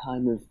is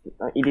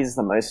it is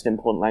the most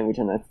important language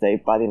on Earth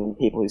today by the amount of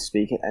people who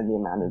speak it and the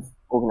amount of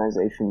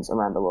organizations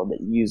around the world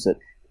that use it.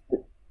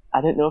 But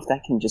I don't know if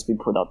that can just be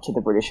put up to the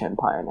British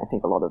Empire, and I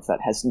think a lot of that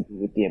has to do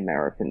with the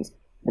Americans.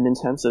 And in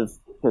terms of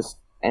just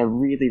a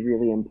really,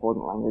 really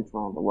important language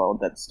around the world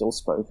that's still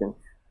spoken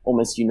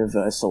almost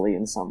universally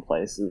in some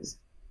places,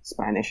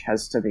 Spanish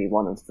has to be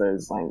one of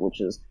those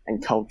languages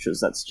and cultures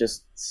that's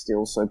just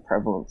still so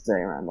prevalent today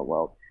around the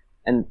world.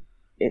 And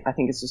I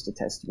think it's just a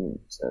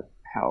testament to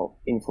how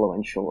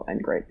influential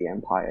and great the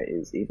empire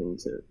is, even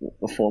to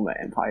the former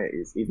empire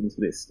is, even to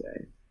this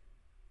day.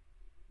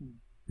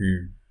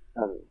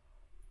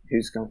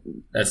 Who's going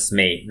to... That's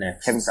me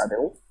next. Kevin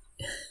Gradell?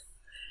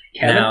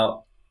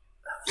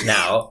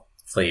 Now,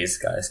 please,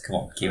 guys, come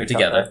on, keep it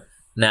together.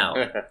 Now,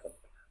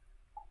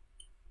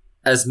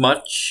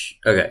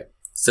 okay,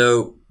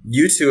 so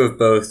you two have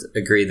both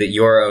agreed that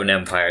your own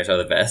empires are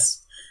the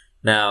best.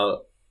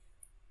 Now,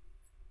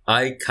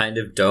 I kind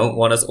of don't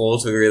want us all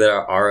to agree that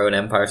our own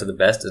empires are the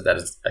best, as that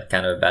is a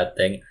kind of a bad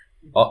thing.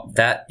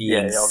 That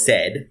being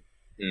said,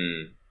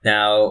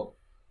 now,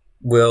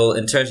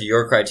 in terms of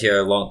your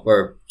criteria,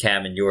 or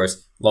Cam and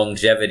yours,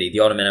 longevity, the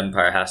Ottoman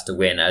Empire has to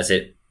win, as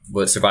it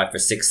would survive for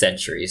 6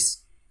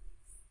 centuries,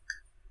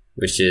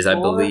 which is, I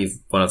believe,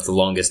 one of the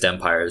longest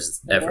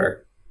empires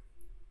ever.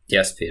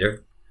 Yes,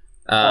 Peter.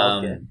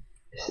 Okay.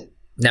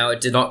 Now,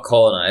 it did not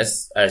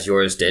colonize, as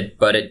yours did,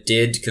 but it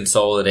did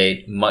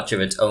consolidate much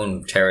of its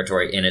own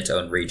territory in its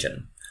own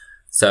region.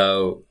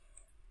 So,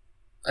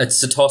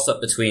 it's a toss-up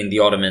between the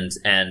Ottomans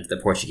and the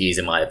Portuguese,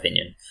 in my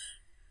opinion.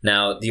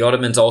 Now, the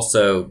Ottomans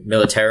also,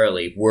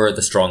 militarily, were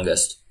the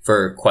strongest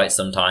for quite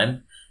some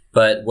time,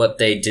 but what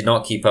they did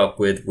not keep up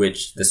with,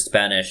 which the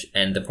Spanish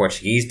and the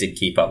Portuguese did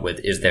keep up with,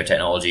 is their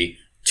technology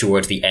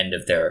towards the end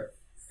of their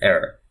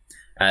era.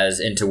 As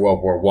into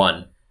World War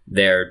I,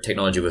 their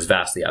technology was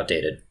vastly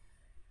outdated.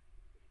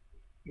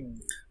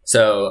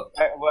 So...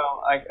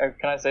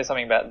 can I say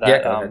something about that?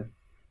 Yeah, go ahead.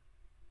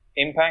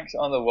 Impact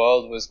on the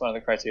world was one of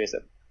the criteria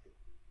that,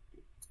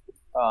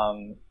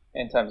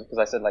 in terms of, because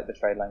I said like the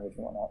trade language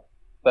and whatnot.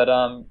 But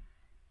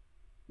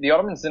the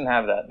Ottomans didn't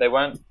have that. They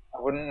weren't. I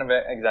wouldn't have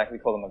exactly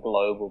call them a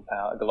global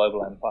power, a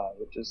global empire,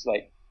 which is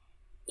like.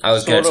 I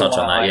was going to touch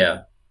on that,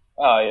 yeah.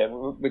 Oh yeah,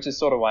 which is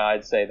sort of why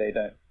I'd say they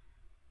don't.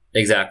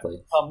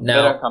 Exactly. They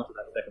don't come to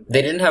that second.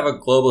 They didn't have a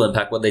global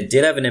impact. What they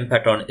did have an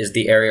impact on is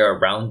the area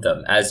around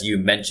them, as you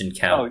mentioned,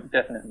 Cam. Oh,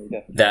 definitely.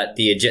 That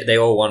they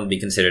all want to be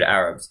considered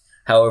Arabs.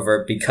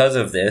 However, because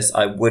of this,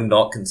 I would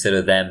not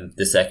consider them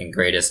the second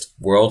greatest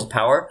world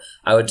power.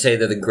 I would say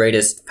they're the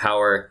greatest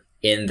power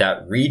in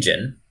that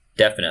region,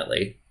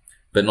 definitely,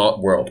 but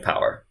not world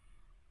power.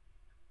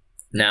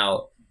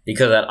 Now,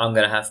 because of that, I'm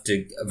going to have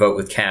to vote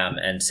with Cam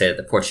and say that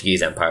the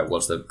Portuguese Empire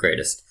was the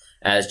greatest,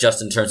 as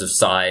just in terms of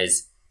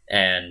size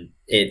and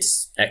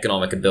its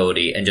economic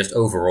ability, and just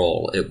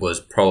overall, it was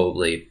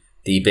probably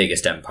the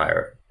biggest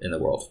empire in the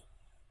world.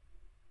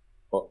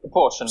 Well,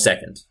 proportion.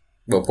 Second.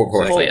 Well,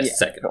 proportionally, yes,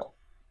 second.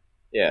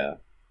 Yeah.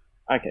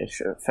 Okay,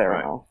 sure, fair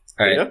enough. All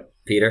right,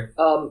 Peter?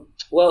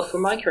 Well, for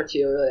my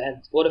criteria,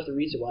 and one of the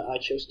reasons why I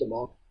chose them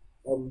all,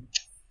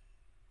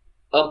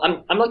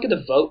 I'm not going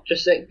to vote,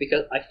 just saying,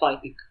 because I find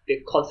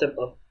the concept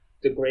of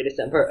the greatest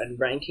empire and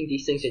ranking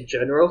these things in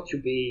general to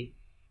be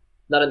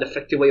not an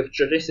effective way of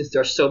judging, since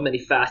there are so many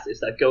facets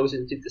that goes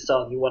into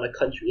deciding when a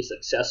country is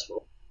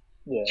successful.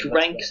 Yeah, to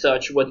rank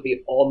such would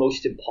be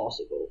almost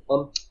impossible.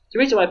 The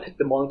reason why I picked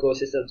the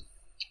Mongols is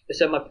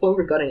that my point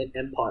regarding an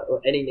empire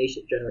or any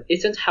nation in general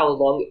isn't how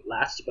long it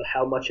lasts, but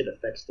how much it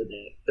affects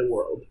the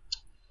world.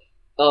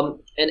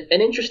 And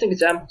an interesting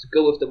example to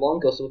go with the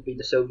Mongols would be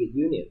the Soviet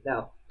Union.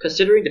 Now,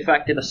 considering the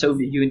fact that the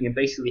Soviet Union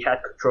basically had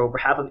control over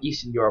half of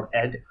Eastern Europe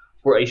and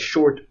for a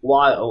short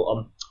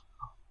while,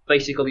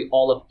 basically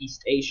all of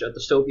East Asia,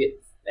 the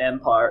Soviet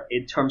Empire,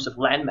 in terms of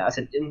landmass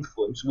and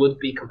influence, would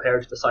be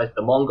compared to the size of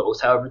the Mongols.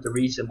 However, the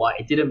reason why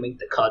it didn't make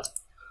the cut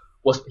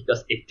was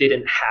because it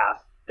didn't have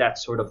that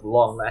sort of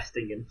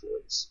long-lasting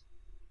influence.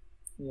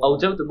 Yeah.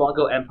 Although the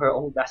Mongol Empire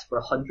only lasted for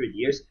 100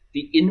 years,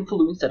 the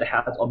influence that it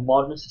had on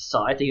modern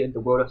society and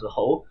the world as a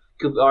whole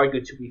could be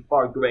argued to be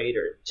far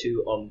greater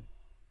to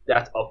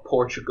that of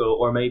Portugal,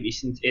 or maybe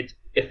since it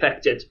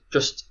affected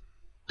just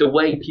the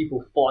way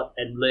people fought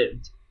and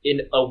lived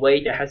in a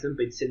way that hasn't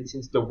been seen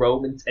since the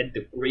Romans and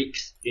the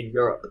Greeks in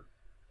Europe.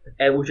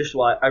 And which is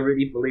why I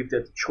really believe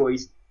that the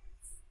choice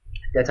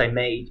that I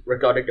made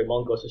regarding the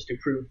Mongols was to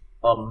prove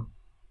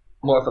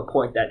more of a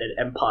point that an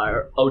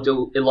empire,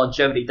 although in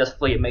longevity does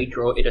play a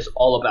major role, it is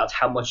all about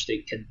how much they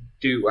can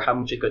do or how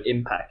much it could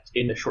impact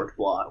in a short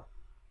while.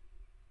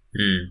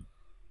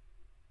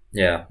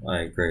 Yeah,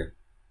 I agree.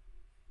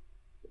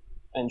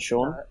 And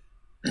Sean?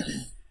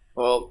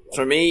 Well,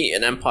 for me,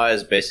 an empire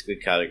is basically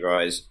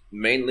categorized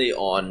mainly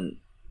on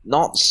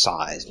not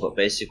size, but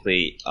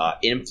basically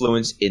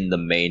influence in the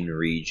main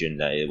region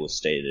that it was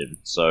stayed in.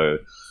 So,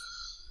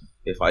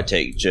 if I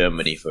take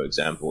Germany, for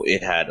example,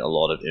 it had a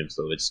lot of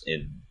influence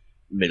in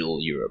Middle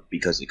Europe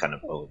because it kind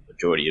of owned the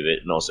majority of it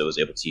and also was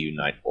able to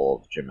unite all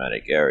the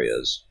Germanic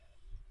areas.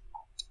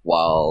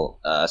 While,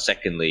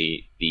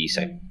 secondly,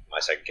 my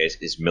second case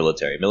is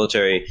military.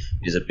 Military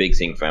is a big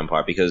thing for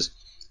empire because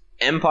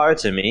empire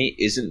to me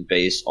isn't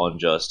based on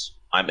just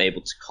I'm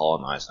able to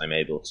colonize. I'm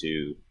able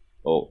to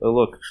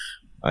look,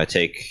 I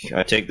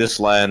take this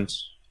land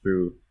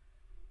through.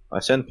 I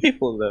send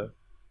people there.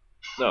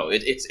 No,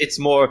 it's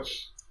more.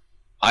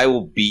 I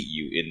will beat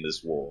you in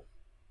this war.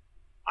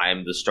 I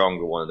am the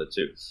stronger one of the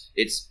two.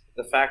 It's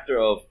the factor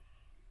of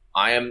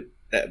I am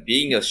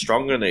being a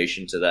stronger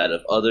nation to that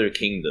of other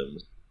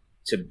kingdoms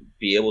to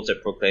be able to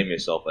proclaim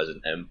yourself as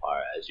an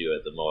empire as you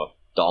are the more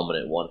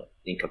dominant one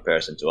in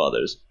comparison to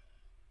others.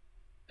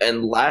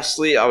 And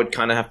lastly, I would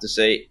kind of have to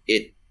say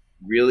it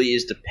really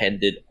is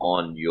dependent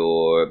on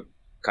your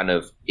kind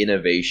of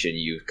innovation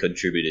you've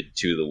contributed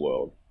to the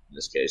world in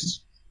this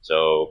case.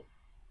 So,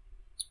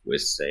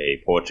 with,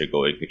 say,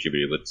 Portugal, it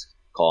contributed with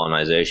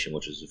colonization,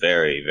 which was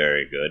very,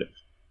 very good.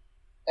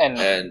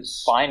 And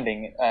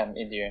finding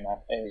India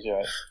and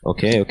Asia.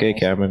 Okay,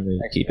 Cameron,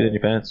 keep it in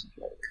your pants.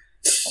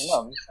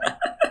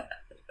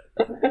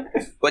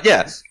 But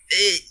yeah,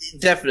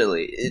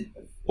 definitely.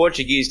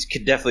 Portuguese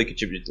could definitely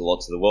contribute a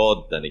lot to the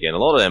world. Then again, a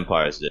lot of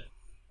empires did.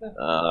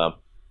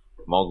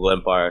 Mongol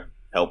Empire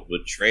helped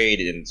with trade,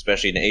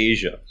 especially in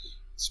Asia.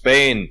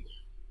 Spain.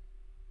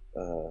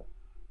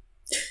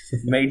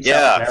 Made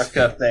South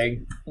America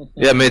thing.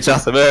 Yeah, made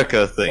South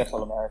America a thing.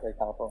 Central America,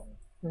 California.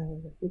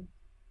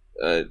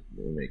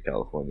 Made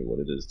California what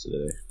it is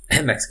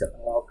today. Mexico.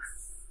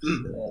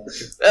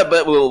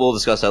 But we'll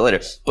discuss that later.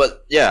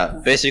 But yeah,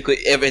 basically,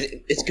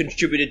 it's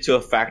contributed to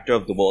a factor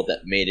of the world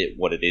that made it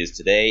what it is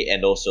today,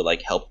 and also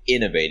like helped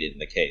innovate it in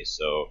the case.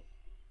 So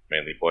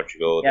mainly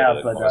Portugal, the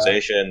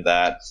colonization,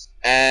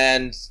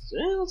 and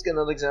let's get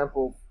another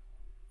example.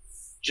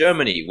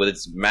 Germany, with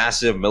its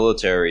massive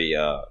military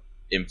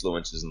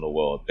influences in the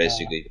world,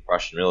 basically the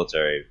Prussian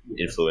military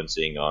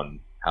influencing on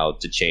how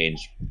to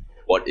change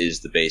what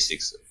is the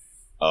basics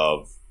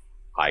of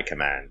high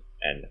command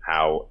and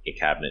how a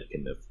cabinet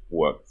can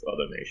work for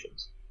other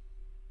nations.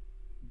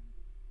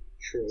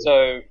 True.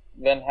 So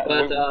then,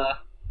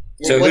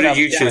 so who did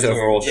you choose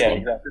overall? Yeah,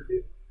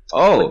 exactly.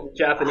 The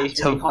Japanese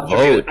to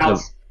contributed vote.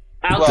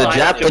 outside The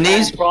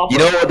Japanese, Japan proper. you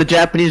know what the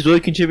Japanese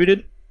really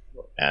contributed?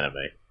 Anime.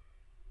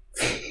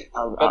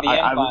 But the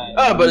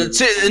empire.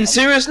 But in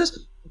seriousness,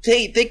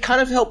 they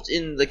kind of helped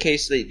in the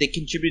case they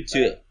contributed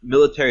to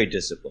military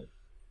discipline.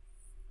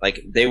 Like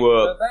they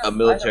were a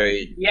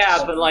military.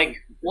 Yeah, but like,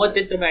 what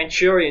did the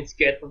Manchurians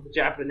get from the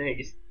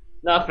Japanese?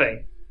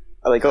 Nothing.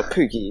 Oh, they got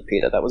Poogie,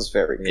 Peter. That was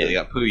very good. Yeah, they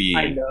got Puyi.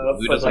 I know,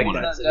 Who but doesn't like,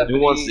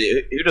 want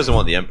it? Who doesn't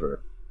want the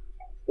emperor?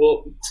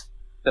 well,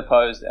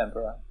 Deposed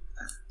emperor.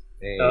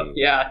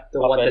 yeah, the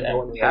one that no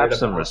one Have cared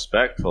some about.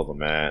 respect for the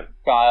man.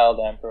 Child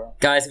emperor.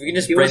 Guys, if we can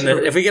just He bring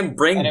was- if we can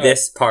bring Anyway.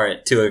 this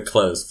part to a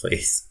close,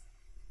 please.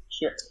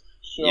 Sure.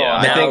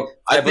 Yeah, Now,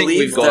 I think believe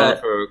we've gone on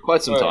that- for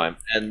quite some Wait. time.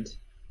 And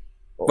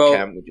Well-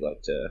 Cam, would you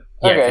like to?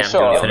 Yeah, Okay, Cam, sure.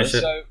 do you wanna finish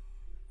it?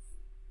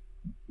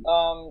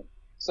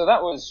 So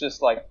that was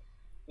just like,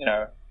 an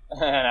hour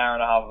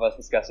and a half of us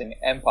discussing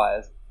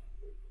empires.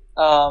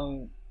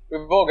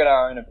 We've all got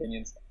our own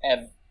opinions,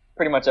 and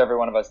pretty much every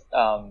one of us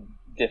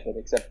differed,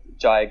 except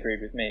Jai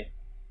agreed with me.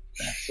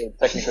 So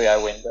technically I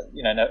win, but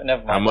never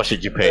mind. How much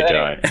did you pay, But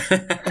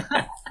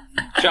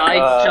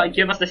Jai? Jai,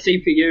 give us the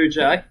CPU,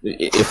 Jai.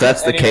 If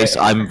that's the Anyway. case,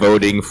 I'm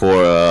voting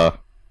for.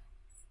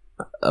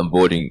 I'm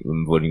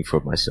voting for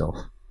myself.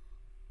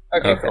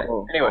 Okay, Okay.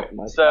 cool. Anyway,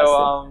 Oh,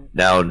 so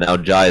Now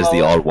Jai is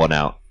the odd one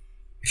out.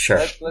 Sure.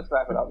 let's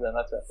wrap it up then.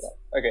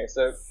 Okay,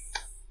 so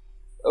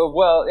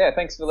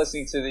thanks for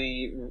listening to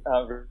the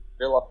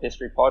Real Life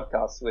History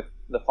podcast with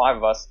the five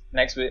of us.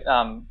 Next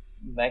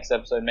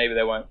episode maybe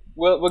they won't.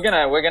 We're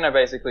gonna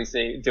basically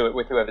do it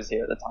with whoever's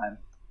here at the time.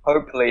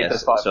 Hopefully Yes,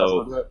 there's five of us. so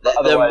will do it, there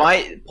but otherwise-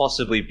 might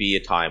possibly be a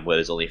time where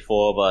there's only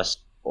 4 of us,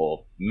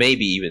 or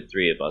maybe even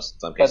 3 of us. In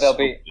some but cases, there'll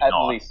be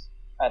hopefully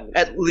not. at least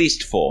At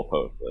least 4,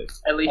 hopefully.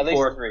 At least at least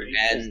 4. 3.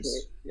 And-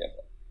 Yeah.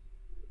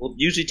 We'll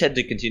usually tend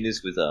to continue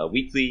this with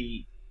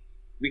weekly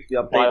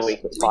updates.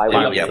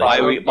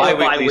 Bi-weekly.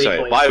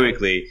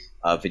 Bi-weekly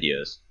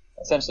videos.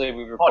 Essentially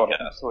we record it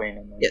Podcast. between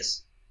and then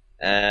Yes.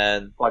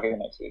 And plug it in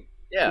next week.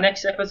 Yeah.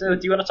 Next episode,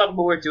 do you want to talk about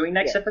what we're doing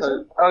next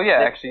episode? Oh yeah,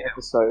 Next actually.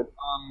 episode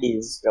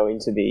is going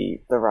to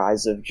be the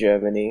rise of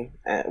Germany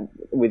and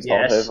with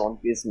Yes. Otto von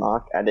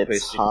Bismarck at its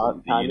Basically, heart,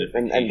 the kind of,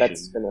 and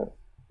that's unification. gonna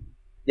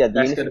the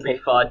That's going to be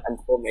unification fun. and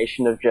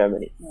formation of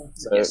Germany.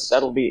 So Yes.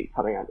 that'll be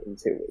coming out in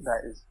 2 weeks.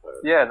 That is,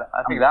 yeah,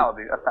 I think that would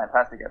be a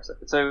fantastic episode.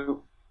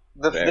 So,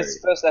 this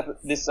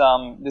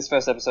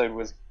first episode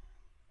was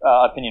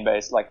opinion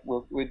based. Like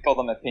we'd call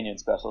them opinion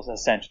specials.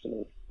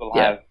 Essentially, we'll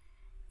Yeah. have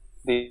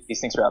these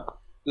things throughout.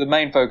 The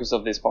main focus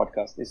of this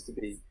podcast is to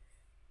be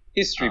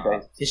history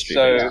based. History.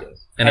 So, based,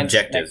 yes. And hence,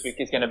 objective. Next week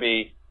is going to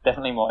be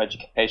definitely more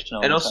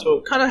educational, And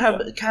also kind of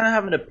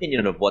have an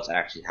opinion of what's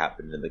actually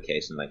happened in the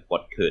case and like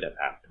what could have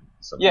happened.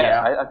 Yeah,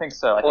 Yeah. I think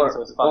so. I Or- think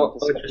so. It's fun or to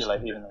just-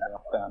 speculate, even though we're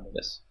not found it.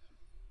 Yes.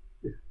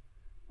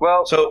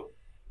 Well, So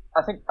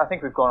I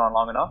think we've gone on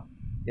long enough.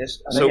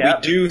 yes. So Yeah.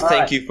 we do All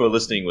thank right. you for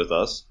listening with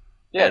us,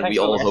 Yeah, and thanks we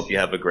for all listening. hope you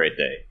have a great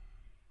day.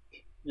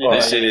 Yeah,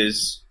 This yeah.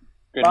 is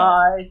Good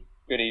night, Bye.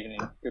 good evening,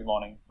 good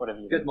morning, whatever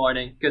you do. Good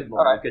morning. Good All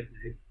morning. right. Good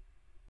day.